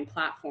online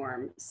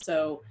platform.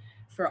 So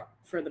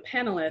for the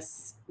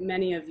panelists,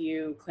 many of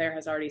you, Claire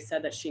has already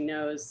said that she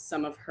knows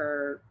some of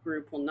her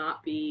group will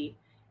not be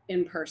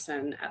in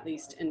person, at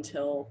least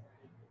until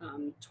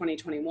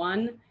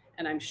 2021.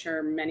 And I'm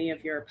sure many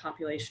of your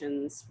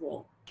populations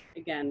will,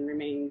 again,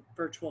 remain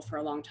virtual for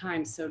a long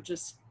time. So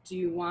just, do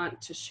you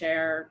want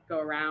to go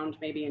around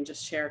maybe and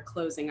just share a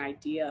closing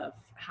idea of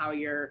how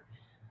you're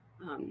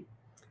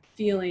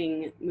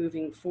feeling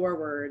moving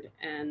forward,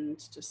 and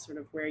just sort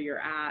of where you're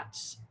at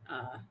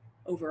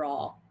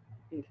overall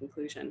in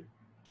conclusion?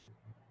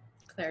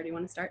 Claire, do you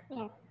want to start?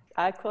 Yeah.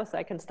 Of course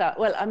I can start.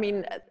 Well, I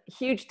mean,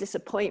 huge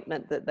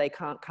disappointment that they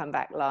can't come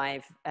back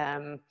live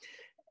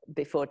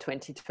before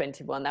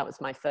 2021. That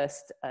was my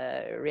first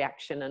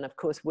reaction, and of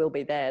course will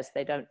be theirs.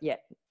 They don't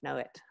yet know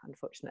it,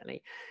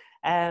 unfortunately.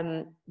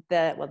 Well,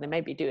 they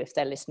maybe do if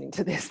they're listening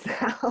to this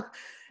now.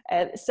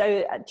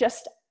 So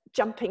just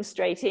jumping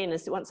straight in,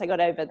 as once I got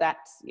over that,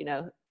 you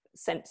know,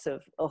 sense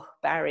of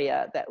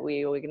barrier that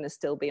we were going to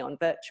still be on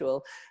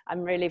virtual,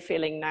 I'm really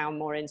feeling now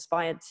more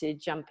inspired to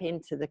jump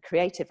into the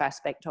creative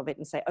aspect of it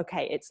and say,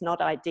 okay, it's not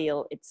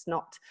ideal, it's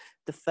not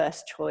the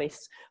first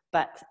choice,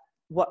 but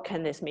what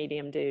can this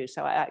medium do?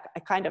 So I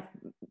kind of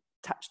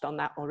touched on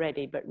that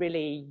already, but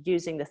really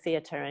using the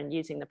theatre and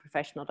using the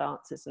professional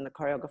dancers and the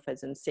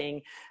choreographers and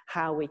seeing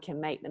how we can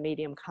make the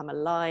medium come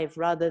alive,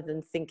 rather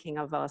than thinking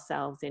of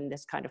ourselves in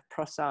this kind of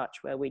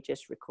cross-arch where we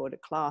just record a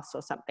class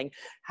or something.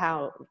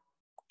 How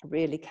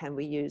really can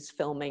we use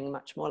filming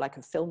much more like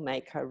a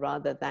filmmaker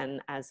rather than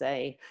as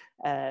a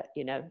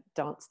you know,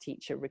 dance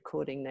teacher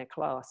recording their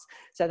class?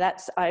 So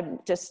that's,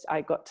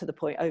 I got to the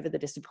point over the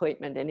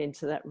disappointment and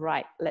into that,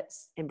 right,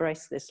 let's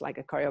embrace this like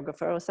a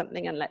choreographer or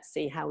something, and let's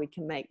see how we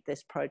can make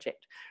this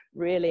project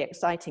really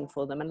exciting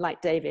for them. And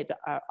like David,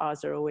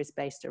 ours are always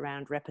based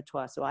around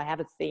repertoire, so I have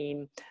a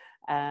theme.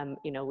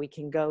 You know, we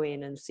can go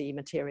in and see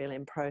material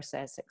in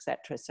process,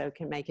 etc. So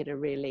can make it a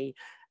really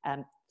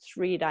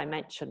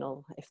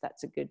three-dimensional, if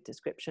that's a good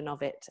description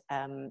of it,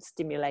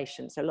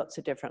 stimulation. So lots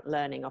of different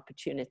learning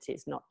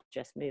opportunities, not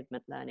just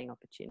movement learning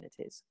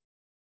opportunities.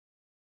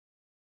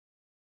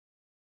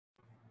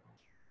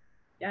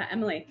 Yeah,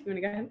 Emily, you want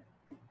to go ahead?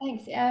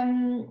 Thanks.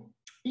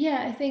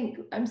 Yeah, I think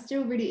I'm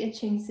still really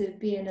itching to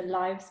be in a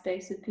live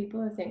space with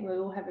people. I think we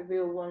all have a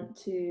real want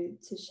to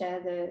share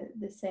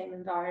the same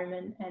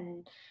environment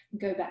and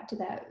go back to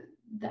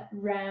that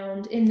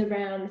round, in the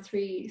round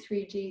 3G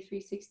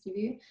 360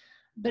 view.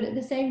 But at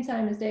the same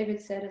time, as David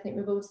said, I think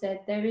we've all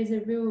said, there is a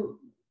real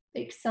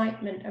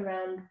excitement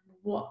around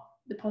what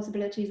the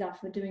possibilities are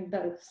for doing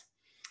both,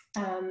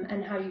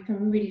 and how you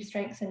can really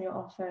strengthen your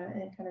offer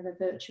in kind of a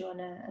virtual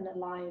and a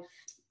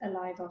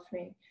live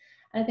offering.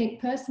 And I think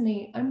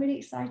personally, I'm really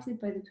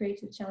excited by the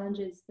creative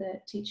challenges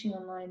that teaching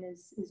online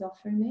is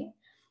offering me,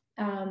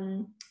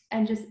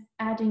 and just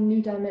adding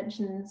new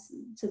dimensions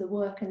to the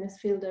work in this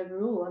field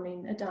overall. I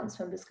mean, a dance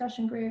film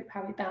discussion group,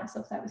 how we bounce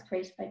off that with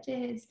creative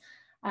ideas.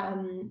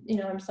 You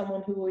know, I'm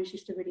someone who always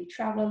used to really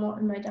travel a lot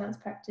in my dance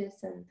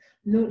practice and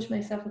launch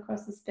myself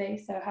across the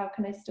space. So how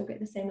can I still get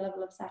the same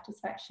level of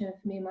satisfaction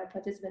for me and my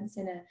participants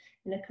in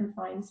a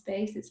confined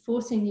space? It's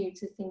forcing you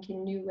to think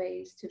in new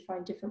ways, to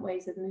find different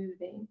ways of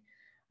moving.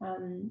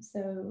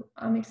 So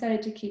I'm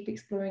excited to keep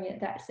exploring it.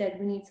 That said,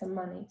 we need some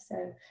money.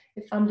 So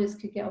if funders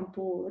could get on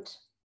board,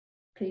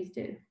 please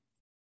do.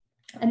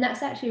 And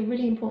that's actually a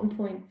really important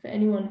point for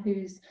anyone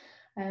who's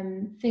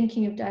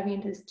thinking of diving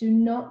into this. Do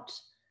not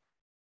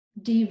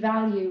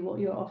devalue what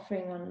you're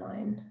offering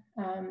online.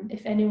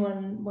 If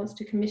anyone wants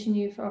to commission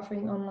you for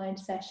offering online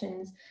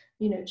sessions,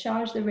 you know,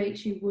 charge the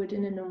rates you would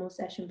in a normal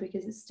session,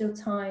 because it's still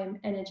time,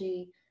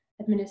 energy,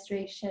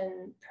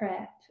 administration,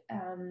 prep.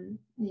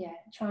 Yeah,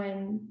 try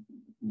and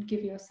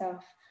give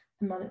yourself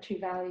a monetary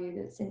value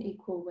that's in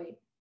equal weight.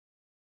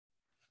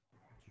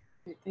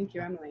 Thank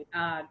you, Emily.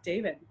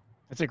 David.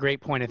 That's a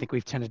great point. I think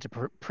we've tended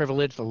to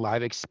privilege the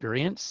live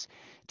experience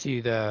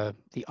to the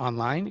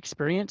online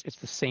experience. It's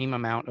the same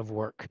amount of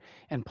work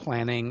and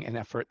planning and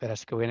effort that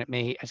has to go in. It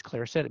may, as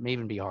Claire said, it may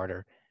even be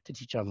harder to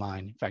teach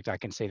online. In fact, I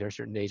can say there are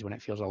certain days when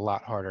it feels a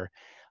lot harder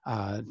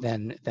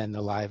than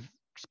the live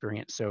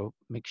experience. So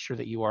make sure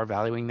that you are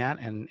valuing that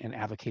and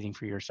advocating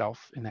for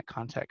yourself in that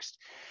context.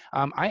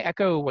 I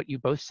echo what you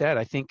both said.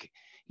 I think,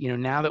 you know,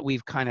 now that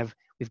we've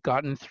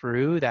gotten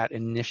through that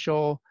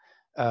initial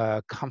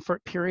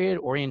comfort period,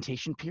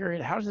 orientation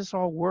period, how does this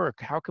all work?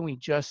 How can we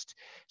just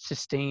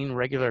sustain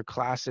regular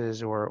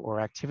classes or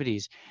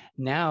activities?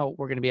 Now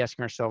we're going to be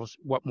asking ourselves,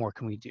 what more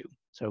can we do?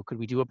 So could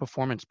we do a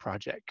performance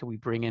project? Could we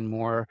bring in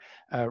more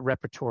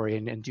repertory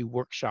and do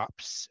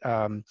workshops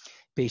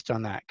based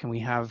on that? Can we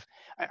have,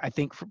 I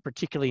think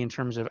particularly in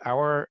terms of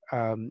our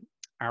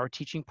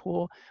teaching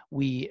pool,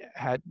 we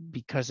had,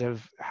 because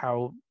of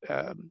how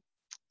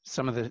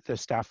some of the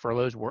staff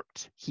furloughs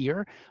worked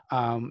here.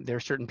 There are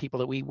certain people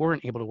that we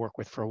weren't able to work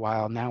with for a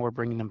while. Now we're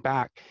bringing them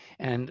back.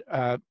 And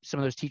some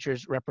of those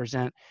teachers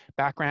represent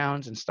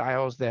backgrounds and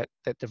styles that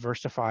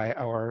diversify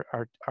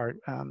our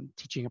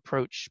teaching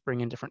approach,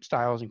 bring in different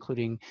styles,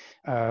 including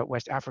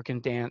West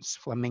African dance,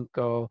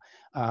 flamenco,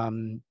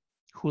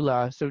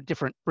 hula, so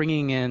different,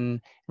 bringing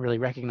in, really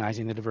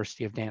recognizing the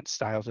diversity of dance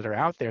styles that are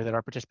out there that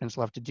our participants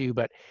love to do,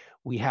 but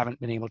we haven't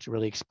been able to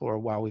really explore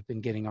while we've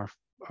been getting our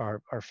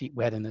feet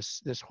wet in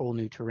this whole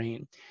new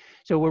terrain.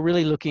 So we're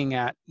really looking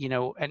at, you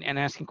know, and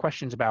asking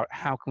questions about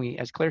how can we,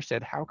 as Claire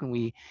said, how can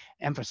we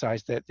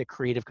emphasize the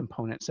creative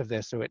components of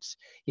this? So it's,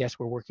 yes,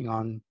 we're working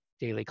on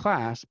daily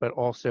class, but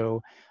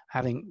also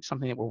having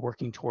something that we're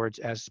working towards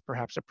as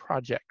perhaps a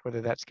project, whether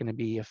that's going to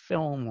be a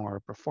film or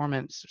a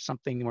performance,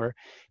 something where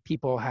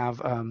people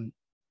have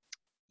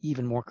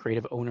even more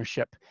creative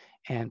ownership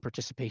and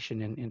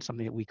participation in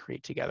something that we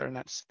create together. And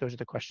those are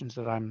the questions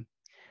that I'm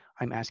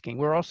asking.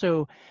 We're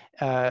also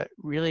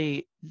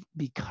really,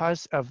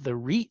 because of the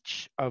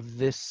reach of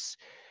this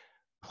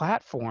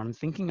platform,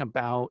 thinking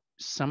about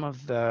some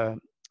of the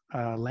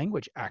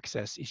language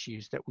access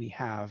issues that we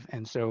have.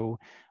 And so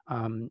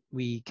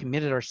we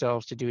committed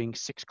ourselves to doing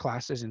 6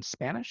 classes in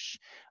Spanish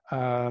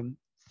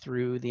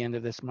through the end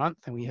of this month.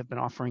 And we have been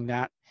offering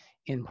that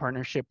in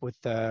partnership with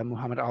the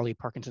Muhammad Ali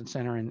Parkinson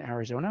Center in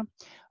Arizona.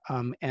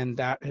 And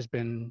that has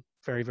been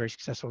very, very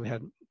successful. We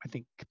had, I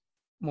think,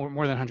 more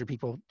than 100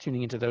 people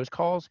tuning into those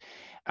calls.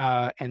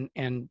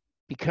 And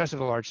because of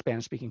the large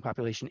Spanish-speaking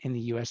population in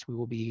the US, we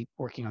will be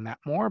working on that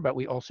more, but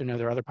we also know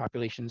there are other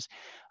populations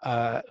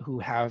who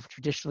have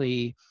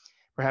traditionally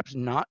perhaps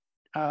not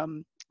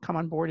come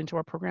on board into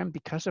our program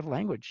because of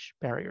language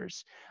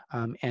barriers.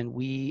 And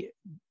we,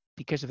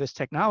 because of this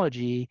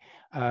technology,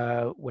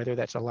 whether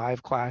that's a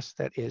live class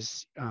that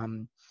is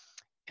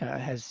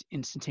has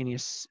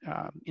instantaneous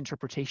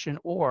interpretation,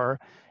 or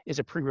is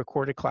a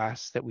pre-recorded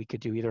class that we could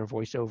do either a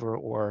voiceover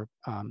or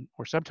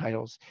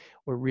subtitles.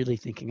 We're really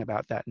thinking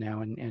about that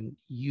now and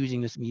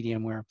using this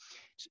medium where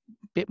it's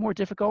a bit more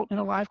difficult in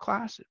a live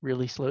class. It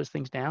really slows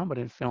things down, but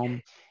in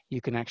film, you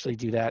can actually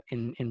do that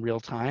in real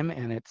time,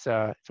 and it's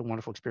a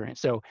wonderful experience.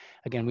 So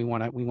again, we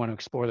want to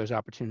explore those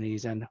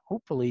opportunities, and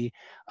hopefully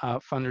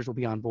funders will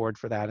be on board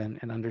for that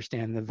and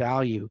understand the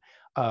value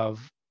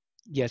of,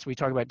 yes, we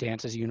talk about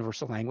dance as a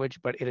universal language,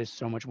 but it is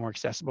so much more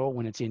accessible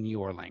when it's in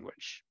your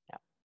language. Yeah,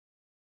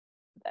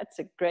 that's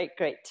a great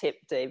tip,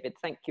 David.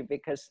 Thank you,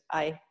 because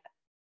I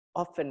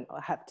often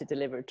have to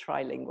deliver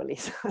trilingually.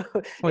 So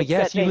well,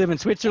 yes, you live in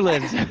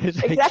Switzerland.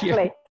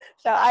 Exactly.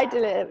 So I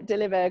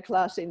deliver a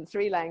class in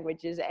 3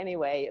 languages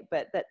anyway,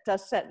 but that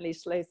does certainly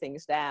slow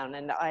things down.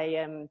 And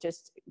I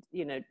just,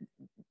 you know,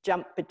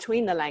 jump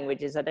between the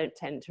languages. I don't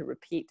tend to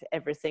repeat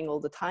everything all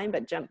the time,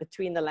 but jump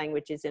between the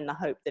languages in the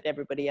hope that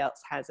everybody else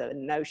has a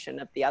notion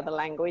of the other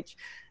language.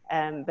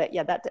 But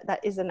yeah, that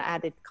is an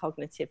added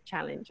cognitive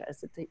challenge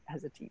as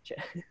a teacher.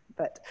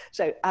 But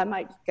so I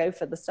might go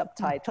for the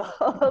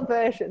subtitle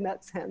version.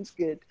 That sounds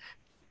good.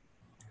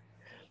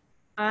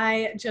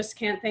 I just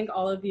can't thank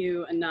all of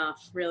you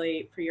enough,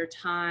 really, for your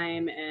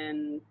time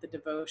and the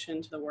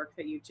devotion to the work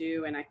that you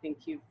do. And I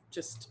think you've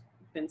just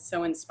been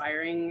so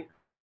inspiring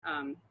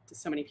to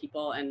so many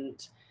people,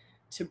 and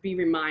to be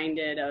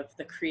reminded of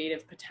the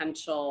creative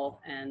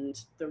potential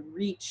and the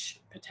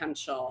reach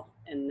potential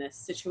in this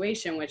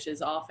situation, which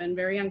is often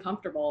very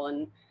uncomfortable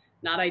and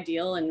not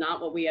ideal and not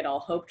what we had all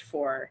hoped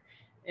for.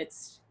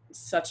 It's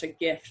such a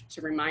gift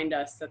to remind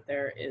us that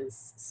there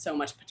is so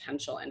much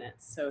potential in it.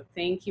 So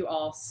thank you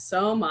all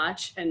so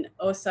much. And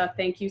Osa,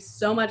 thank you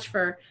so much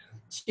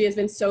she has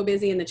been so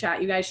busy in the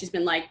chat, you guys. She's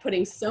been like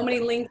putting so many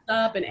links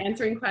up and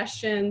answering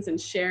questions and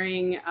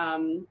sharing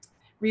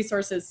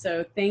resources.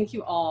 So thank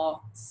you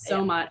all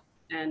so much,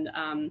 and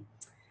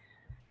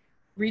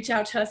reach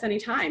out to us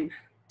anytime.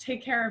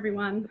 Take care,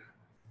 everyone.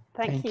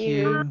 Thank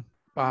you.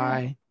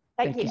 Bye.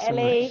 Thank you, so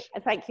Ellie. much.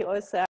 And thank you, Osa.